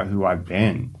talk about who I've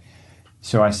been.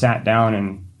 So I sat down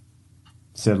and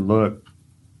said, look,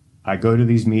 I go to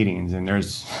these meetings, and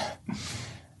there's, I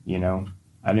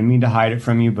didn't mean to hide it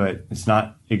from you, but it's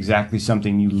not exactly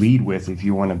something you lead with if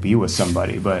you want to be with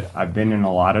somebody. But I've been in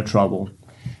a lot of trouble.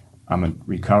 I'm a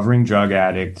recovering drug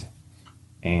addict,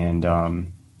 and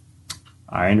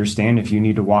I understand if you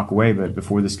need to walk away, but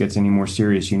before this gets any more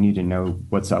serious, you need to know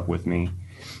what's up with me.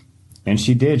 And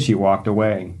she did. She walked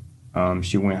away.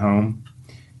 She went home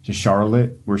to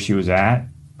Charlotte, where she was at.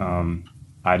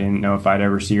 I didn't know if I'd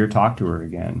ever see her, talk to her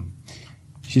again.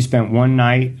 She spent one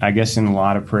night, I guess, in a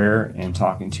lot of prayer and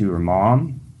talking to her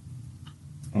mom.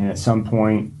 And at some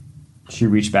point, she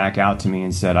reached back out to me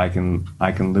and said, I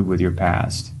can live with your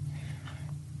past.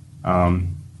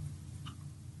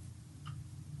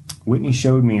 Whitney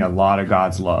showed me a lot of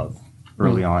God's love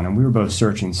early on, and we were both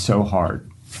searching so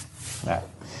hard. That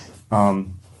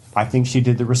I think she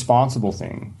did the responsible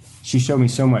thing. She showed me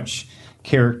so much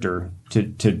character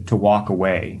to walk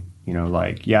away. You know,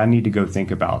 like, yeah, I need to go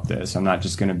think about this. I'm not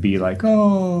just going to be like,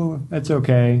 oh, that's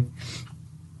okay.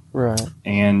 Right.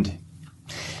 And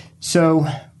so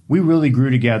we really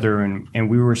grew together, and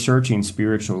we were searching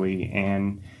spiritually,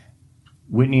 and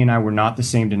Whitney and I were not the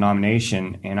same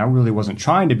denomination, and I really wasn't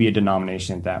trying to be a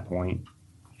denomination at that point.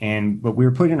 But we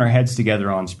were putting our heads together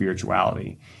on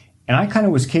spirituality. And I kind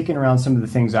of was kicking around some of the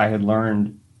things I had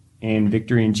learned in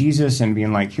Victory in Jesus and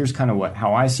being like, here's kind of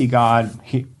how I see God.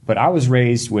 But I was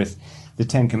raised with the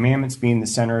Ten Commandments being the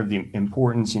center of the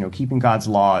importance. You know, keeping God's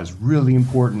law is really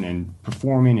important, and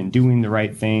performing and doing the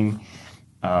right thing.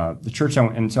 The church I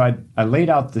went, and so I laid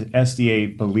out the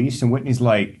SDA beliefs, and Whitney's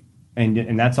like,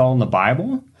 and that's all in the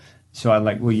Bible? So I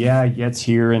like, well, yeah, it's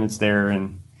here and it's there,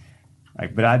 and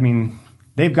like, but I mean,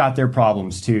 they've got their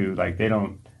problems too. Like I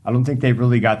don't think they've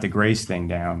really got the grace thing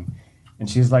down. And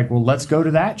she's like, well, let's go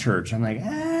to that church. I'm like,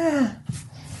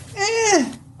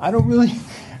 I don't really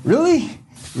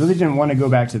didn't want to go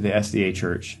back to the SDA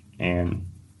church.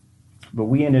 But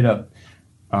we ended up,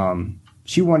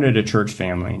 she wanted a church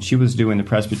family, and she was doing the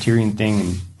Presbyterian thing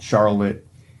in Charlotte,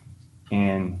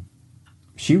 and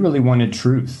she really wanted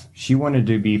truth. She wanted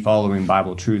to be following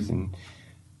Bible truth. And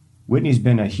Whitney's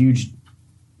been a huge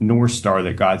North Star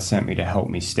that God sent me to help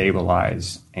me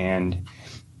stabilize. And,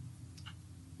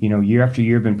 you know, year after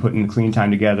year, been putting the clean time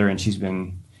together, and she's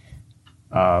been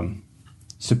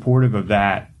supportive of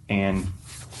that. And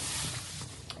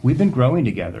we've been growing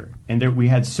together. And we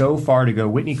had so far to go.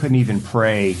 Whitney couldn't even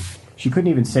pray. She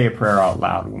couldn't even say a prayer out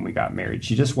loud when we got married.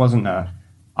 She just wasn't a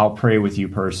I'll pray with you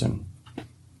person.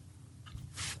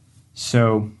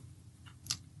 So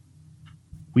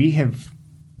we've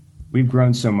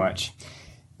grown so much.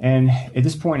 And at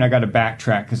this point, I got to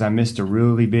backtrack because I missed a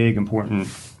really big, important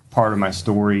part of my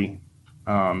story.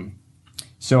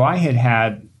 So I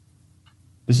had,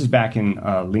 this is back in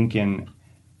Lincoln,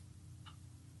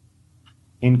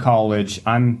 in college.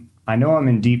 I know I'm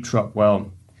in deep trouble.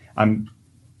 Well,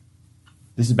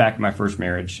 this is back in my first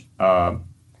marriage. I'm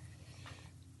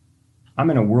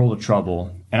in a world of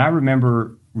trouble. And I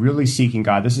remember really seeking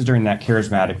God. This is during that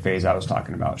charismatic phase I was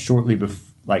talking about, shortly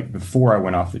before I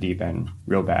went off the deep end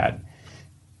real bad.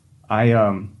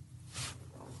 I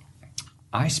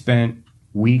spent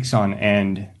weeks on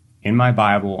end in my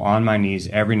Bible, on my knees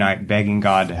every night, begging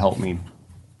God to help me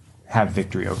have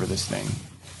victory over this thing.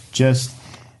 Just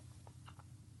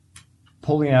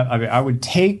pulling out. I would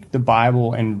take the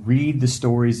Bible and read the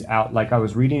stories out like I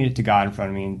was reading it to God in front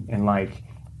of me, and like,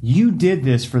 you did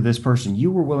this for this person.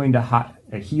 You were willing to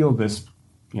heal this.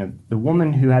 You know, the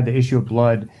woman who had the issue of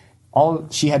blood, all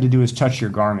she had to do is touch your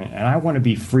garment. And I want to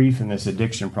be free from this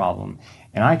addiction problem.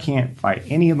 And I can't, by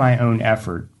any of my own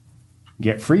effort,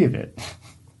 get free of it.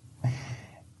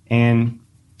 And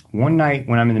one night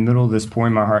when I'm in the middle of this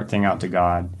pouring my heart thing out to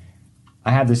God,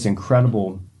 I had this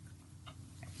incredible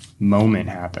moment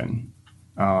happen.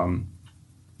 I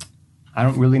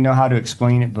don't really know how to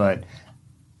explain it, but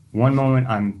one moment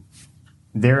I'm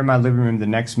there in my living room. The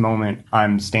next moment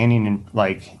I'm standing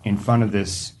in front of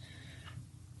this.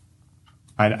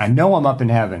 I know I'm up in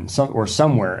heaven or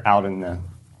somewhere out in the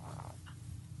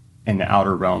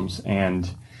outer realms,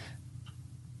 and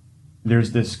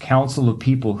there's this council of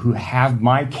people who have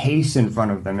my case in front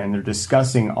of them, and they're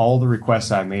discussing all the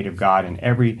requests I made of God, and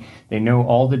they know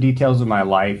all the details of my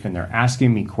life, and they're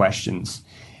asking me questions,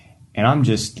 and I'm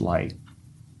just like,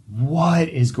 what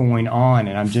is going on?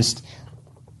 And I'm just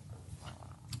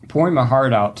pouring my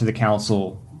heart out to the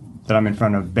council that I'm in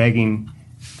front of, begging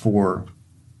for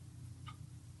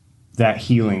that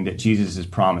healing that Jesus has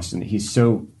promised and that he's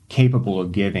so capable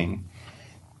of giving.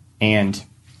 And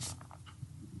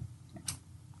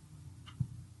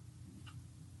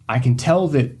I can tell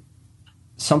that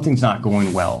something's not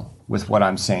going well with what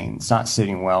I'm saying. It's not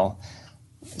sitting well.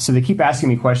 So they keep asking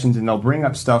me questions, and they'll bring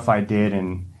up stuff I did,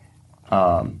 and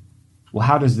well,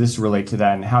 how does this relate to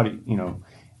that? And how do you know?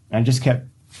 And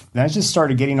I just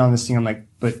started getting on this thing. I'm like,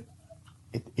 but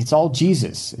it's all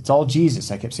Jesus. It's all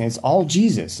Jesus. I kept saying, it's all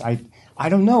Jesus. I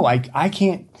don't know. I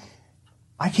can't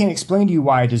explain to you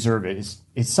why I deserve it.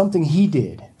 It's something he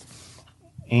did.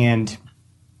 And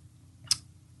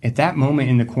at that moment,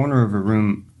 in the corner of a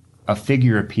room, a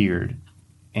figure appeared,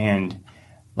 and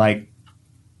like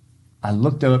I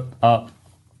looked up,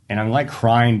 and I'm like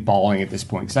crying, bawling at this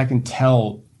point, because I can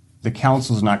tell the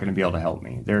council's not going to be able to help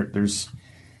me. There's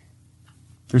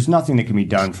nothing that can be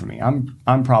done for me.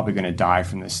 I'm probably going to die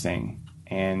from this thing.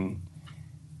 And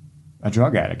a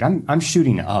drug addict, I'm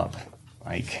shooting up.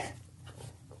 Like,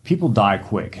 people die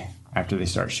quick after they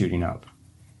start shooting up.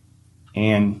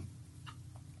 And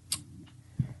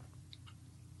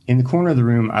in the corner of the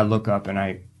room, I look up and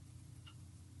I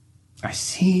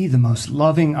see the most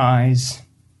loving eyes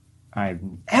I've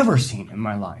ever seen in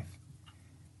my life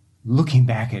looking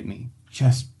back at me.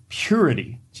 Just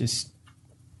purity, just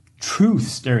truth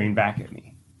staring back at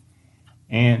me.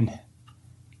 And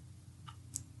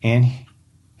he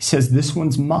says, "This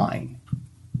one's mine.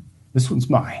 This one's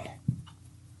mine."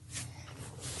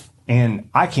 And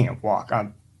I can't walk.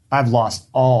 I've lost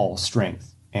all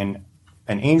strength. And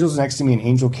an angel's next to me. An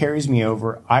angel carries me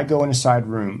over. I go in a side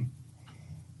room.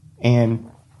 And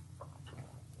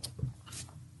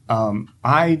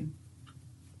I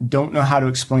don't know how to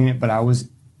explain it, but I was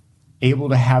able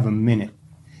to have a minute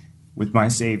with my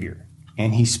Savior.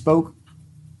 And he spoke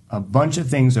a bunch of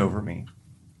things over me.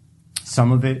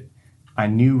 Some of it I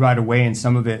knew right away, and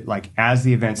some of it, like as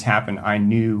the events happened, I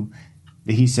knew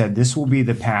that he said, "This will be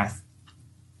the path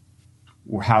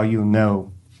or how you'll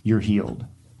know you're healed."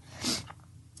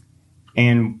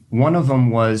 And one of them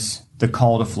was the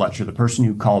call to Fletcher, the person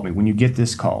who called me. When you get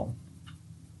this call,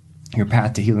 your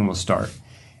path to healing will start.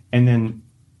 And then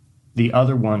the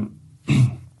other one,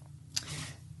 and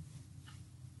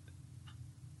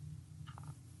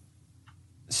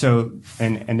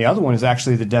the other one is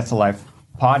actually the Death to Life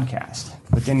podcast.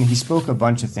 But then he spoke a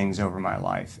bunch of things over my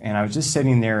life. And I was just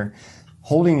sitting there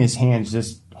holding his hands,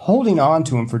 just holding on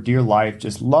to him for dear life,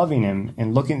 just loving him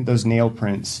and looking at those nail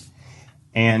prints.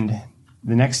 And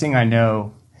the next thing I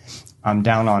know, I'm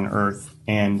down on earth.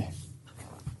 And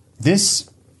this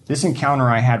encounter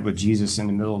I had with Jesus in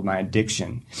the middle of my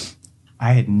addiction,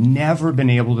 I had never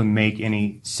been able to make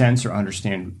any sense or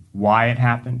understand why it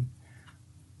happened.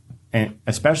 And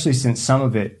especially since some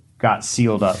of it got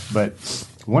sealed up. But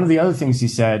one of the other things he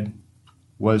said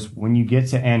was, when you get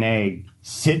to NA,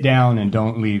 sit down and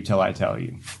don't leave till I tell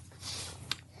you.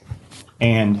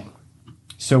 And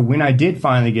so when I did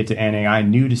finally get to NA, I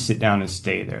knew to sit down and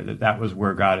stay there, that was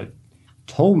where God had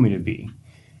told me to be.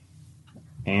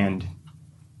 And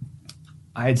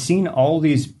I had seen all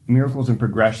these miracles and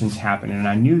progressions happen, and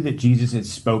I knew that Jesus had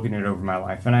spoken it over my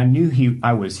life, and I knew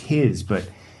I was his, but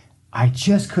I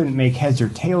just couldn't make heads or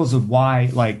tails of why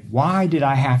did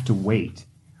I have to wait?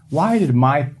 Why did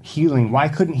my healing, why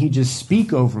couldn't he just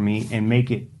speak over me and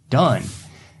make it done?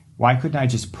 Why couldn't I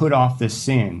just put off this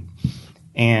sin?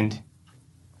 And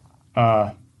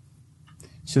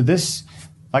so this,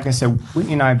 like I said,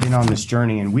 Whitney and I have been on this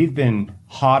journey, and we've been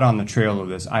hot on the trail of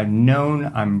this. I've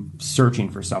known I'm searching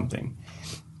for something.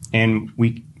 And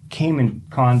we came in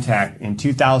contact in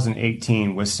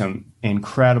 2018 with some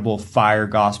incredible fire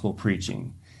gospel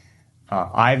preaching.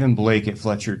 Ivan Blake at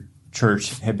Fletcher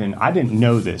Church had been, I didn't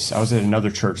know this, I was at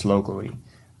another church locally,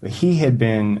 but he had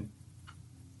been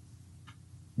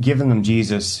giving them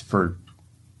Jesus for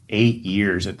 8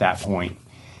 years at that point.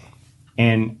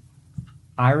 And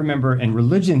I remember, and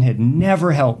religion had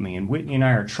never helped me, and Whitney and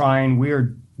I are trying,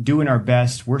 we're doing our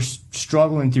best, we're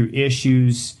struggling through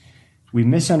issues, we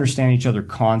misunderstand each other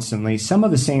constantly. Some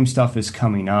of the same stuff is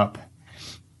coming up,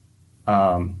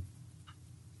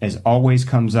 as always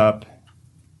comes up,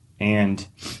 and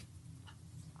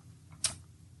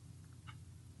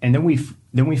then we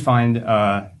find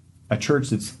a church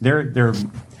that's they're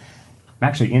I'm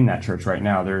actually in that church right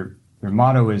now. Their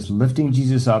motto is lifting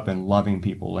Jesus up and loving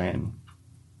people in.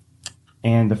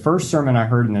 And the first sermon I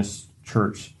heard in this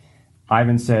church,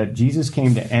 Ivan said, Jesus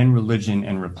came to end religion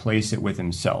and replace it with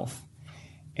himself.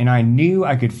 And I knew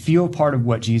I could feel part of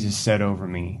what Jesus said over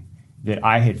me, that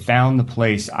I had found the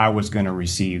place I was going to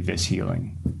receive this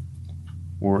healing.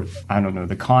 Or, I don't know,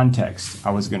 the context.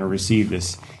 I was going to receive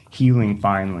this healing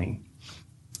finally.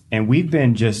 And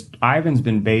Ivan's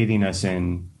been bathing us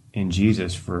in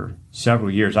Jesus for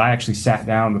several years. I actually sat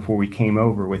down before we came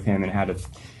over with him and had a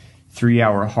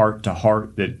 3-hour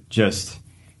heart-to-heart that just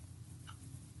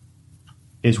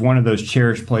is one of those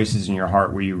cherished places in your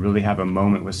heart where you really have a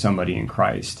moment with somebody in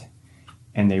Christ.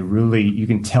 And you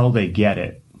can tell they get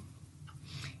it.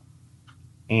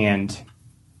 And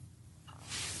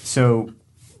so,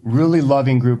 really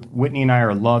loving group. Whitney and I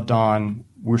are loved on.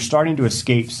 We're starting to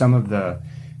escape some of that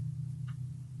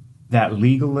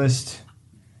legalist,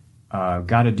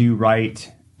 got to do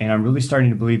right. And I'm really starting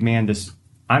to believe,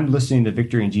 I'm listening to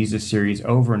Victory in Jesus series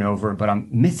over and over, but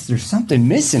there's something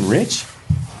missing, Rich.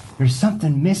 There's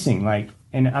something missing.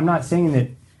 And I'm not saying that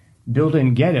Bill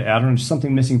didn't get it. I don't know, there's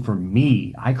something missing for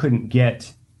me. I couldn't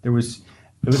get, it was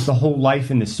the whole life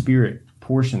in the spirit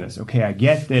portion of this. Okay, I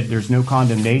get that there's no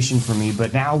condemnation for me,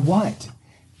 but now what?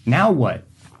 Now what?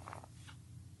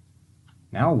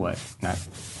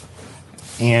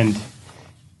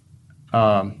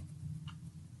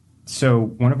 So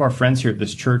one of our friends here at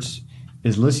this church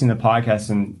is listening to the podcast,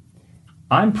 and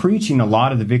I'm preaching a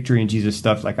lot of the Victory in Jesus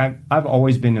stuff. Like I've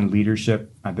always been in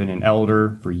leadership. I've been an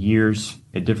elder for years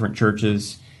at different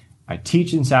churches. I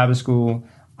teach in Sabbath school.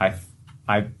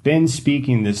 I've been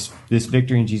speaking this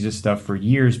Victory in Jesus stuff for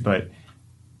years, but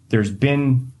there's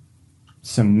been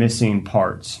some missing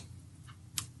parts.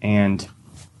 And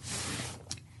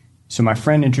so my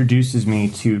friend introduces me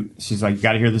to, she's like, you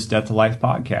got to hear this Death to Life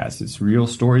podcast. It's real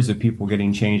stories of people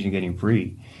getting changed and getting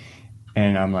free.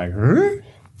 And I'm like, huh?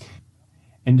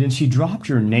 And then she dropped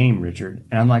your name, Richard.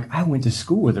 And I'm like, I went to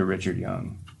school with a Richard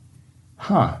Young.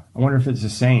 Huh, I wonder if it's the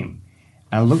same.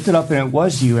 And I looked it up and it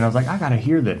was you. And I was like, I got to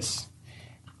hear this.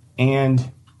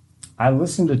 And I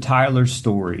listened to Tyler's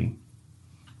story.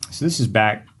 So this is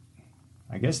back,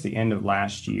 I guess, the end of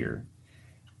last year.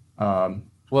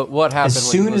 What happened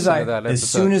as when you soon as listened to that episode? As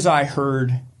soon as I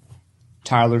heard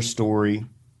Tyler's story,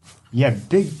 yeah,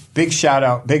 big shout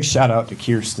out to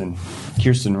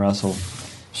Kirsten Russell.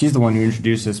 She's the one who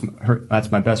introduced us. That's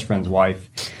my best friend's wife,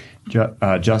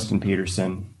 Justin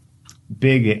Peterson.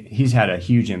 He's had a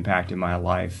huge impact in my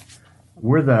life.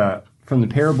 From the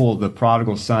parable of the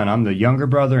prodigal son, I'm the younger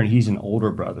brother and he's an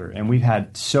older brother, and we've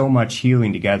had so much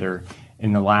healing together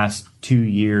in the last 2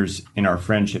 years in our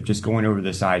friendship, just going over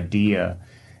this idea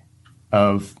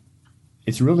of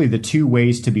it's really the two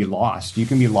ways to be lost. You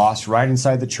can be lost right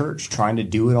inside the church trying to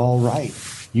do it all right.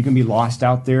 You can be lost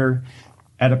out there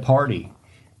at a party.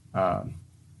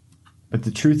 But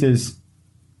the truth is,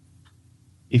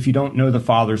 if you don't know the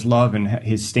Father's love and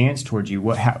his stance towards you,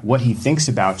 what he thinks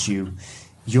about you,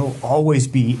 you'll always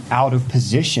be out of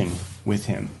position with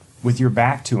him, with your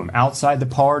back to him, outside the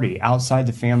party, outside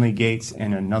the family gates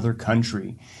in another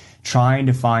country, trying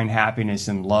to find happiness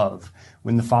and love,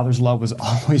 when the Father's love was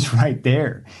always right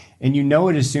there. And you know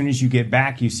it as soon as you get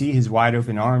back. You see his wide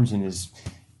open arms and his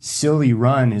silly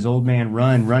run, his old man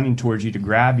running towards you to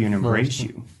grab you and embrace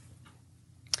you.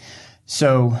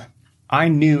 So I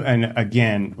knew, and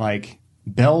again, like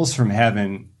bells from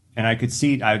heaven, and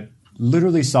I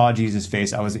literally saw Jesus'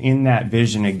 face. I was in that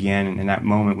vision again, in that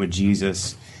moment with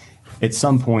Jesus at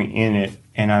some point in it,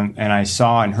 and I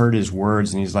saw and heard his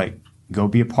words, and he's like, go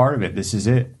be a part of it. This is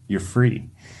it. You're free.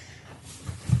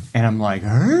 And I'm like,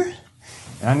 huh?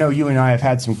 And I know you and I have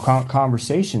had some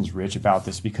conversations, Rich, about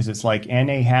this, because it's like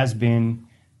NA has been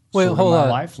sort of my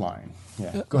lifeline.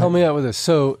 Yeah, Help me out with this.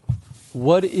 So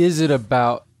what is it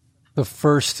about the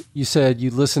first, you said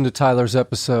you listened to Tyler's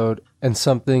episode and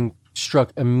something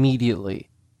struck immediately,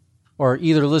 or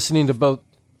either listening to both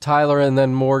Tyler and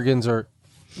then Morgan's, or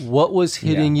what was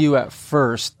hitting you at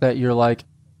first that you're like,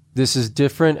 this is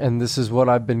different and this is what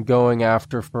I've been going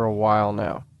after for a while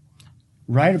now?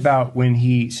 Right about when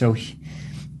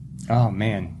oh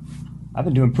man, I've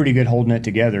been doing pretty good holding it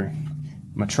together.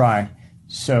 I'm gonna try.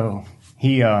 So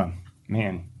he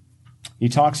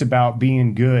talks about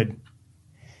being good.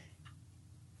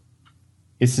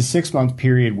 It's the 6-month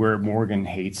period where Morgan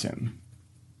hates him.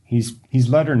 He's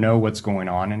let her know what's going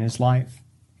on in his life,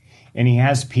 and he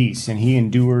has peace, and he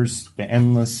endures the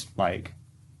endless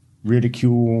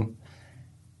ridicule.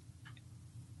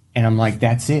 And I'm like,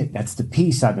 that's it. That's the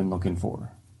peace I've been looking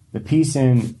for. The peace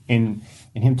in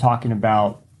him talking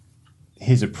about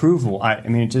his approval. I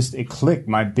mean, it clicked.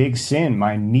 My big sin,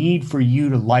 my need for you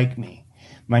to like me,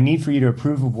 my need for you to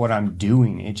approve of what I'm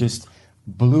doing. It just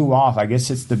blew off. I guess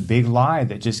it's the big lie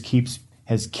that just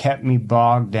has kept me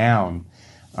bogged down.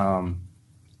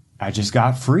 I just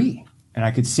got free, and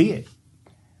I could see it.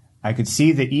 I could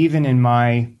see that even in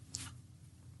my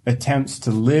attempts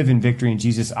to live in victory in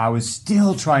Jesus, I was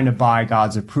still trying to buy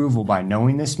God's approval by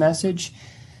knowing this message.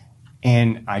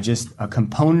 And a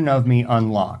component of me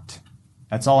unlocked.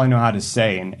 That's all I know how to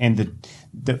say. And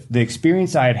the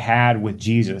experience I had with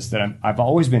Jesus that I've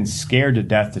always been scared to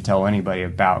death to tell anybody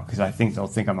about, because I think they'll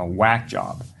think I'm a whack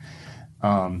job.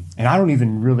 And I didn't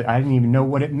even know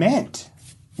what it meant.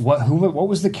 What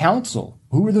was the counsel?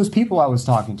 Who were those people I was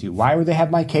talking to? Why would they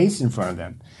have my case in front of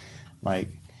them?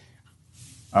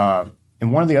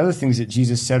 And one of the other things that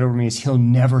Jesus said over me is he'll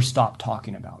never stop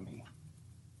talking about me.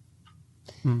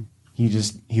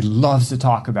 He loves to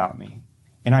talk about me.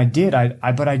 And I did,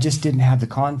 but I just didn't have the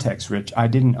context, Rich. I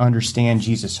didn't understand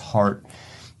Jesus' heart.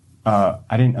 I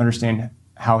didn't understand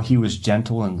how he was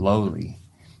gentle and lowly.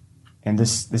 And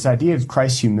this idea of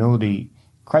Christ's humility,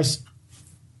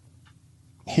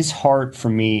 his heart for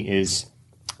me is,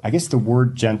 I guess the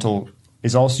word gentle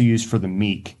is also used for the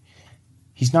meek.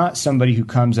 He's not somebody who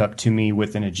comes up to me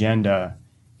with an agenda.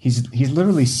 He's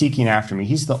literally seeking after me.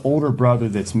 He's the older brother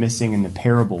that's missing in the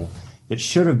parable that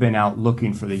should have been out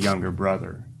looking for the younger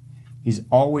brother. He's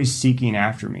always seeking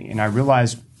after me. And I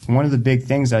realized one of the big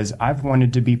things is I've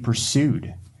wanted to be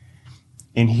pursued.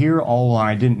 And here all along,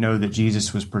 I didn't know that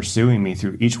Jesus was pursuing me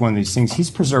through each one of these things.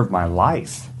 He's preserved my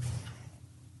life.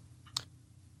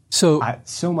 So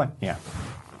much, yeah.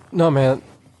 No, man.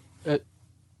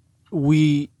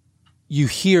 You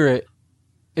hear it,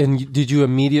 and did you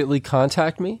immediately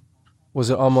contact me? Was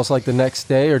it almost like the next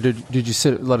day, or did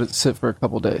you let it sit for a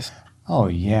couple days? Oh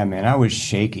yeah, man. I was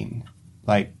shaking.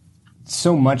 Like,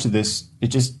 so much of this, it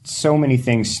just, so many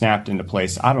things snapped into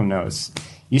place. I don't know.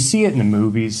 You see it in the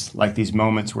movies, like these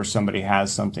moments where somebody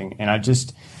has something, and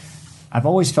I've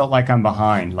always felt like I'm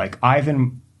behind. Like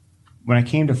Ivan, when I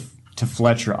came to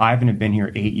Fletcher, Ivan had been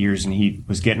here 8 years and he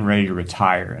was getting ready to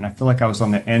retire. And I feel like I was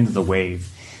on the end of the wave.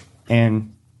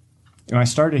 And I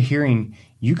started hearing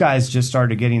you guys just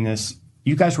started getting this.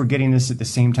 You guys were getting this at the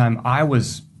same time I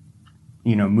was,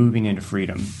 moving into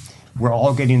freedom. We're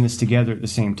all getting this together at the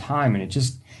same time.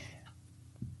 And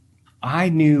I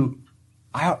knew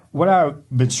what I've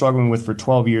been struggling with for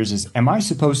 12 years is, am I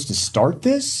supposed to start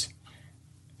this?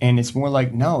 And it's more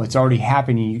like, no, it's already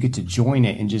happening. You get to join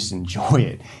it and just enjoy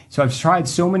it. So I've tried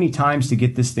so many times to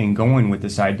get this thing going with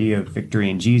this idea of victory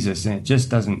in Jesus, and it just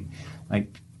doesn't, I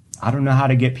don't know how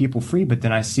to get people free, but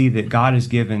then I see that God has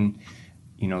given,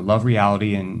 love,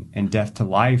 reality, and death to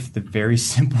life, the very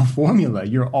simple formula.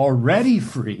 You're already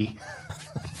free.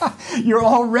 You're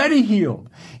already healed.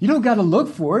 You don't got to look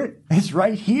for it. It's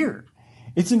right here.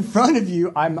 It's in front of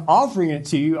you. I'm offering it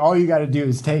to you. All you got to do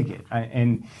is take it.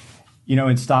 And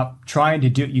stop trying to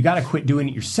do it. You got to quit doing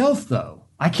it yourself, though.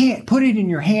 I can't put it in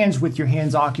your hands with your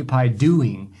hands occupied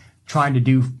trying to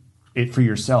do it for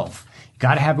yourself. You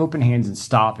got to have open hands and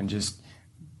stop and just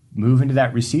move into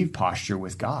that receive posture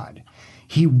with God.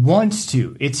 He wants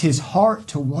to. It's his heart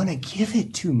to want to give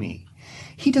it to me.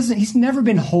 He's never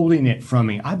been holding it from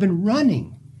me. I've been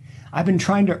running. I've been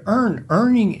trying to earn.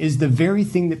 Earning is the very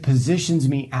thing that positions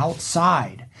me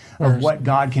outside of what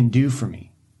God can do for me.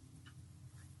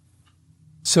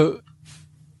 So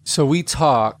we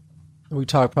talk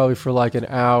probably for like an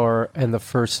hour, and the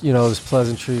first, those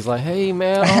pleasantries like, hey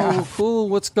man, oh cool,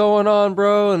 what's going on,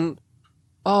 bro? And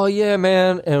oh yeah,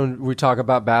 man. And we talk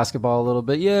about basketball a little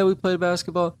bit. Yeah, we played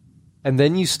basketball. And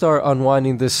then you start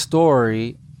unwinding this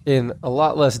story in a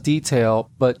lot less detail,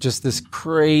 but just this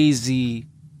crazy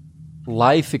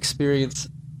life experience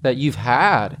that you've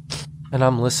had. And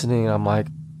I'm listening and I'm like,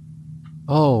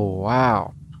 oh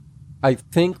wow. I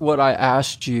think what I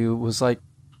asked you was like,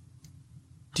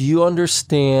 do you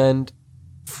understand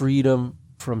freedom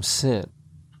from sin?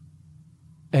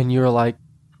 And you're like,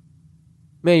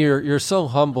 man, you're so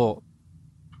humble.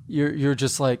 You're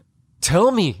just like,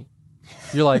 tell me.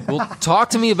 You're like, well,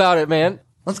 talk to me about it, man.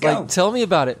 Let's go. Tell me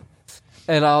about it.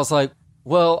 And I was like,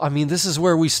 well, I mean, this is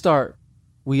where we start.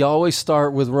 We always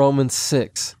start with Romans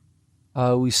 6.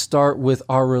 We start with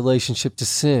our relationship to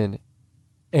sin.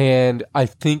 And I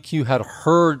think you had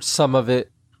heard some of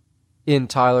it in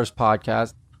Tyler's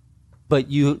podcast, but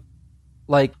it's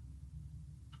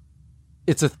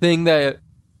a thing that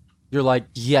you're like,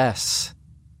 yes,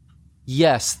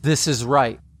 this is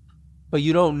right. But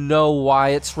you don't know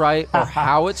why it's right or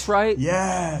how it's right.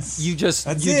 Yes. You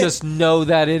just know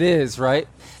that it is, right?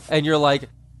 And you're like,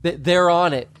 they're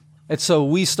on it. And so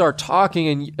we start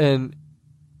talking and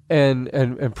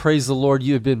praise the Lord,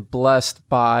 you have been blessed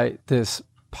by this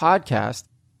podcast.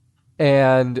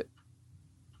 And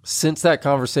since that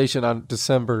conversation on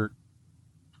December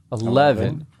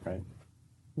 11, right.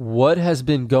 What has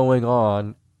been going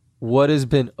on? What has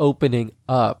been opening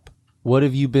up? What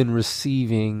have you been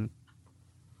receiving?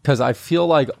 Because I feel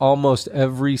like almost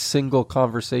every single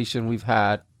conversation we've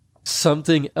had,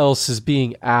 something else is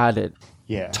being added.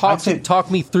 Yeah.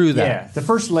 Talk me through that. Yeah. The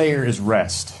first layer is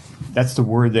rest. That's the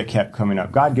word that kept coming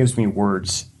up. God gives me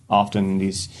words often,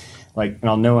 these, and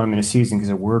I'll know I'm in a season because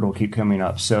a word will keep coming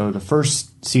up. So the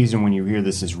first season when you hear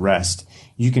this is rest.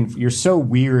 You're so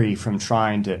weary from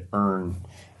trying to earn.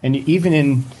 And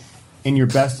even in your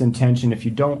best intention, if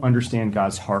you don't understand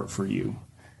God's heart for you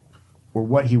or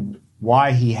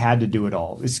why he had to do it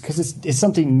all, it's because it's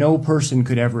something no person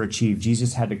could ever achieve.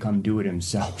 Jesus had to come do it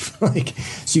himself.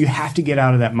 So you have to get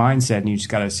out of that mindset and you just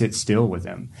got to sit still with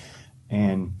him.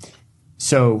 And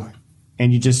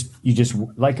you just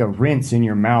like a rinse in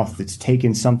your mouth that's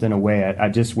taking something away. I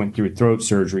just went through a throat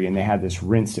surgery and they had this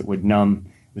rinse that would numb.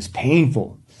 It was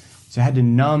painful. So I had to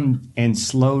numb and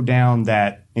slow down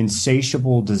that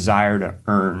insatiable desire to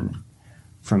earn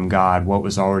from God what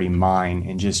was already mine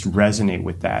and just resonate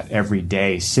with that every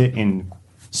day. Sit in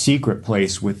secret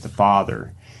place with the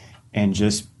Father and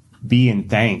just be in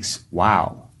thanks.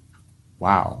 Wow.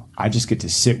 I just get to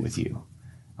sit with you.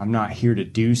 I'm not here to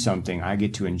do something. I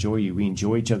get to enjoy you. We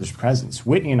enjoy each other's presence.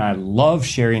 Whitney and I love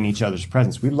sharing each other's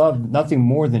presence. We love nothing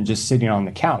more than just sitting on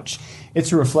the couch.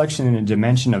 It's a reflection and a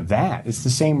dimension of that. It's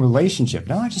the same relationship.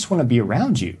 No, I just want to be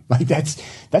around you. Like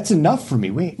that's enough for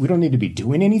me. We don't need to be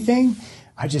doing anything.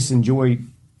 I just enjoy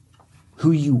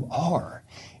who you are.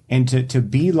 And to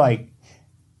be like,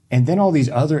 and then all these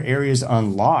other areas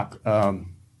unlock,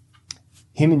 him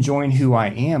enjoying who I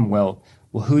am. Well,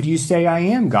 who do you say I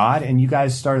am, God? And you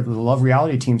guys started, the Love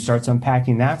Reality team starts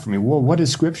unpacking that for me. Well, what does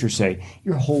Scripture say?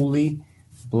 You're holy,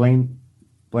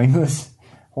 blameless,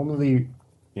 holy,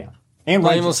 yeah. And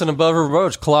blameless and above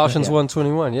reproach, Colossians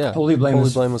 1:21, yeah. Holy,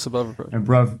 blameless above reproach. And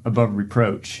above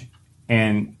reproach.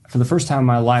 And for the first time in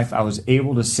my life, I was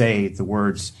able to say the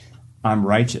words, I'm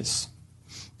righteous.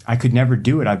 I could never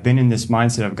do it. I've been in this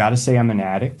mindset. I've got to say I'm an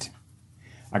addict.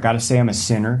 I got to say I'm a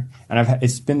sinner. And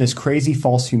it's been this crazy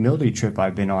false humility trip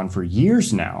I've been on for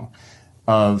years now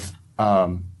of,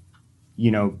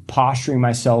 posturing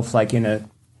myself like in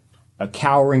a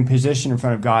cowering position in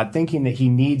front of God, thinking that he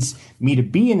needs me to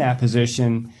be in that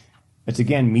position. It's,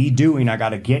 again, me doing. I got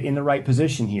to get in the right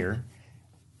position here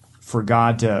for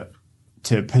God to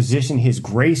position his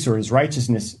grace or his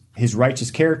righteousness, his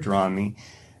righteous character on me.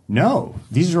 No,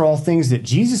 these are all things that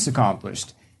Jesus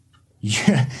accomplished.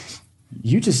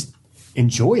 You just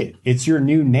enjoy it. It's your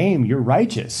new name. You're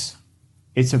righteous.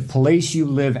 It's a place you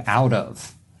live out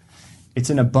of. It's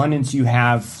an abundance you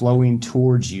have flowing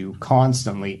towards you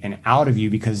constantly and out of you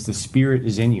because the Spirit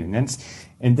is in you.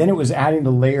 And then it was adding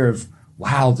the layer of,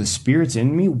 wow, the Spirit's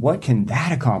in me. What can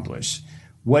that accomplish?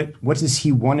 What does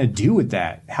he want to do with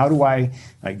that? How do I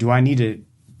need to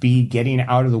be getting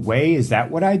out of the way? Is that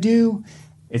what I do?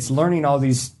 It's learning all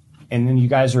these, and then you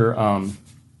guys are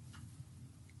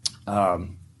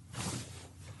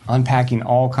unpacking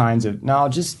all kinds of,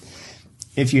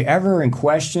 if you ever are in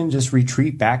question, just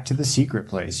retreat back to the secret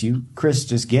place. Chris,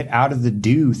 just get out of the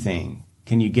do thing.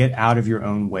 Can you get out of your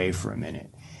own way for a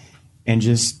minute and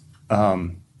just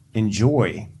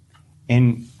enjoy?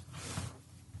 And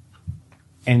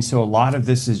so a lot of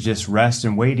this is just rest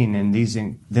and waiting, and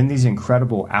then these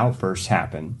incredible outbursts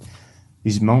happen.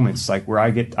 These moments like where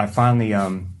I finally,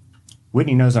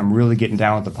 Whitney knows I'm really getting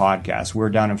down with the podcast.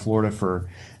 We're down in Florida for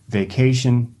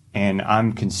vacation, and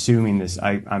I'm consuming this.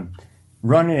 I'm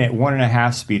running at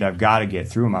 1.5 speed. I've got to get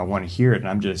through them. I want to hear it.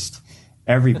 And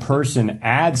every person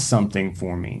adds something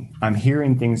for me. I'm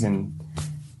hearing things and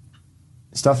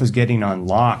stuff is getting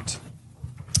unlocked,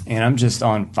 and I'm just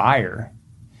on fire.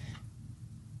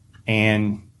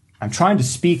 And I'm trying to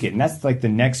speak it. And that's like the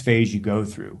next phase you go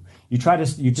through. You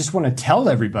just want to tell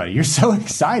everybody. You're so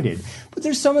excited. But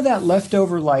there's some of that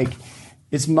leftover, like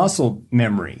it's muscle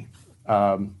memory.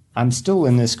 I'm still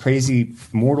in this crazy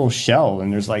mortal shell,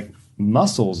 and there's like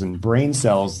muscles and brain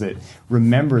cells that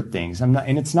remember things. And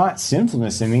it's not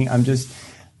sinfulness in me.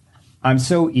 I'm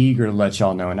so eager to let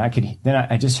y'all know. And I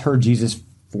just heard Jesus'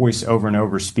 voice over and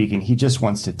over speaking. He just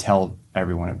wants to tell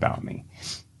everyone about me.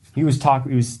 There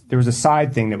was a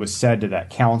side thing that was said to that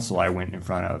council I went in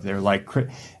front of. They're like,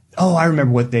 oh, I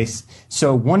remember what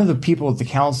so one of the people at the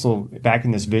council back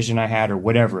in this vision I had, or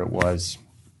whatever it was,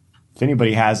 if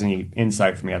anybody has any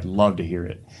insight for me, I'd love to hear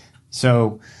it.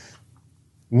 So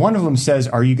one of them says,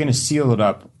 are you going to seal it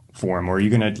up for him? Or are you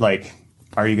going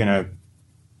to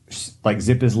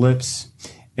zip his lips?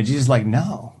 And Jesus is like,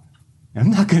 no, I'm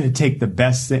not going to take the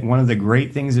best thing. One of the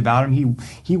great things about him,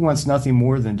 he wants nothing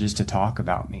more than just to talk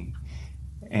about me.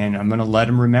 And I'm going to let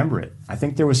him remember it. I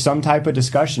think there was some type of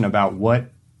discussion about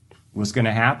what was going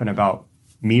to happen about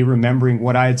me remembering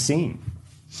what I had seen.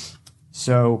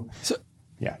 So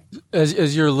yeah.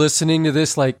 As you're listening to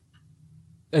this,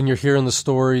 and you're hearing the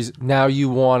stories, now you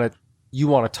want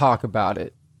to talk about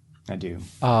it. I do.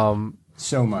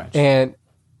 So much. And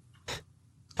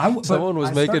someone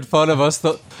was making fun of us.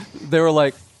 They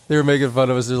were making fun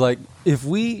of us. They're like, if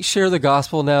we share the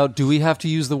gospel now, do we have to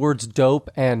use the words dope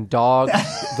and dog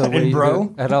the way and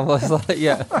bro? And I'm like,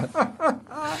 yeah.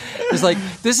 It's like,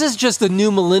 this is just a new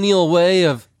millennial way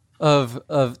of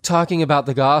talking about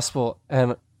the gospel,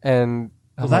 and I'm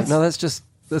like, no, that's just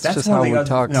how we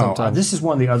talk sometimes. This is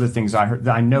one of the other things I heard.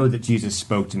 I know that Jesus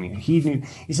spoke to me. He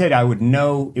said I would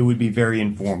know it would be very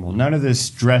informal. None of this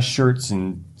dress shirts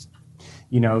and,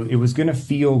 it was going to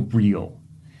feel real.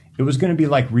 It was going to be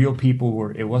like real people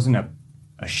where it wasn't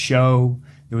a show.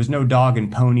 There was no dog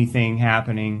and pony thing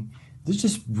happening. There's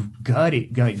just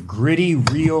gritty,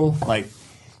 real,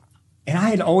 and I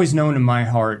had always known in my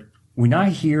heart, when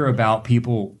I hear about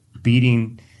people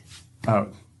beating,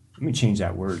 let me change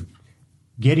that word,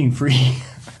 getting free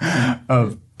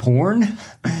of porn,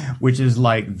 which is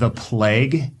like the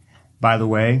plague by the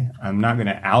way. I'm not going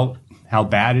to out how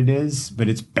bad it is, but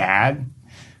it's bad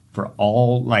for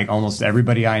all, like almost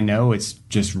everybody I know. It's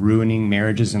just ruining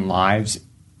marriages and lives.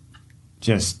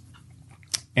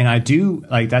 And I do,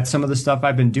 like, that's some of the stuff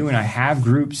I've been doing. I have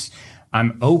groups.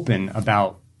 I'm open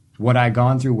about what I've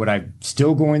gone through, what I'm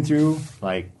still going through.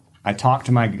 Like, I talk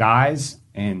to my guys,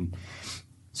 and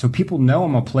so people know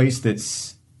I'm a place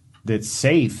that's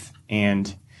safe.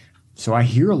 And so I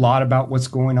hear a lot about what's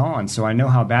going on. So I know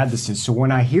how bad this is. So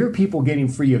when I hear people getting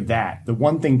free of that, the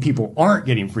one thing people aren't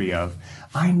getting free of,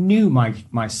 I knew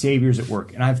my Savior's at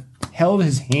work, and I've held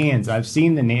his hands. I've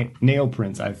seen the nail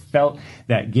prints. I've felt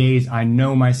that gaze. I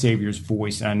know my Savior's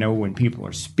voice, and I know when people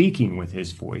are speaking with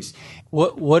his voice.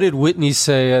 What did Whitney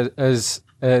say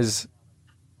as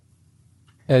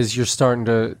you're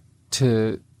starting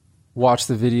to watch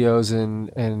the videos,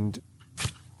 and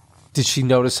did she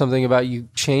notice something about you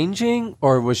changing,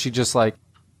 or was she just like,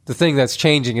 the thing that's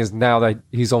changing is now that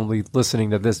he's only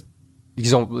listening to this,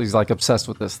 he's like obsessed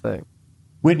with this thing?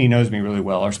 Whitney knows me really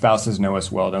well. Our spouses know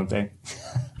us well, don't they?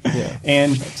 Yeah,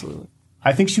 and absolutely.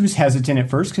 I think she was hesitant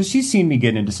at first because she's seen me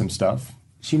get into some stuff.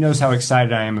 She knows how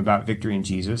excited I am about victory in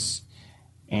Jesus,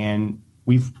 and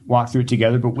we've walked through it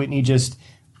together. But Whitney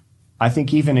I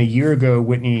think even a year ago,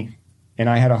 Whitney and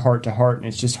I had a heart-to-heart, and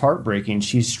it's just heartbreaking.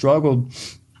 She's struggled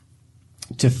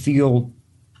to feel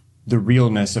the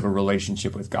realness of a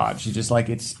relationship with God. She's just like,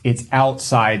 it's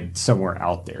outside somewhere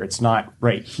out there. It's not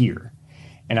right here.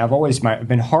 And I've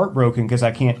been heartbroken because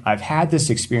I've had this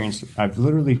experience. I've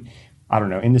literally, I don't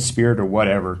know, in the spirit or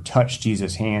whatever, touched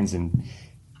Jesus' hands and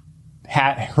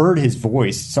heard his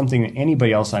voice, something that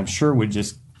anybody else I'm sure would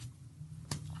just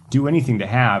do anything to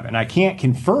have. And I can't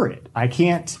confer it. I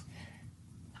can't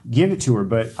give it to her,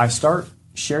 but I start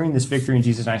sharing this victory in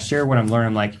Jesus, and I share what I'm learning.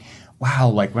 I'm like, wow,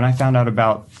 like when I found out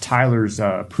about Tyler's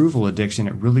approval addiction,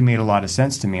 it really made a lot of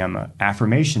sense to me. I'm an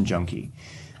affirmation junkie.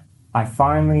 I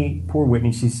finally, poor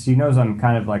Whitney, she knows I'm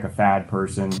kind of like a fad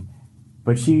person,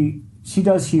 but she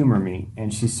does humor me,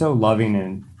 and she's so loving,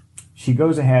 and she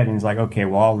goes ahead and is like, okay,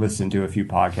 well, I'll listen to a few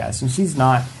podcasts. And she's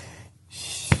not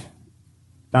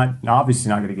obviously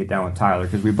not going to get down with Tyler,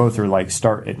 because we both are like,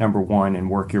 start at number one and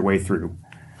work your way through.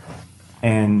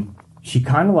 And she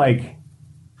kind of like,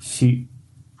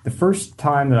 the first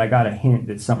time that I got a hint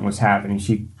that something was happening,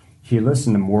 she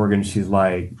listened to Morgan. She's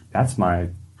like, that's my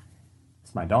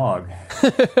dog.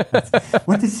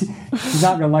 What did she's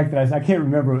not gonna like that. I can't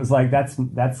remember. It was like, that's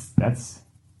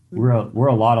we're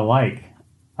a lot alike.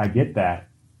 I get that.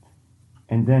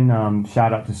 And then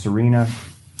shout out to Serena.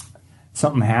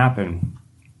 Something happened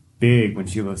big when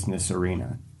she listened to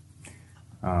Serena.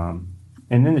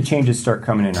 And then the changes start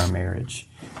coming in our marriage.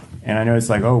 And I know it's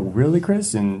like, oh, really,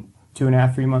 Chris? In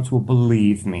 2.5, 3 months? Well,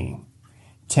 believe me,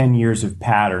 10 years of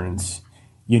patterns,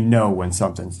 you know when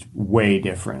something's way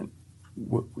different.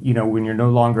 You know, when you're no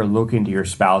longer looking to your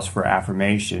spouse for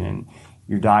affirmation, and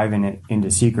you're diving into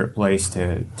secret place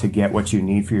to get what you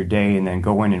need for your day, and then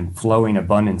going and flowing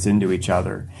abundance into each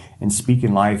other and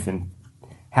speaking life, and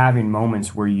having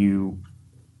moments where you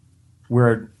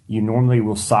normally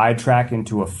will sidetrack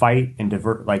into a fight and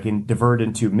divert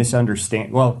into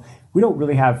misunderstand. Well, we don't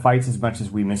really have fights as much as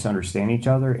we misunderstand each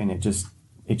other, and it just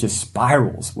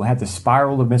spirals. We'll have the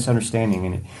spiral of misunderstanding,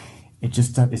 and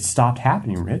it stopped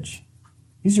happening, Rich.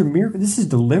 These are miracles. This is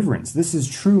deliverance. This is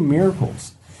true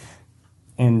miracles.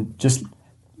 And just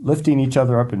lifting each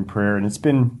other up in prayer. And it's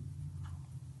been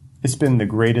the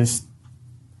greatest.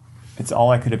 It's all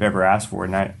I could have ever asked for.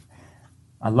 And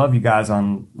I love you guys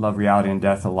on Love, Reality, and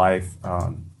Death of Life.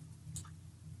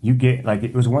 You get, like,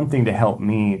 it was one thing to help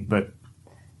me, but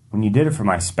when you did it for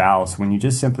my spouse, when you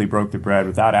just simply broke the bread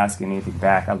without asking anything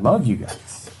back, I love you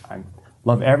guys. I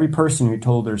love every person who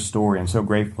told their story. I'm so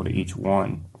grateful to each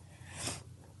one.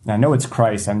 And I know it's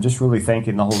Christ. I'm just really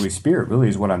thanking the Holy Spirit, really,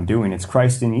 is what I'm doing. It's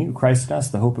Christ in you, Christ in us,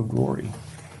 the hope of glory.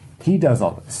 He does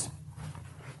all this.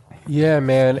 Yeah,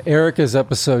 man. Erica's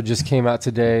episode just came out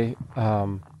today.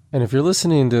 And if you're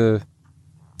listening to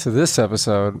this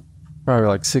episode, probably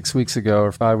like 6 weeks ago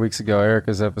or 5 weeks ago,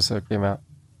 Erica's episode came out.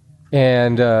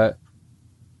 And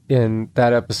in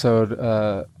that episode,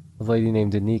 a lady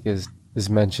named Danica is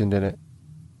mentioned in it.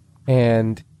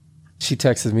 And she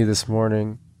texted me this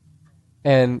morning.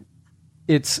 And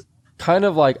it's kind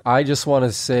of like, I just want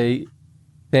to say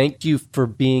thank you for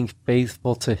being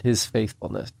faithful to his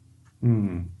faithfulness.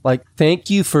 Like,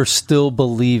 thank you for still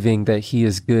believing that he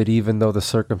is good, even though the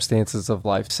circumstances of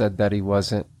life said that he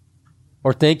wasn't.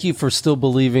 Or thank you for still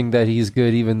believing that he's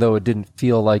good, even though it didn't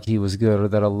feel like he was good, or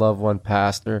that a loved one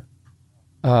passed.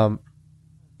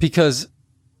 Because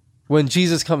when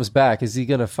Jesus comes back, is he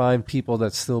going to find people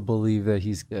that still believe that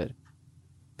he's good?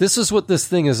 this is what this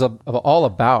thing is all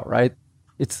about, right?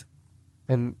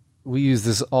 And we use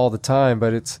this all the time,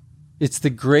 but it's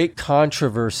the great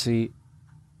controversy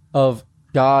of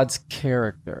God's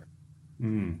character.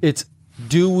 It's,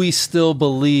 do we still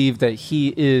believe that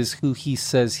he is who he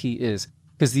says he is?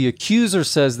 Because the accuser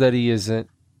says that he isn't,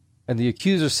 and the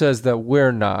accuser says that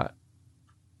we're not.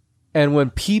 And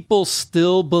when people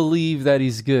still believe that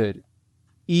he's good,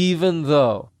 even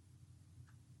though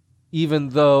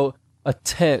a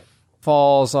tent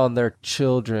falls on their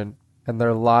children and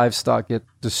their livestock get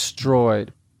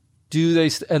destroyed,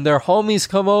 and their homies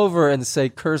come over and say,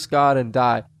 curse God and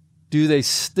die, do they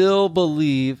still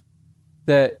believe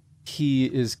that he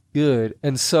is good?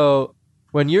 And so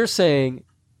when you're saying,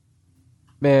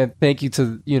 man, thank you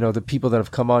to, the people that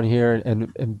have come on here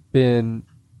and been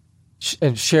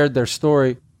and shared their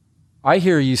story, I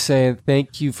hear you saying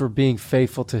thank you for being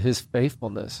faithful to his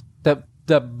faithfulness,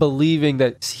 that believing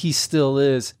that he still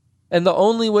is. And the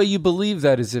only way you believe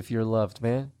that is if you're loved,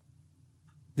 man.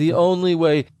 The only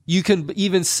way you can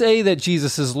even say that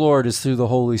Jesus is Lord is through the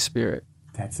Holy Spirit.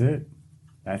 That's it.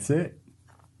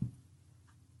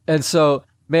 And so,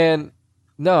 man,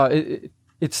 no,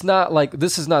 it's not like,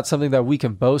 this is not something that we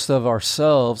can boast of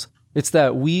ourselves. It's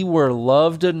that we were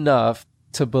loved enough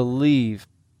to believe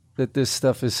that this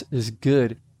stuff is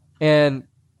good. And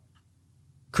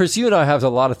Chris, you and I have a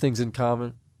lot of things in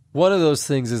common. One of those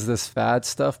things is this fad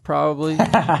stuff, probably.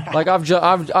 Like I've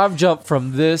jumped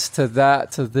from this to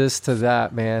that to this to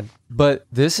that, man. But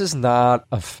this is not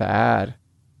a fad.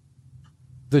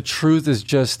 The truth is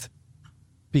just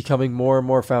becoming more and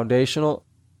more foundational.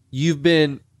 You've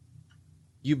been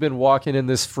walking in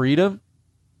this freedom.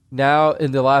 Now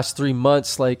in the last 3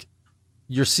 months, like,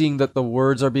 you're seeing that the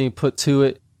words are being put to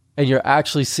it, and you're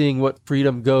actually seeing what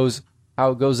freedom goes,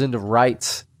 how it goes into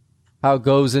rights, how it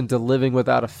goes into living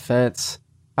without offense,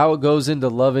 how it goes into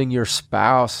loving your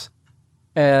spouse.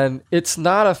 And it's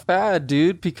not a fad,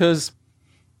 dude, because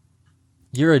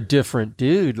you're a different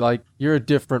dude. Like, you're a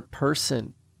different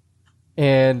person.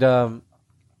 And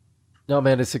no,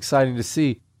 man, it's exciting to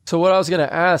see. So what I was going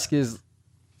to ask is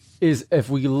if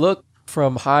we look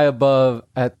from high above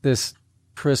at this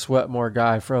Chris Wetmore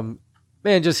guy, from,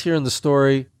 man, just hearing the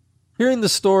story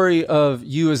of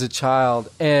you as a child,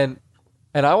 and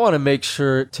I want to make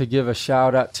sure to give a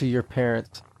shout out to your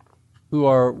parents, who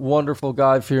are wonderful,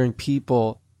 God-fearing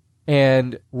people,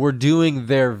 and were doing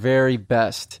their very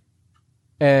best.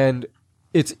 And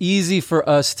it's easy for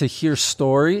us to hear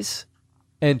stories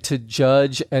and to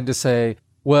judge and to say,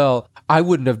 well, I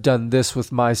wouldn't have done this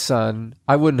with my son.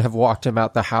 I wouldn't have walked him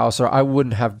out the house, or I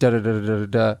wouldn't have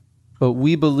da-da-da-da-da-da. But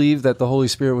we believe that the Holy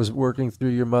Spirit was working through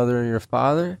your mother and your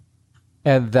father,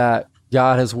 and that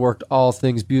God has worked all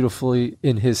things beautifully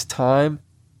in his time.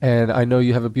 And I know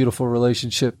you have a beautiful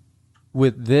relationship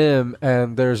with them,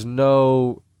 and there's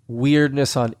no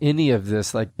weirdness on any of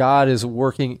this. Like, God is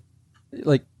working,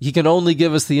 like, he can only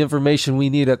give us the information we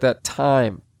need at that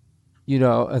time,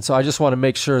 And so I just want to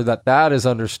make sure that is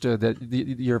understood, that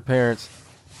your parents,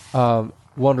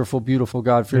 wonderful, beautiful,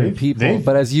 God-fearing people.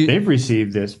 But as they've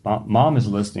received this, Mom is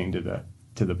listening to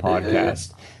the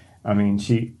podcast. I mean,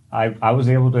 I was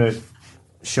able to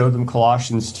show them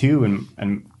Colossians 2,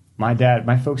 and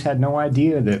my folks had no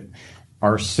idea that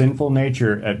our sinful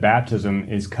nature at baptism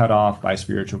is cut off by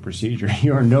spiritual procedure.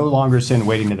 You are no longer sin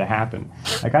waiting to happen.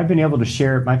 Like, I've been able to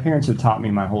share, my parents have taught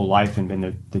me my whole life and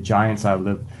been the giants I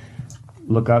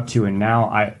look up to, and now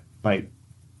I like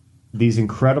these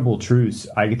incredible truths.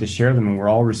 I get to share them, and we're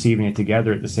all receiving it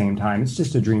together at the same time. It's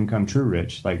just a dream come true,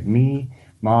 Rich. Like, me,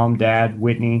 Mom, Dad,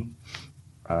 Whitney,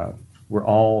 we're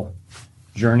all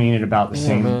journeying at about the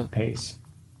same pace.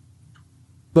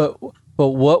 But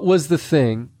what was the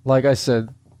thing? Like I said,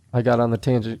 I got on the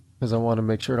tangent because I want to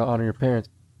make sure to honor your parents.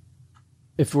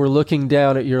 If we're looking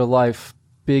down at your life,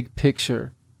 big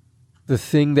picture, the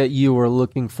thing that you were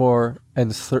looking for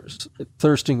and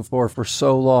thirsting for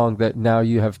so long that now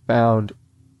you have found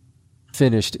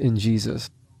finished in Jesus.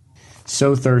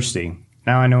 So thirsty.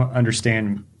 Now I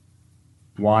understand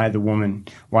why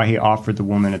he offered the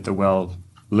woman at the well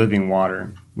living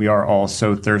water. We are all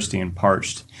so thirsty and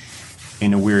parched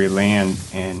in a weary land,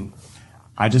 and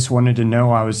I just wanted to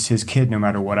know I was his kid no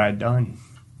matter what I'd done.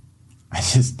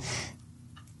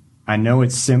 I know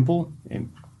it's simple,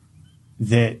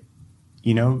 that,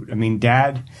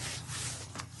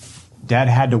 Dad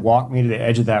had to walk me to the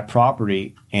edge of that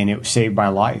property, and it saved my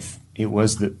life. It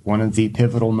was one of the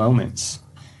pivotal moments.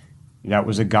 That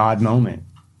was a God moment.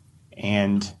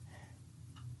 And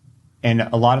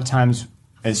a lot of times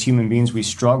as human beings, we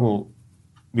struggle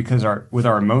because with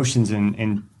our emotions,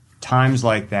 and times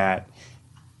like that,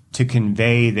 to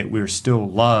convey that we're still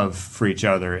love for each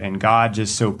other. And God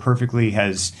just so perfectly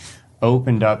has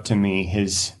opened up to me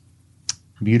his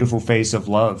beautiful face of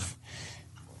love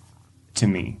to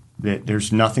me, that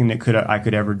there's nothing that I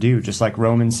could ever do, just like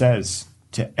Romans says,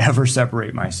 to ever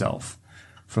separate myself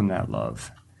from that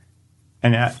love.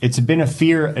 And it's been a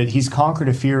fear. He's conquered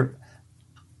a fear.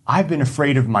 I've been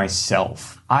afraid of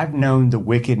myself. I've known the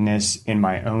wickedness in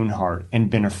my own heart and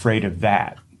been afraid of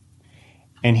that.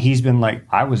 And he's been like,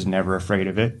 I was never afraid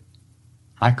of it.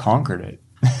 I conquered it.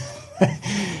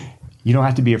 You don't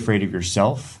have to be afraid of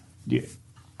yourself.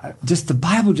 Just the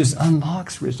Bible just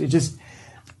unlocks, Rich.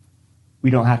 We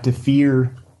don't have to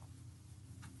fear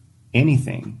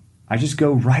anything. I just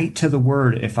go right to the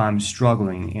word if I'm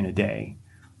struggling in a day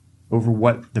over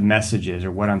what the message is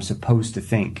or what I'm supposed to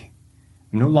think.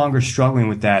 I'm no longer struggling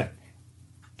with that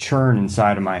churn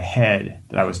inside of my head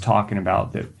that I was talking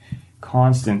about, that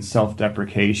constant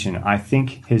self-deprecation. I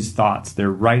think his thoughts, they're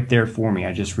right there for me.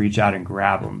 I just reach out and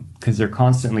grab them because they're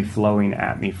constantly flowing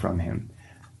at me from him.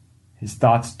 His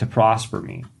thoughts to prosper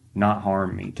me, not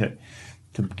harm me, to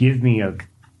give me a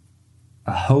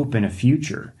hope and a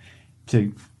future,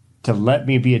 to let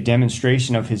me be a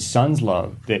demonstration of his son's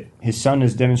love, that his son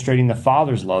is demonstrating the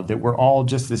Father's love, that we're all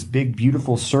just this big,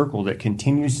 beautiful circle that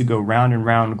continues to go round and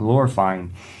round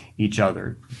glorifying each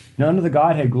other. None of the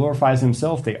Godhead glorifies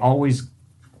himself. They always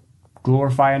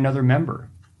glorify another member.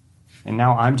 And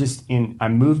now I'm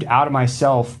moved out of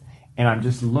myself and I'm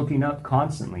just looking up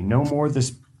constantly. No more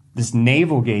this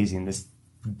navel gazing, this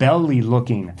belly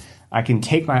looking. I can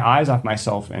take my eyes off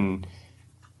myself, and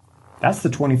that's the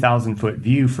 20,000 foot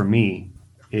view for me,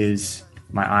 is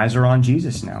my eyes are on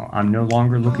Jesus now. I'm no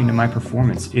longer looking to my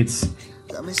performance. It is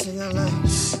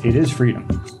freedom.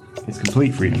 It's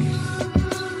complete freedom.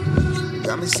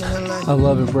 I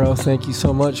love it, bro. Thank you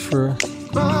so much for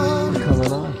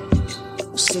coming on.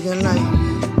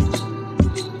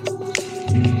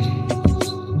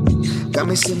 Got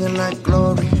me singing like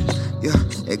glory. Yeah,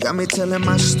 it got me telling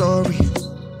my story.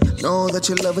 Know that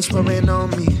your love is pouring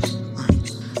on me.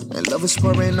 And love is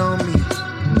pouring on me.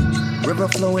 River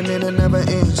flowing in and never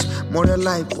ends. More than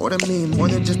life, more than me, more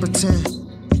than just pretend.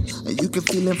 And you can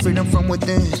feel freedom from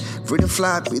within. Freedom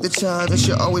fly, be the child that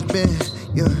you always been.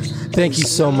 Yeah. Thank you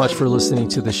so much for listening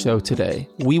to the show today.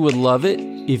 We would love it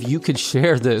if you could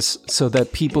share this so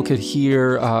that people could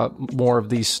hear more of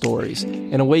these stories.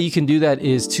 And a way you can do that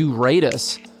is to rate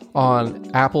us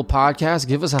on Apple Podcasts.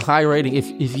 Give us a high rating.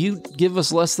 If you give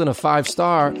us less than a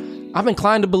 5-star, I'm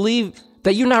inclined to believe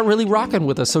that you're not really rocking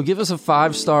with us. So give us a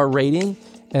 5-star rating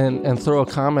and throw a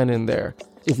comment in there.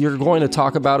 If you're going to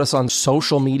talk about us on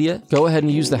social media, go ahead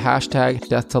and use the hashtag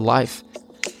 #DeathToLife.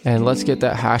 And let's get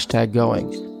that hashtag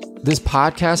going. This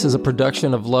podcast is a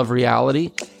production of Love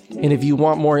Reality. And if you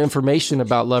want more information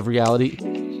about Love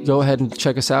Reality, go ahead and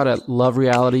check us out at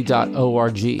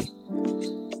lovereality.org.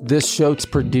 This show's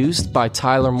produced by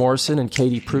Tyler Morrison and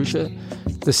Katie Prusha.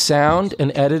 The sound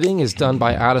and editing is done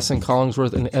by Addison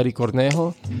Collingsworth and Eddie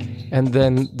Cornejo. And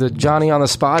then the Johnny on the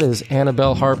Spot is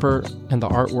Annabelle Harper, and the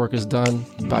artwork is done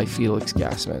by Felix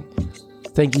Gassman.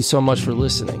 Thank you so much for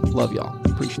listening. Love y'all.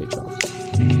 Appreciate y'all.